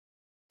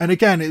 And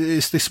again, it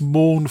is this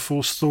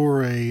mournful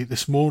story,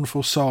 this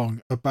mournful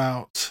song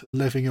about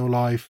living your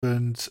life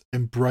and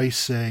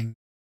embracing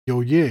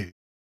your youth.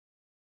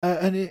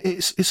 And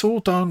it's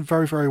all done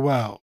very, very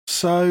well.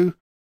 So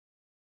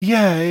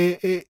yeah,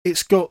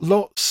 it's got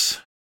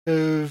lots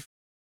of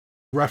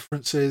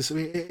references. I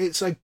mean,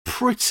 it's a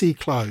pretty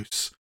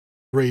close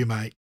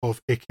remake of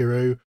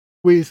Ikiru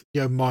with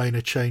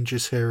minor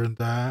changes here and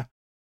there.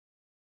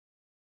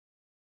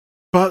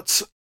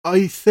 But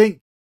I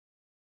think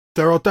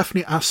there are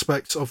definitely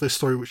aspects of this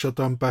story which are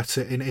done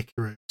better in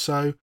Ikiru.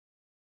 So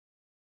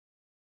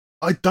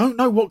I don't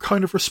know what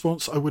kind of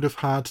response I would have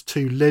had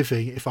to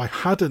Living if I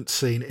hadn't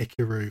seen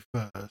Ikiru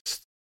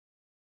first.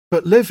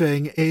 But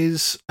Living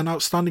is an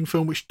outstanding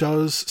film which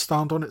does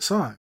stand on its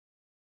own.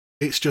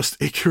 It's just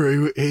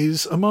Ikiru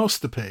is a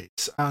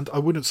masterpiece, and I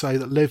wouldn't say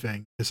that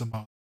Living is a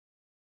masterpiece.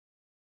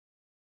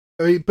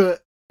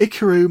 But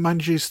Ikiru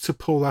manages to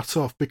pull that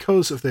off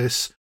because of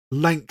this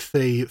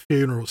lengthy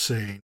funeral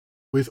scene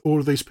with all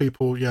of these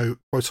people,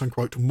 quote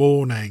unquote,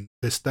 mourning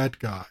this dead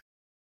guy.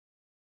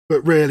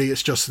 But really,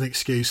 it's just an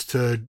excuse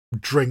to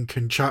drink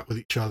and chat with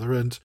each other,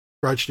 and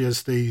gradually,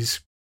 as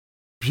these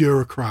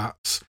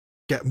bureaucrats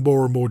get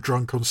more and more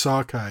drunk on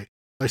sake,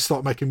 they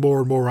start making more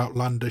and more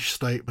outlandish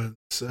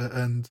statements,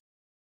 and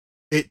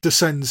it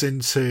descends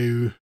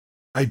into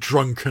a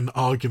drunken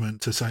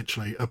argument,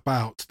 essentially,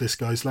 about this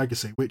guy's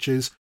legacy, which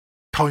is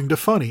kind of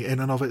funny in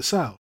and of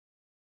itself.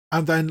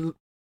 And then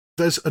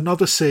there's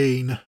another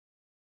scene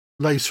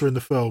later in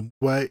the film,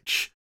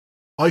 which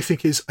I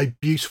think is a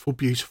beautiful,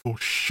 beautiful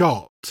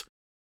shot.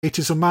 It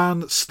is a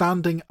man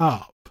standing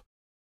up,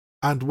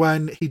 and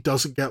when he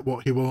doesn't get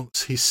what he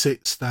wants, he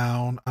sits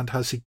down, and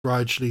as he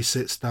gradually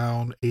sits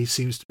down, he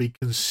seems to be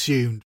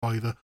consumed by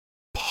the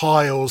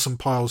piles and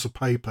piles of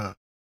paper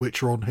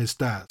which are on his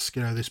desk,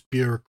 this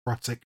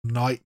bureaucratic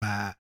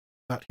nightmare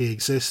that he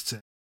exists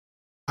in.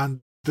 And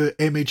the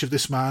image of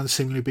this man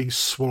seemingly being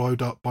swallowed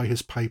up by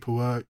his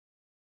paperwork,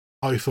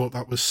 I thought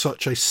that was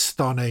such a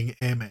stunning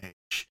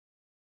image.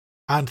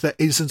 And there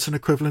isn't an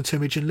equivalent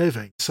image in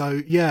Living.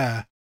 So,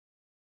 yeah,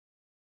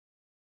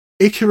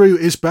 Ikiru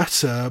is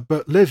better,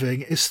 but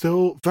Living is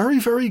still very,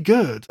 very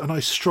good, and I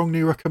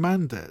strongly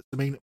recommend it. I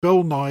mean,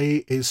 Bill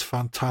Nighy is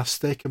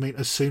fantastic. I mean,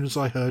 as soon as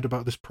I heard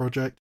about this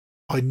project,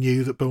 I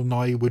knew that Bill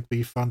Nighy would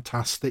be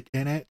fantastic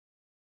in it,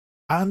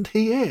 and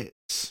he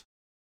is.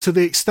 To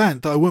the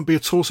extent that I wouldn't be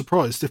at all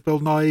surprised if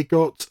Bill Nighy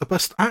got a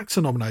Best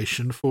Actor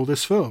nomination for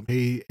this film.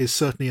 He is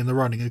certainly in the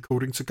running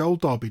according to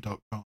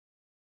GoldDerby.com.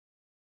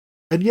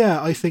 And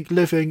yeah, I think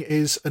Living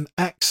is an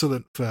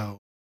excellent film,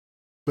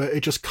 but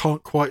it just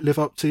can't quite live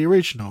up to the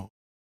original.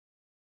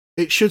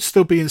 It should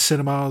still be in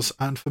cinemas,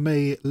 and for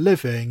me,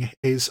 Living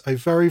is a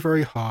very,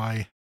 very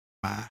high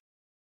meh.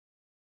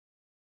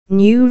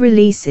 New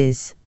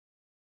releases.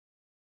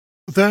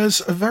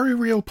 There's a very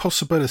real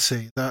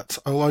possibility that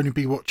I'll only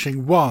be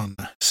watching one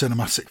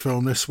cinematic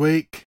film this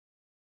week,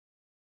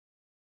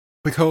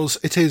 because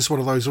it is one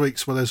of those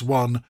weeks where there's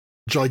one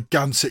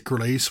gigantic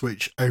release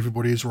which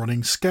everybody is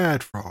running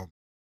scared from.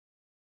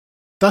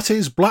 That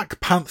is Black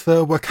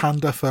Panther: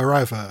 Wakanda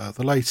Forever,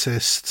 the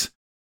latest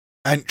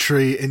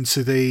entry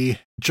into the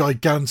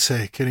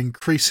gigantic and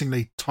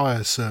increasingly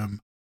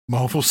tiresome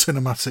Marvel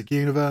Cinematic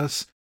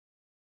Universe.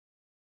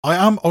 I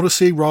am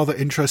honestly rather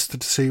interested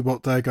to see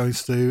what they're going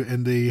to do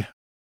in the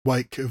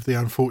wake of the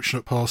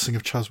unfortunate passing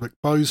of Chadwick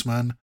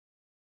Boseman.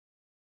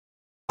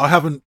 I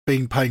haven't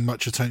been paying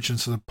much attention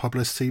to the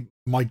publicity.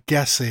 My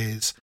guess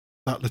is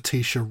that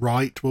Letitia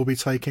Wright will be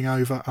taking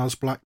over as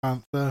Black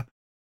Panther,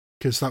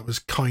 because that was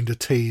kind of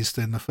teased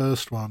in the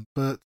first one.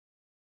 But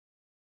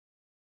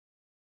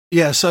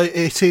yeah, so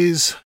it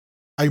is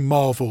a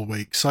Marvel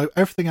week, so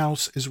everything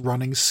else is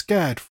running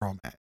scared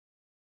from it.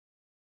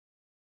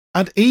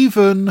 And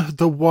even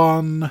the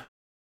one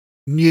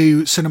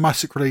new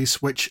cinematic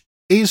release which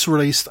is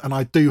released and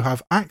I do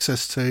have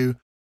access to,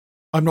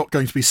 I'm not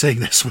going to be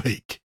seeing this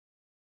week.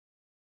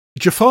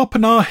 Jafar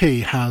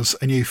Panahi has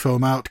a new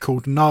film out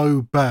called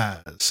No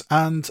Bears,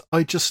 and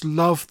I just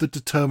love the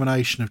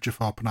determination of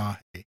Jafar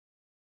Panahi.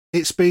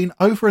 It's been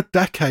over a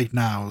decade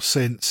now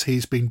since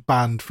he's been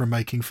banned from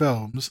making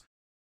films,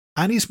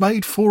 and he's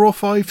made 4 or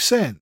 5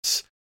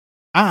 since.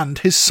 And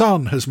his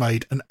son has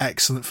made an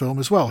excellent film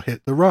as well,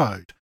 Hit the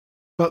Road.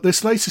 But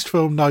this latest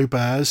film, No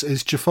Bears,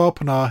 is Jafar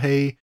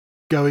Panahi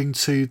going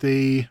to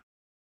the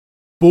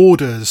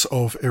borders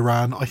of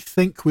Iran, I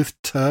think with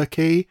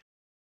Turkey,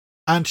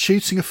 and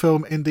shooting a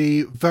film in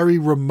the very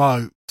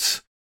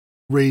remote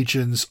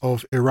regions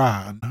of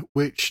Iran,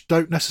 which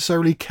don't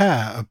necessarily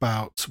care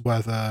about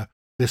whether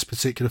this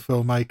particular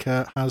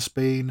filmmaker has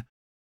been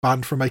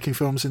banned from making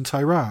films in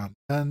Tehran.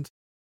 And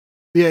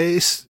yeah,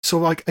 it's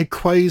sort of like a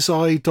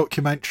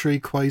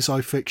quasi-documentary,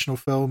 quasi-fictional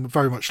film,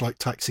 very much like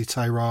Taxi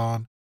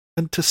Tehran,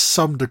 and to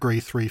some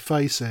degree Three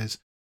Faces.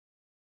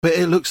 But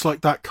it looks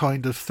like that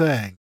kind of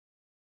thing,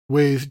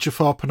 with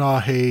Jafar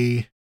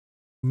Panahi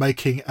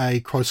making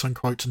a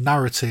quote-unquote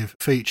narrative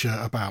feature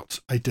about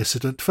a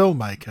dissident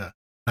filmmaker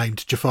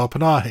named Jafar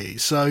Panahi.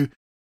 So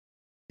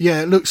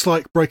yeah, it looks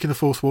like breaking the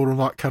fourth wall and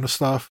that kind of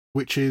stuff,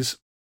 which is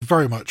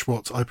very much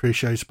what I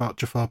appreciate about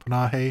Jafar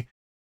Panahi,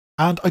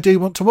 and I do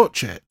want to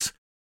watch it.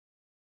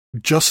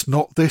 Just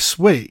not this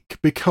week,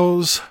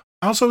 because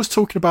as I was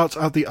talking about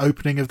at the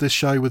opening of this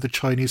show with the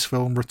Chinese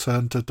film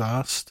Return to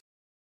Dust,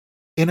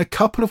 in a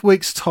couple of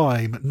weeks'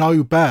 time,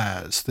 No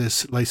Bears,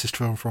 this latest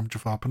film from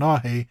Jafar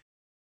Panahi,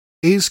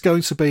 is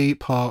going to be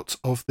part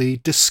of the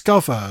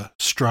Discover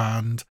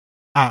strand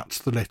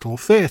at the Little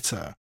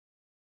Theatre.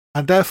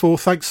 And therefore,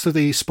 thanks to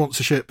the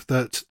sponsorship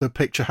that the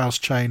Picture House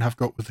chain have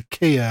got with the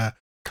Kia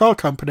car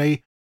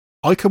company,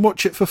 I can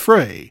watch it for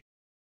free.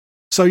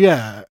 So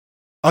yeah,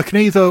 I can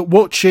either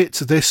watch it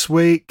this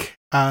week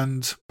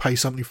and pay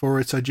something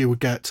for it and you will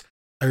get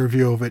a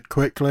review of it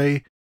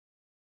quickly,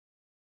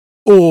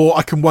 or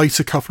I can wait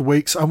a couple of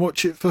weeks and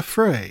watch it for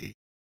free.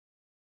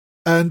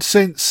 And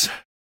since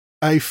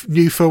a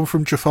new film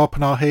from Jafar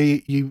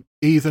Panahi, you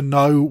either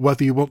know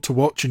whether you want to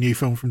watch a new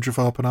film from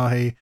Jafar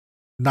Panahi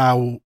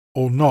now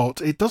or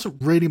not, it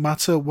doesn't really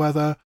matter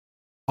whether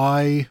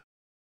I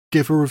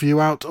give a review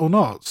out or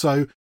not.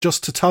 So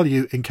just to tell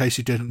you, in case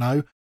you didn't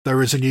know,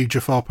 there is a new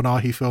Jafar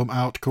Panahi film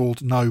out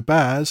called No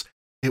Bears.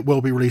 It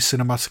will be released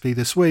cinematically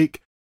this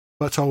week,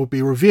 but I will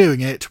be reviewing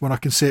it when I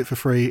can see it for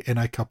free in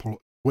a couple of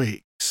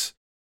weeks.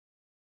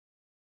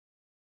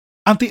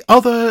 And the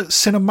other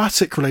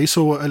cinematic release,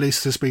 or at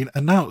least has been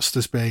announced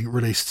as being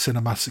released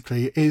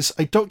cinematically, is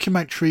a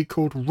documentary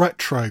called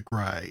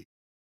Retrograde,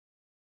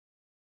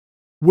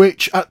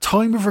 which at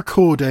time of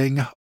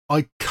recording,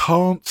 I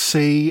can't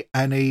see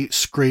any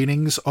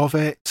screenings of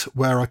it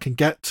where I can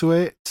get to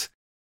it.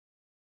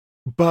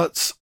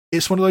 But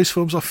it's one of those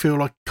films I feel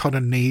like kind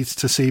of needs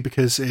to see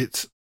because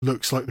it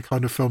looks like the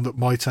kind of film that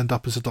might end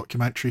up as a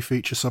documentary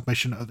feature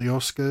submission at the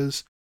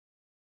Oscars.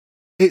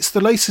 It's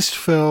the latest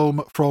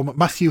film from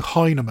Matthew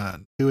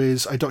Heineman, who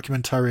is a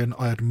documentarian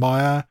I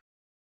admire.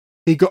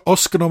 He got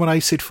Oscar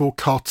nominated for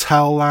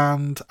Cartel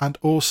Land and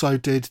also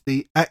did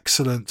the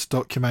excellent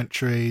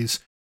documentaries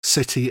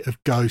City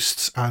of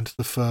Ghosts and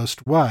The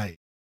First Way.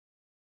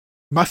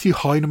 Matthew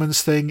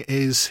Heineman's thing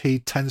is he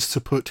tends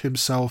to put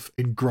himself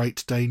in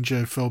great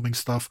danger filming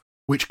stuff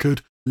which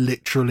could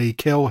literally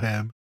kill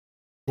him,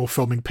 or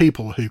filming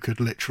people who could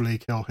literally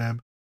kill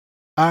him.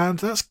 And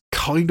that's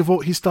kind of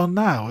what he's done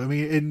now. I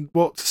mean, in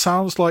what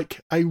sounds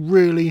like a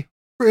really,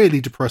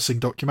 really depressing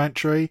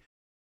documentary,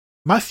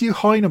 Matthew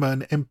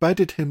Heineman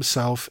embedded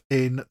himself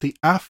in the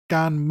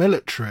Afghan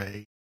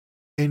military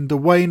in the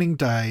waning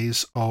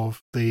days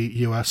of the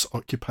US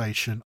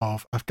occupation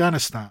of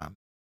Afghanistan.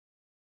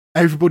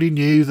 Everybody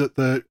knew that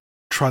the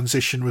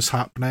transition was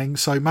happening,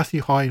 so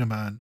Matthew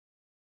Heineman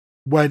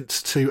went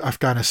to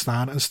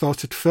Afghanistan and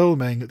started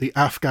filming the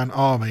Afghan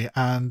army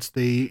and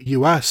the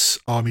US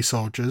army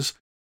soldiers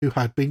who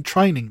had been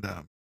training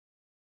them.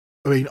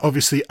 I mean,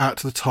 obviously at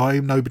the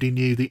time, nobody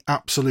knew the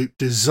absolute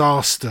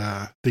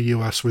disaster the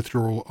US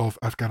withdrawal of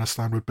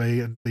Afghanistan would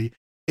be and the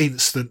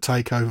instant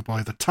takeover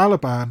by the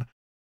Taliban.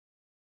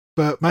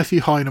 But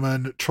Matthew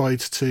Heineman tried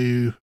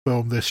to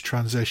film this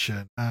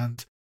transition,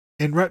 and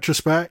in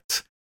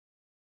retrospect,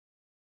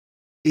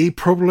 he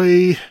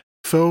probably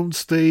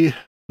filmed the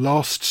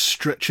last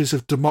stretches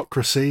of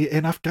democracy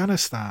in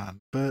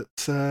Afghanistan. But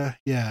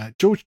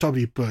George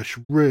W. Bush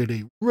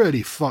really,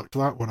 really fucked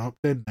that one up,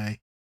 didn't he?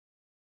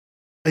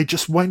 He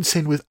just went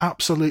in with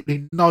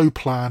absolutely no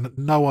plan,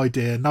 no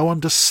idea, no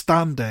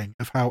understanding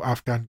of how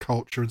Afghan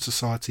culture and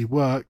society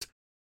worked,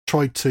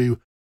 tried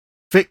to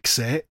fix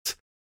it,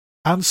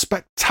 and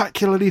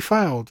spectacularly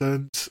failed.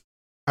 And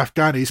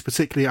Afghanis,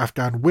 particularly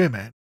Afghan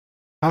women,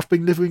 have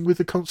been living with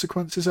the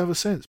consequences ever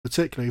since,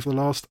 particularly for the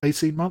last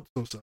 18 months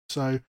or so.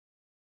 So,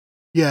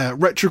 yeah,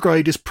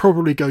 Retrograde is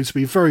probably going to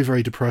be very,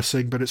 very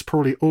depressing, but it's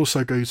probably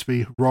also going to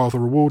be rather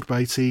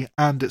reward-baity,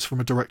 and it's from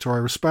a director I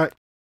respect.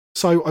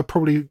 So I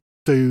probably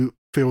do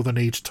feel the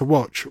need to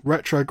watch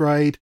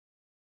Retrograde,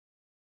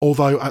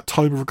 although at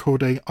time of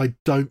recording, I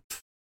don't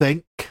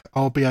think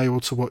I'll be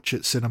able to watch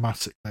it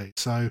cinematically.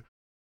 So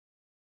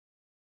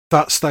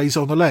that stays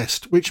on the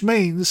list, which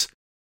means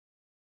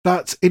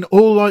that in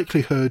all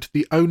likelihood,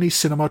 the only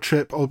cinema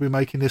trip I'll be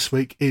making this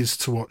week is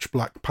to watch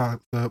Black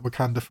Panther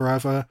Wakanda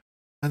Forever.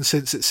 And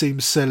since it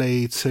seems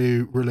silly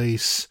to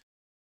release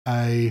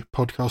a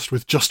podcast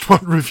with just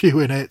one review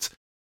in it,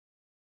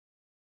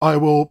 I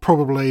will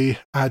probably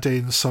add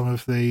in some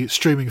of the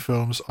streaming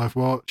films I've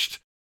watched,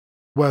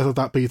 whether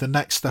that be the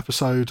next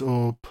episode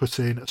or put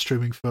in a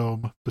streaming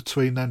film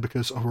between then,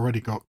 because I've already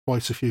got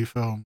quite a few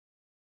films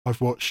I've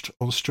watched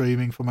on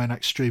streaming for my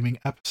next streaming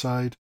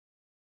episode.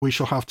 We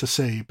shall have to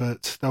see,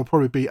 but there'll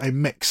probably be a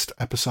mixed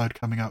episode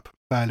coming up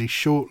fairly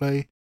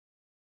shortly.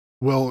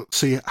 We'll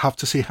have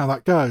to see how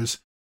that goes.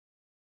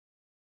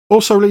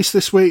 Also released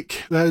this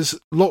week, there's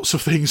lots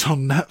of things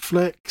on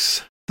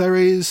Netflix. There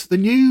is the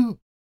new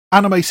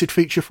animated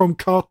feature from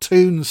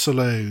Cartoon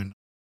Saloon,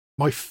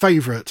 my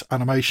favourite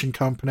animation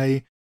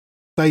company.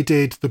 They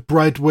did The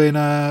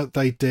Breadwinner,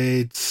 they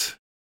did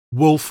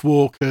Wolf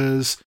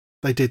Walkers,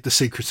 they did The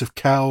Secret of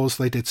Kells,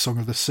 they did Song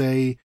of the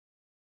Sea.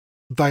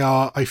 They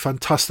are a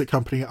fantastic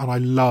company and I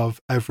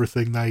love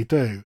everything they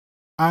do.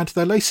 And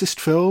their latest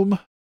film,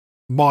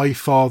 My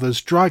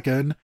Father's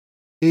Dragon,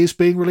 is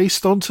being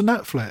released onto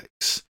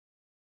Netflix.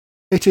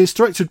 It is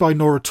directed by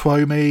Nora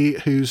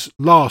Twomey, whose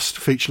last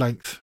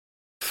feature-length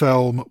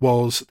film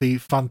was the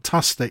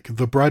fantastic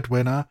The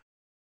Breadwinner.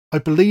 I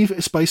believe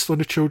it's based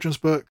on a children's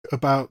book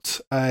about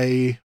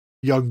a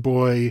young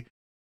boy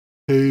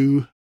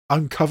who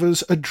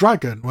uncovers a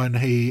dragon when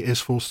he is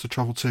forced to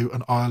travel to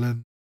an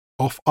island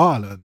off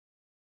Ireland.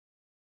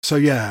 So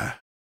yeah,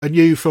 a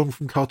new film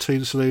from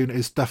Cartoon Saloon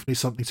is definitely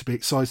something to be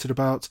excited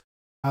about,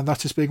 and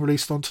that is being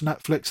released onto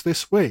Netflix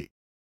this week.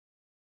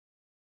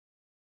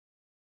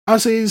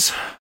 As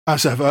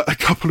ever, a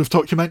couple of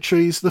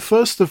documentaries, the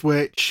first of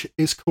which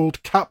is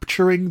called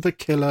Capturing the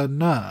Killer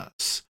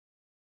Nurse.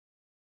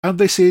 And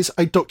this is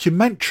a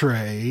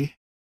documentary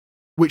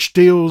which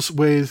deals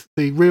with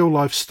the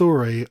real-life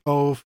story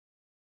of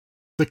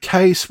the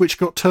case which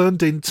got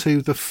turned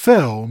into the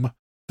film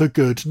The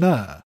Good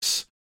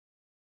Nurse.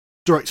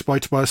 Directed by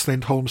Tobias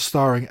Lindholm,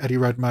 starring Eddie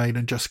Redmayne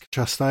and Jessica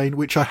Chastain,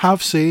 which I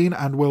have seen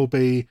and will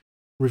be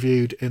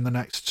reviewed in the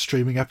next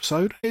streaming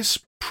episode. It's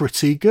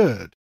pretty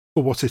good.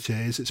 For what it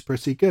is, it's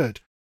pretty good.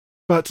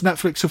 But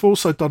Netflix have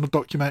also done a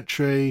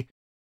documentary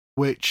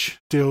which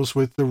deals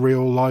with the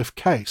real-life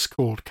case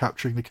called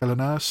Capturing the Killer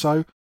Nurse,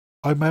 so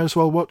I may as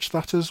well watch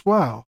that as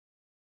well.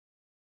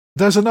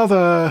 There's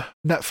another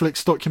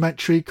Netflix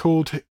documentary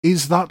called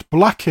Is That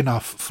Black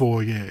Enough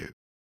For You?,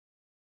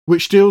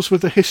 which deals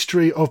with the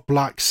history of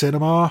black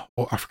cinema,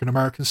 or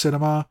African-American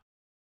cinema,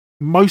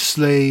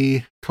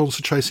 mostly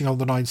concentrating on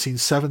the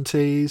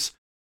 1970s,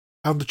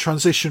 and the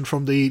transition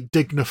from the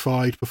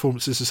dignified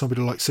performances of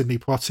somebody like Sidney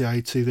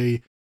Poitier to the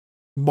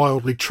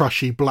mildly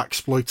trashy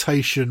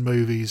blaxploitation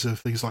movies of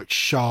things like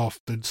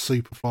Shaft and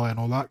Superfly and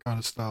all that kind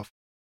of stuff.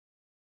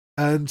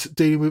 And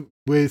dealing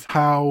with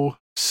how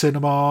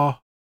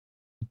cinema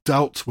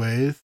dealt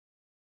with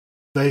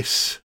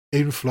this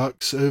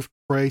influx of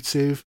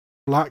creative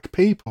black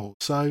people.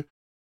 So,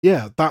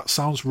 yeah, that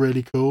sounds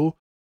really cool,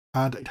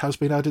 and it has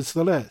been added to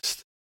the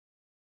list.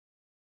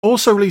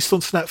 Also released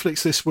onto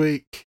Netflix this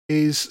week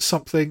is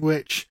something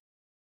which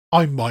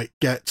I might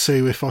get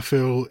to if I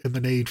feel in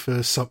the need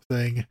for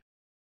something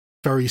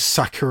very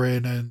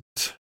saccharine and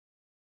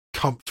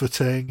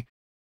comforting.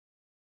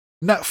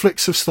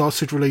 Netflix have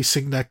started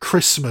releasing their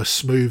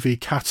Christmas movie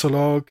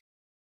catalogue.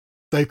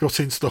 They've got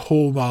into the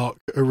Hallmark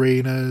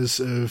arenas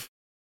of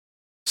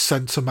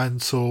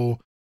sentimental,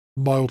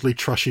 mildly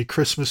trashy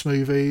Christmas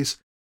movies.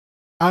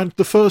 And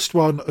the first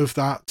one of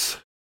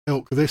that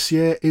ilk this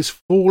year is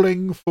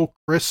Falling for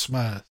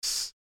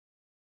Christmas,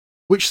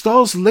 which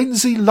stars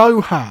Lindsay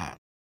Lohan.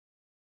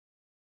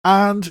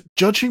 And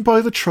judging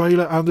by the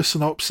trailer and the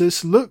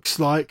synopsis, looks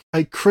like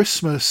a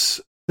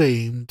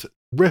Christmas-themed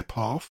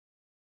rip-off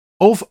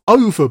of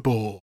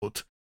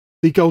Overboard,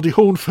 the Goldie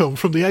Hawn film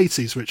from the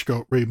 80s, which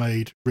got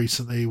remade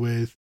recently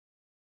with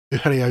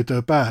Eugenio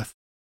Derbez.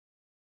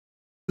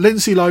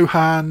 Lindsay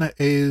Lohan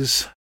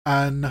is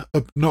an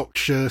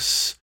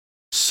obnoxious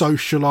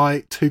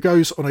socialite who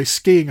goes on a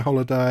skiing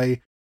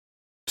holiday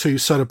to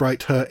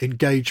celebrate her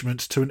engagement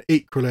to an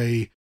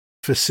equally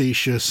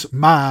facetious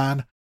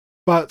man,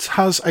 but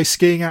has a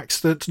skiing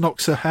accident,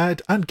 knocks her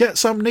head, and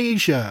gets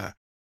amnesia.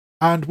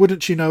 And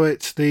wouldn't you know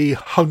it, the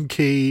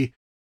hunky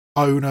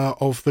owner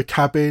of the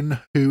cabin,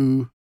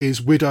 who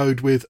is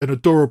widowed with an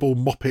adorable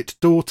Moppet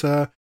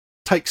daughter,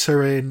 takes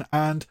her in,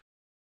 and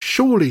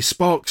surely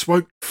sparks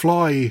won't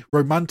fly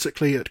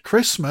romantically at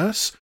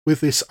Christmas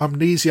with this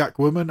amnesiac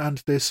woman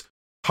and this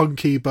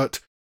hunky but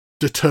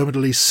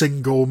determinedly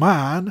single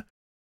man.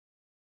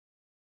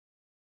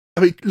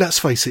 I mean, let's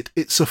face it,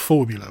 it's a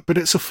formula, but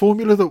it's a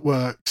formula that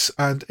works,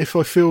 and if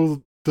I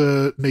feel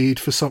the need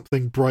for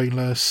something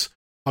brainless,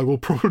 I will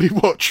probably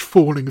watch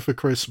Falling for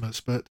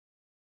Christmas, but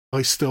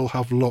I still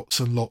have lots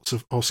and lots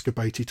of Oscar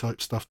Beatty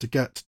type stuff to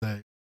get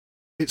to.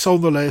 It's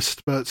on the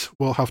list, but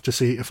we'll have to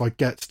see if I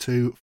get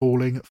to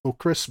Falling for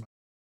Christmas.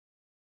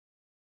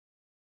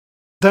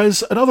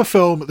 There's another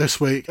film this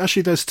week.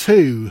 Actually, there's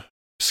two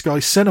Sky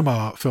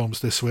Cinema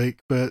films this week,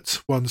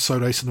 but one's so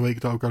late in the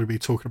week that I'm going to be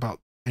talking about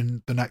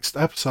in the next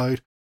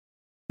episode.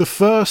 The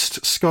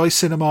first Sky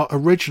Cinema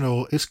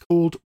original is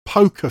called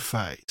Poker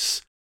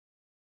Face,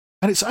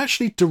 and it's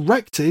actually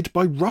directed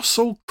by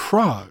Russell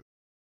Crowe.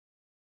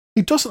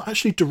 He doesn't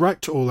actually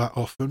direct all that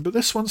often, but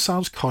this one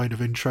sounds kind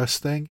of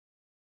interesting.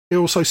 It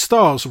also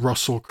stars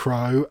Russell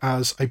Crowe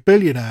as a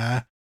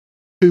billionaire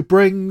who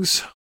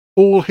brings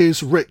all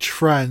his rich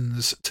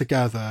friends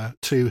together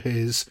to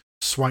his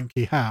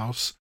swanky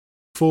house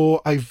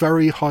for a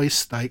very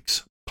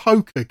high-stakes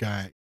poker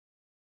game.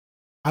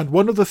 And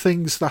one of the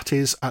things that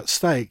is at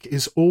stake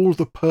is all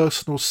the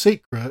personal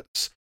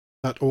secrets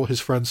that all his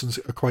friends and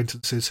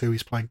acquaintances who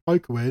he's playing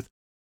poker with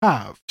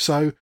have.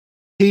 So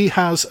he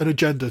has an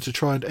agenda to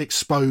try and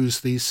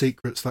expose these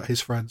secrets that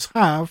his friends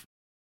have.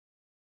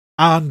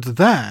 And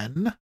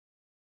then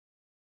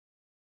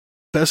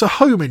there's a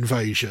home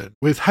invasion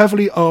with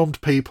heavily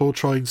armed people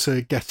trying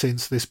to get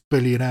into this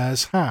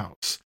billionaire's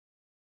house.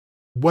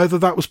 Whether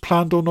that was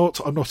planned or not,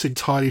 I'm not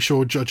entirely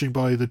sure judging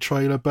by the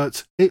trailer,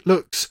 but it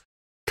looks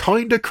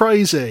kind of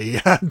crazy,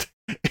 and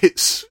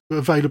it's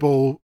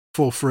available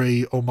for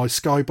free on my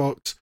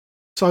Skybox,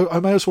 so I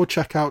may as well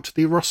check out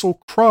the Russell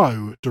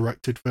Crowe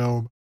directed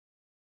film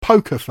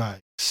Poker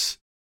Face.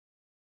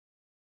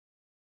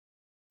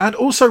 And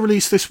also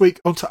released this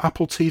week onto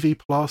Apple TV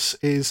Plus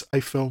is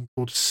a film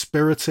called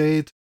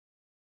Spirited,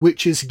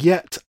 which is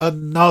yet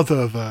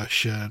another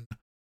version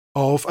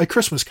of A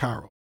Christmas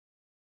Carol.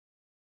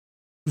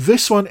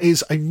 This one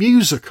is a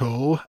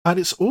musical, and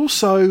it's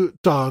also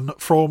done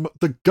from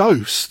the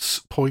ghost's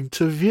point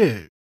of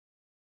view,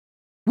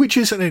 which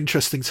is an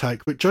interesting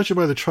take, but judging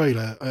by the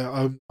trailer,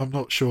 I'm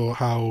not sure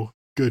how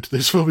good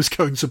this film is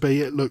going to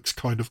be. It looks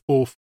kind of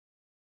awful.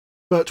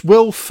 But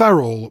Will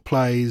Ferrell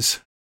plays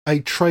a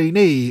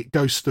trainee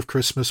ghost of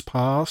Christmas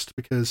Past,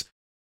 because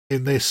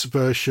in this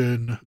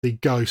version, the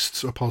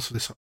ghosts are part of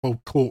this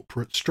whole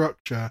corporate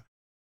structure.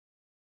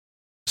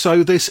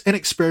 So this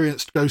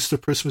inexperienced ghost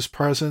of Christmas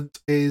Present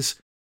is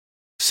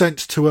sent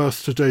to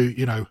Earth to do,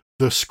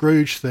 the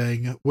Scrooge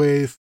thing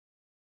with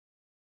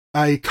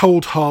a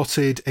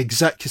cold-hearted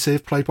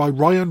executive played by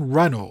Ryan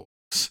Reynolds,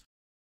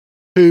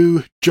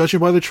 who,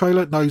 judging by the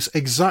trailer, knows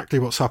exactly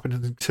what's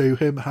happening to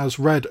him, has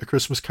read A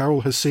Christmas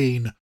Carol, has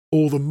seen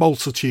all the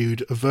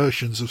multitude of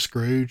versions of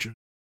Scrooge,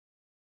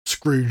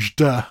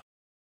 Scrooged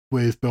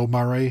with Bill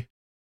Murray,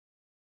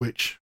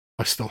 which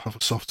I still have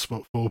a soft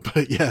spot for,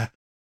 but yeah.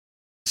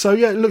 So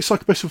yeah, it looks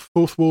like a bit of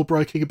fourth wall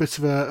breaking, a bit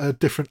of a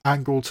different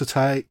angle to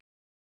take,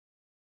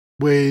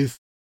 with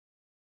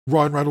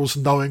Ryan Reynolds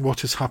knowing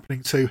what is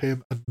happening to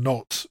him and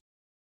not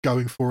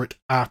going for it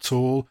at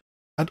all,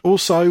 and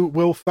also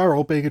Will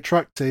Ferrell being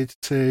attracted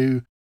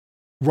to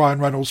Ryan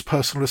Reynolds'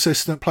 personal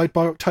assistant played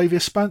by Octavia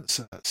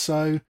Spencer.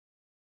 So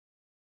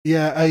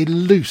yeah, a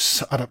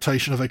loose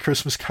adaptation of A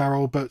Christmas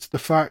Carol, but the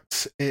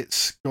fact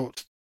it's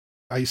got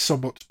a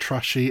somewhat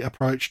trashy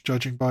approach,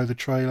 judging by the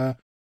trailer.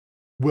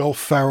 Will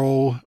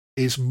Ferrell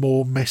is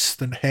more miss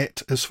than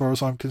hit as far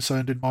as I'm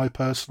concerned in my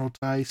personal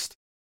taste.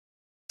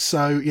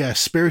 So yeah,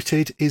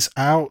 Spirited is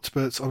out,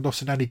 but I'm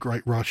not in any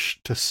great rush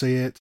to see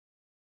it.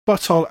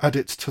 but I'll add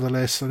it to the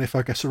list, and if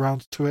I get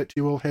around to it,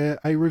 you will hear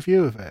a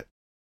review of it.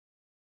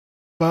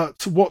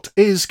 But what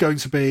is going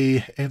to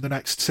be in the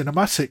next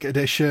cinematic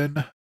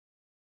edition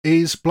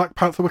is Black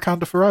Panther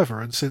Wakanda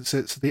Forever, and since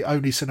it's the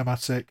only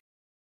cinematic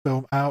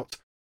film out,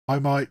 I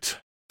might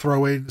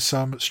throw in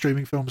some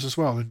streaming films as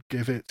well and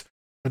give it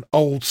an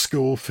old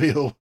school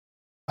feel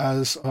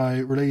as I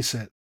release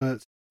it.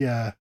 But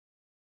yeah,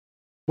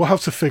 we'll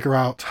have to figure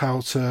out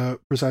how to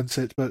present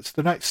it, but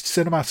the next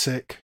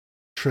cinematic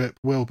trip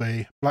will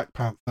be Black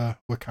Panther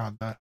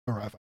Wakanda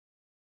Forever.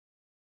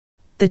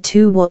 The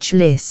to-watch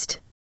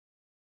list.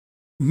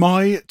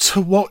 My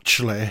to-watch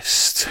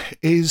list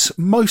is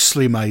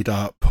mostly made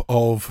up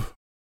of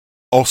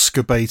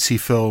Oscar baity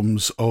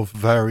films of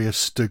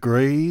various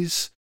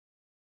degrees.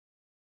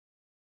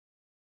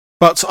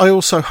 But I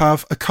also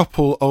have a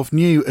couple of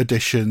new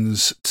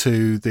additions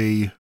to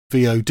the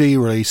VOD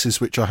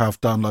releases which I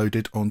have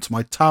downloaded onto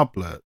my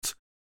tablet.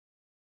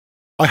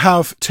 I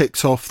have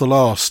ticked off the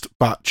last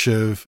batch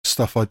of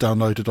stuff I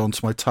downloaded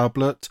onto my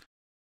tablet.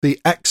 The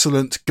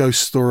excellent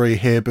Ghost Story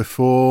Here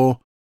Before,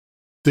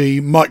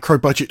 the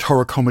micro-budget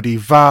horror comedy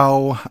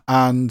Val,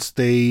 and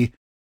the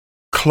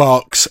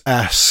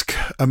Clarks-esque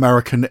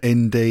American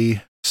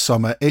indie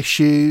Summer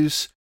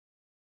Issues,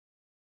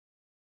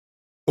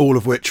 all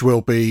of which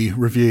will be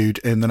reviewed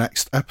in the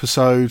next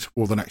episode,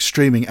 or the next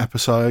streaming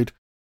episode.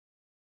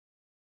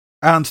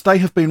 And they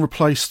have been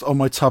replaced on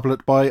my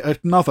tablet by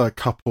another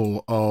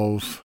couple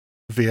of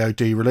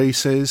VOD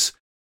releases.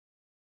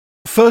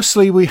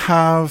 Firstly, we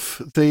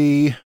have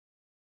the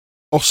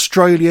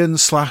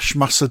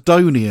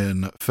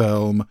Australian/Macedonian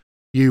film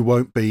You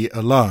Won't Be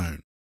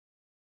Alone.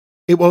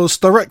 It was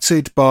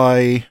directed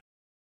by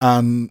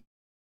an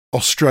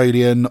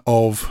Australian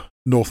of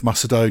North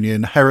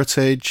Macedonian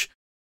heritage,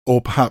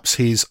 or perhaps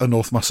he's a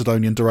North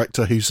Macedonian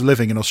director who's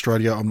living in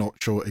Australia, I'm not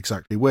sure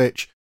exactly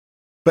which.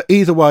 But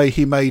either way,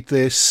 he made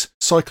this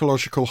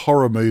psychological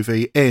horror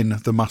movie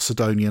in the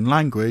Macedonian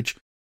language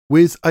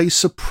with a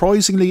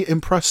surprisingly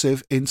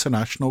impressive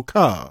international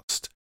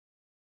cast.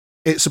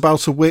 It's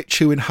about a witch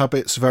who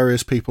inhabits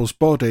various people's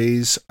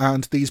bodies,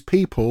 and these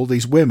people,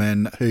 these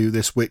women who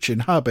this witch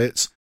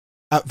inhabits,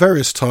 at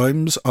various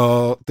times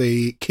are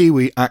the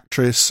Kiwi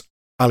actress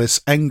Alice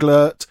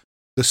Englert,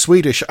 the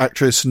Swedish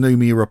actress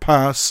Noomi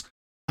Rapace,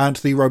 and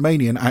the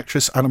Romanian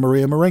actress Anna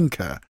Maria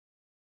Marinka.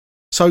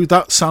 So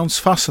that sounds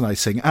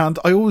fascinating, and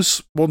I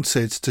always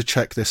wanted to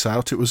check this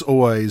out. It was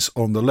always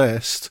on the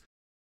list.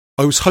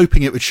 I was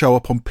hoping it would show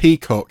up on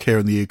Peacock here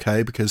in the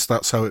UK, because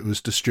that's how it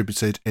was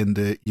distributed in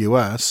the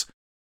US,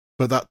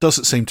 but that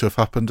doesn't seem to have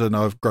happened, and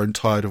I've grown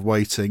tired of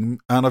waiting,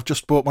 and I've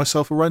just bought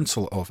myself a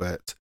rental of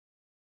it.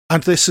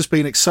 And this has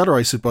been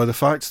accelerated by the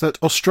fact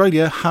that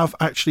Australia have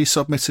actually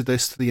submitted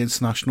this to the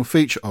International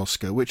Feature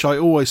Oscar, which I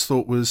always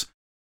thought was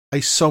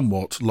a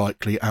somewhat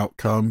likely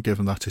outcome,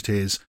 given that it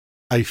is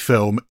a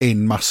film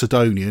in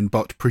Macedonian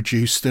but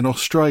produced in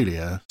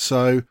Australia.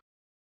 So,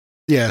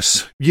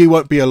 yes, You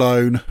Won't Be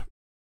Alone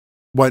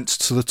went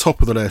to the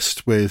top of the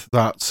list with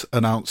that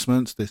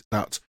announcement,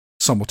 that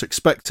somewhat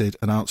expected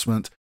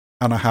announcement,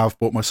 and I have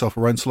bought myself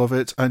a rental of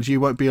it, and You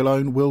Won't Be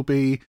Alone will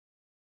be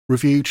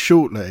reviewed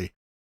shortly.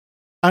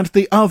 And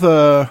the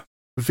other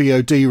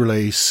VOD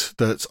release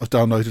that I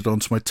downloaded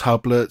onto my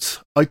tablet,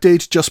 I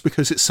did just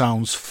because it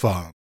sounds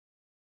fun.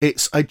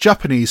 It's a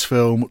Japanese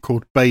film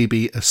called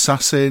Baby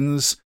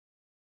Assassins,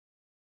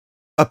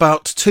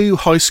 about two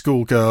high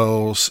school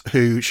girls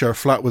who share a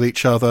flat with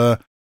each other.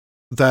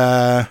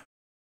 They're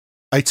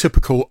a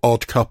typical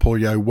odd couple,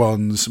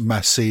 one's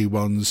messy,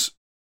 one's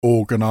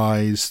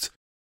organised,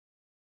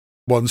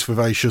 one's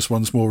vivacious,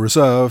 one's more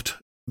reserved.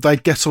 They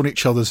get on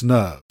each other's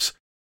nerves.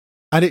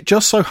 And it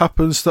just so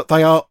happens that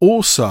they are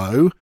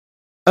also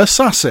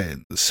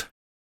assassins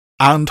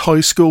and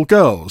high school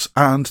girls,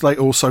 and they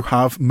also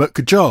have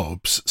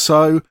McJobs.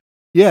 So,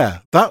 yeah,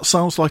 that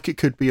sounds like it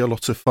could be a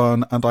lot of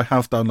fun, and I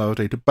have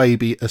downloaded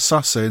Baby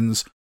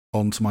Assassins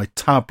onto my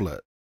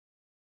tablet.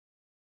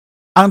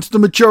 And the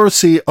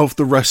majority of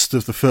the rest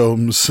of the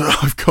films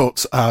I've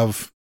got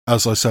have,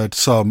 as I said,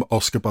 some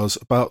Oscar buzz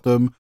about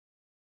them.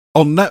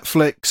 On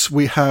Netflix,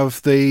 we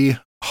have the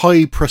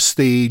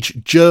high-prestige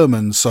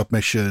German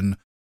submission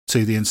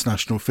to the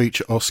International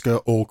Feature Oscar,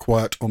 All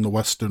Quiet on the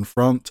Western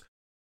Front.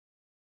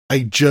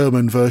 A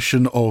German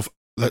version of,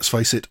 let's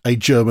face it, a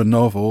German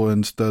novel,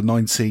 and the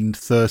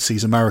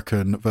 1930s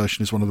American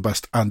version is one of the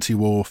best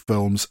anti-war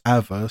films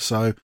ever,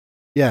 so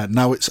yeah,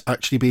 now it's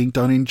actually being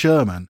done in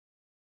German.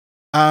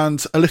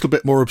 And a little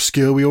bit more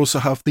obscure, we also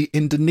have the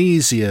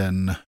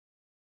Indonesian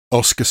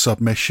Oscar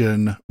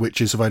submission, which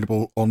is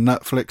available on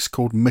Netflix,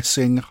 called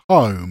Missing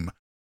Home,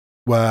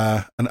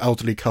 where an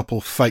elderly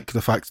couple fake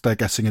the fact they're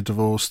getting a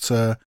divorce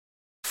to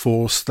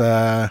force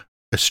their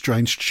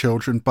estranged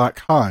children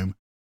back home.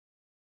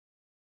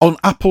 On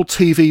Apple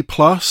TV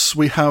Plus,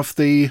 we have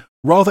the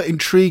rather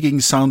intriguing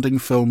sounding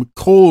film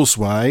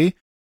Causeway,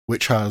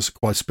 which has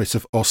quite a bit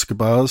of Oscar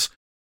buzz.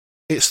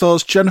 It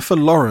stars Jennifer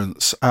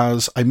Lawrence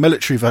as a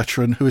military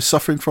veteran who is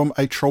suffering from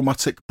a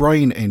traumatic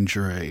brain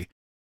injury.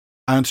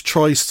 and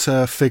tries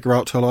to figure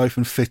out her life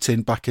and fit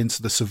in back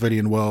into the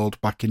civilian world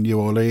back in New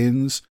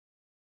Orleans,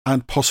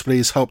 and possibly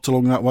is helped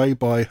along that way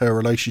by her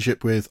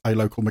relationship with a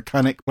local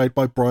mechanic played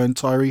by Brian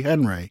Tyree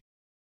Henry.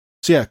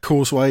 So yeah,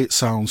 Causeway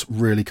sounds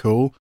really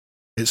cool.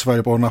 It's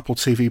available on Apple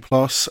TV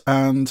Plus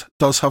and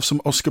does have some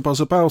Oscar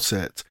buzz about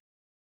it.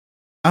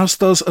 As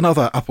does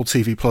another Apple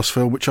TV Plus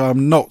film which I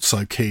am not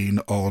so keen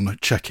on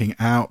checking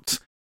out.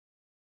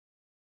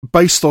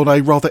 Based on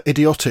a rather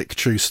idiotic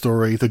true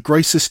story, The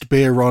Greatest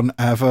Beer Run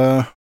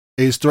Ever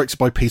is directed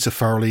by Peter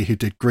Farrelly, who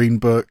did Green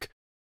Book,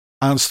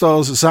 and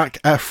stars Zac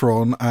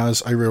Efron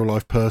as a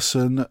real-life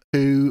person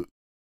who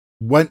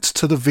went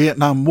to the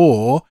Vietnam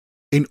War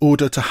in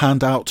order to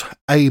hand out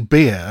a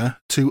beer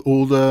to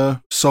all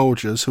the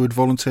soldiers who had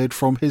volunteered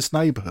from his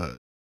neighbourhood.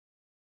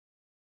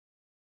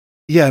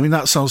 Yeah, I mean,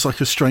 that sounds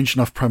like a strange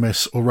enough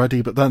premise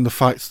already, but then the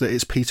fact that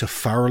it's Peter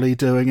Farrelly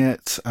doing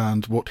it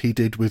and what he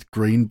did with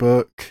Green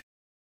Book.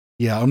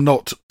 Yeah, I'm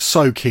not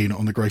so keen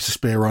on The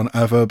Greatest Beer Run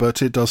Ever,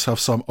 but it does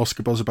have some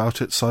Oscar buzz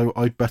about it, so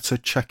I'd better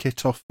check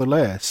it off the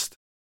list.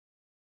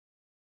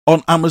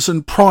 On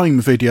Amazon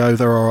Prime Video,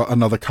 there are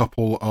another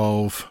couple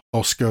of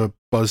Oscar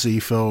buzzy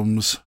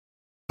films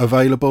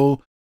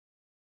available.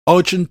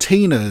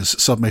 Argentina's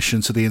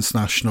submission to the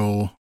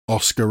international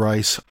Oscar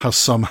race has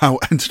somehow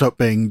ended up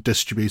being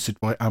distributed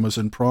by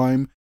Amazon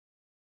Prime.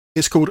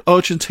 It's called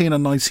Argentina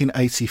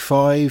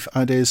 1985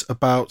 and is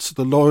about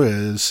the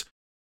lawyers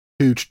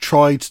who'd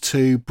tried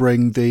to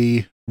bring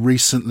the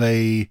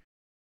recently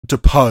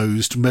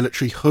deposed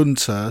military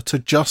junta to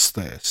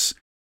justice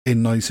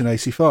in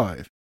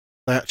 1985.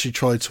 They actually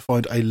tried to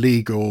find a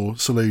legal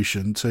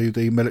solution to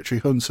the military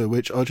junta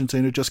which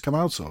Argentina had just come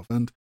out of,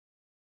 and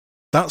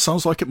that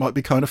sounds like it might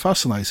be kind of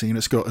fascinating, and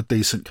it's got a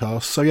decent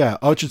cast. So yeah,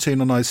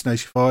 Argentina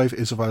 1985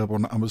 is available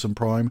on Amazon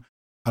Prime,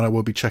 and I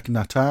will be checking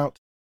that out.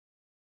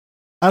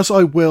 As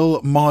I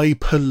will My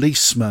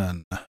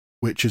Policeman,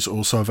 which is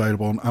also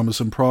available on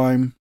Amazon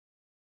Prime,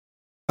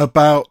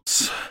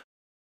 about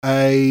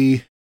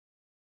a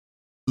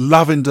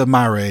lavender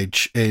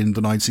marriage in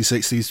the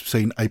 1960s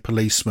between a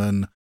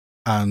policeman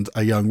and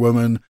a young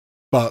woman,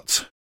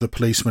 but the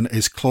policeman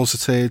is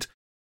closeted,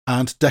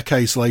 and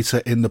decades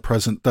later in the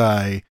present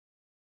day,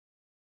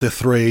 the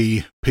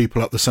three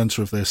people at the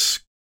centre of this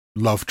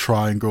love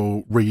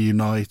triangle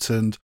reunite,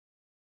 and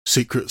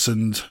secrets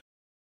and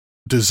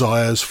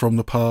desires from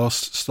the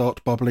past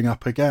start bubbling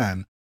up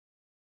again.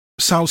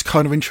 Sounds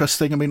kind of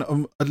interesting. I mean,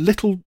 I'm a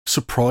little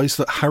surprised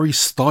that Harry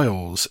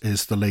Styles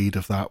is the lead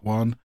of that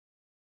one.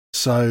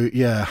 So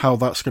yeah, how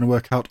that's going to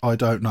work out, I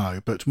don't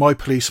know. But My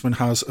Policeman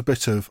has a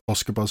bit of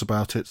Oscar buzz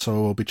about it,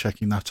 so I'll be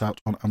checking that out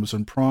on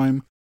Amazon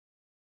Prime.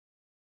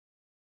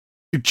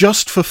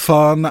 Just for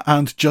fun,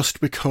 and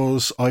just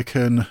because I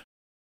can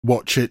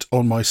watch it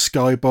on my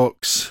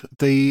Skybox,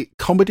 the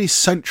Comedy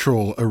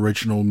Central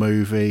original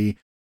movie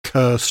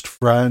Cursed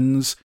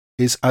Friends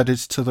is added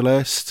to the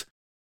list.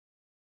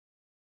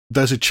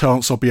 There's a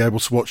chance I'll be able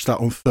to watch that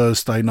on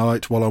Thursday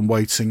night while I'm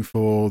waiting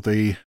for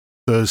the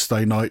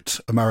Thursday night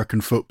American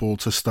football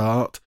to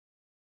start.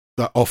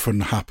 That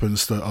often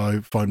happens, that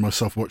I find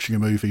myself watching a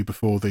movie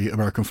before the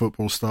American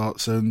football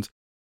starts, and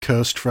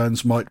Cursed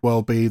Friends might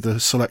well be the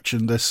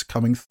selection this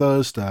coming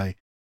Thursday.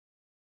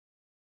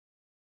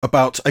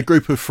 About a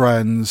group of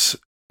friends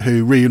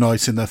who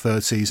reunite in their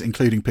 30s,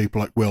 including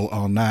people like Will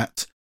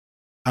Arnett,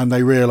 and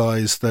they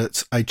realise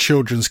that a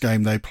children's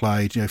game they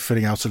played,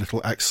 filling out a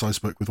little exercise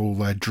book with all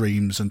their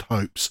dreams and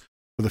hopes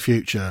for the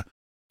future,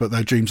 but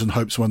their dreams and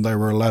hopes when they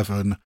were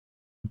 11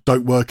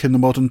 don't work in the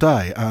modern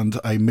day, and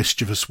a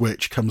mischievous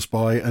witch comes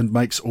by and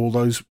makes all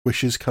those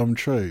wishes come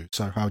true.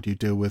 So how do you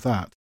deal with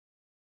that?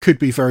 Could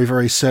be very,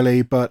 very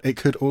silly, but it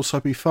could also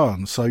be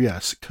fun. So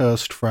yes,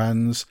 Cursed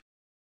Friends,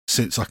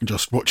 since I can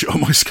just watch it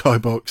on my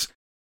Skybox,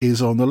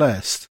 is on the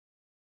list.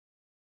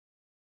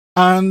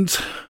 And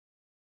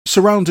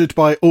surrounded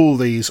by all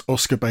these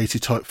Oscar Beatty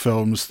type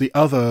films, the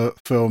other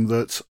film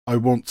that I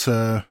want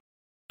to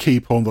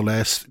keep on the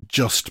list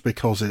just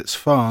because it's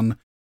fun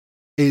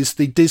is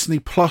the Disney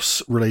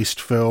Plus released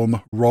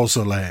film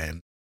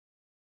Rosaline,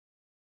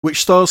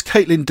 which stars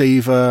Caitlin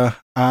Dever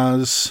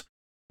as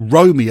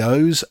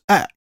Romeo's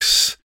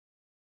ex,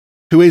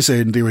 who is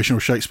in the original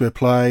Shakespeare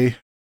play,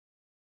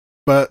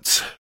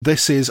 but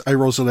this is a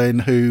Rosaline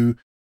who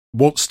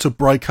wants to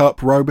break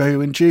up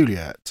Romeo and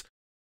Juliet,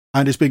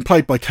 and is being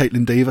played by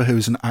Caitlin Dever, who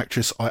is an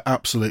actress I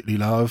absolutely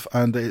love,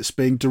 and it's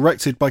being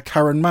directed by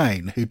Karen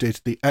Maine, who did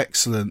the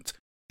excellent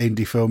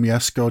indie film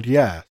Yes, God,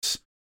 Yes.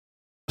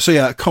 So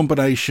yeah, a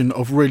combination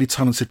of really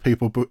talented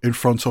people in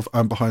front of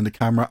and behind the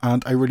camera,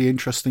 and a really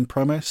interesting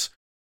premise.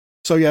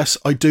 So yes,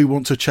 I do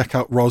want to check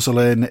out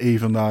Rosaline,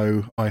 even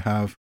though I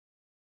have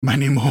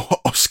many more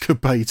Oscar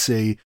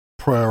Beatty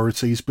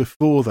priorities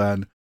before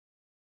then.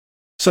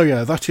 So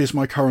yeah, that is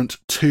my current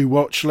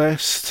to-watch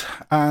list,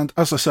 and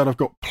as I said, I've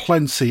got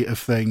plenty of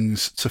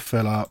things to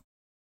fill up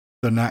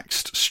the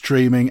next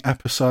streaming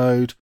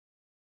episode.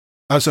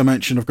 As I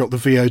mentioned, I've got the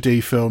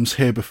VOD films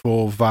Here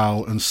Before,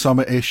 Val and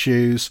Summer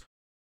Issues.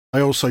 I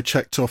also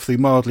checked off the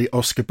mildly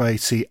Oscar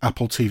baity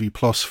Apple TV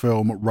Plus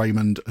film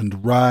Raymond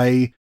and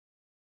Ray.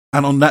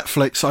 And on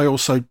Netflix, I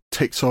also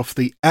ticked off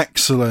the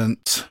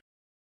excellent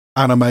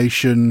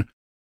animation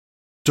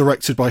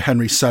directed by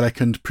Henry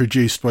Selick and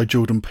produced by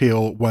Jordan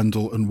Peele,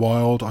 Wendell and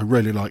Wild. I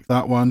really like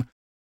that one.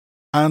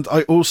 And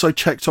I also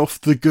checked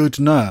off The Good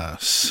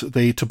Nurse,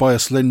 the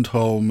Tobias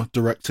Lindholm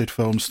directed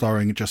film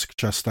starring Jessica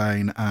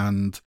Chastain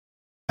and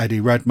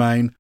Eddie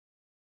Redmayne,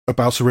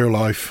 about a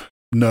real-life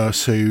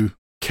nurse who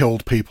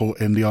killed people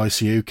in the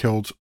ICU,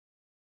 killed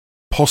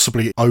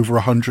possibly over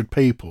 100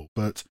 people,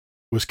 but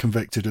was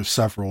convicted of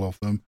several of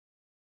them.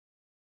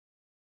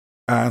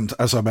 And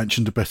as I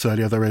mentioned a bit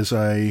earlier, there is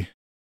a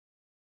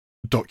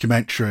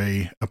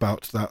documentary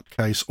about that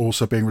case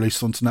also being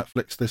released onto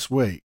Netflix this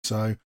week.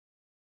 So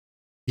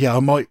yeah, I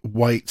might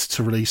wait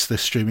to release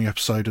this streaming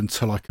episode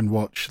until I can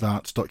watch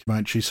that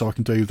documentary so I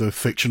can do the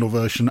fictional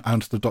version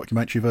and the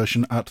documentary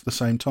version at the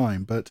same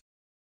time. But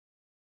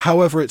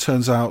however it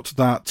turns out,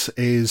 that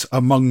is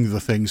among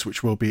the things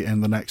which will be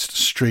in the next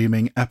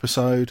streaming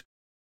episode.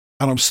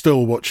 And I'm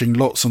still watching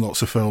lots and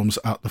lots of films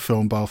at the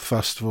Film Bath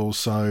Festival,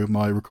 so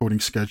my recording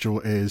schedule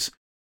is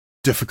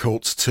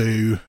difficult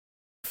to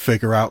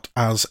figure out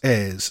as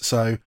is.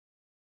 So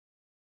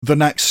the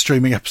next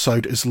streaming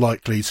episode is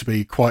likely to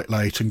be quite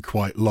late and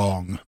quite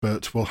long,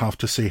 but we'll have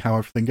to see how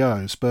everything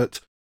goes. But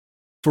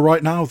for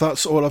right now,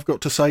 that's all I've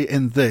got to say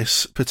in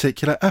this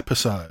particular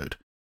episode.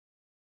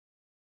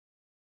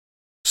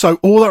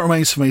 So all that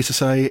remains for me to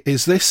say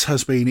is this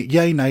has been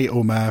Yay, Nay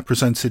or Meh,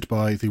 presented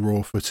by the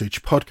Raw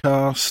Footage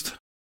Podcast.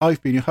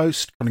 I've been your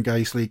host, Colin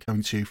Gaisley,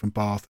 coming to you from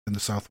Bath in the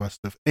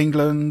southwest of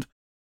England.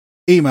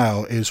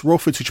 Email is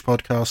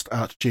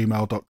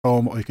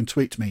rawfootagepodcast@gmail.com, or you can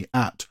tweet me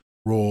at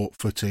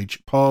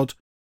rawfootagepod.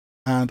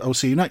 And I'll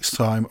see you next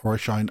time, where I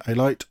shine a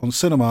light on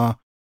cinema,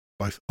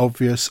 both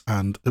obvious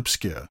and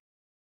obscure.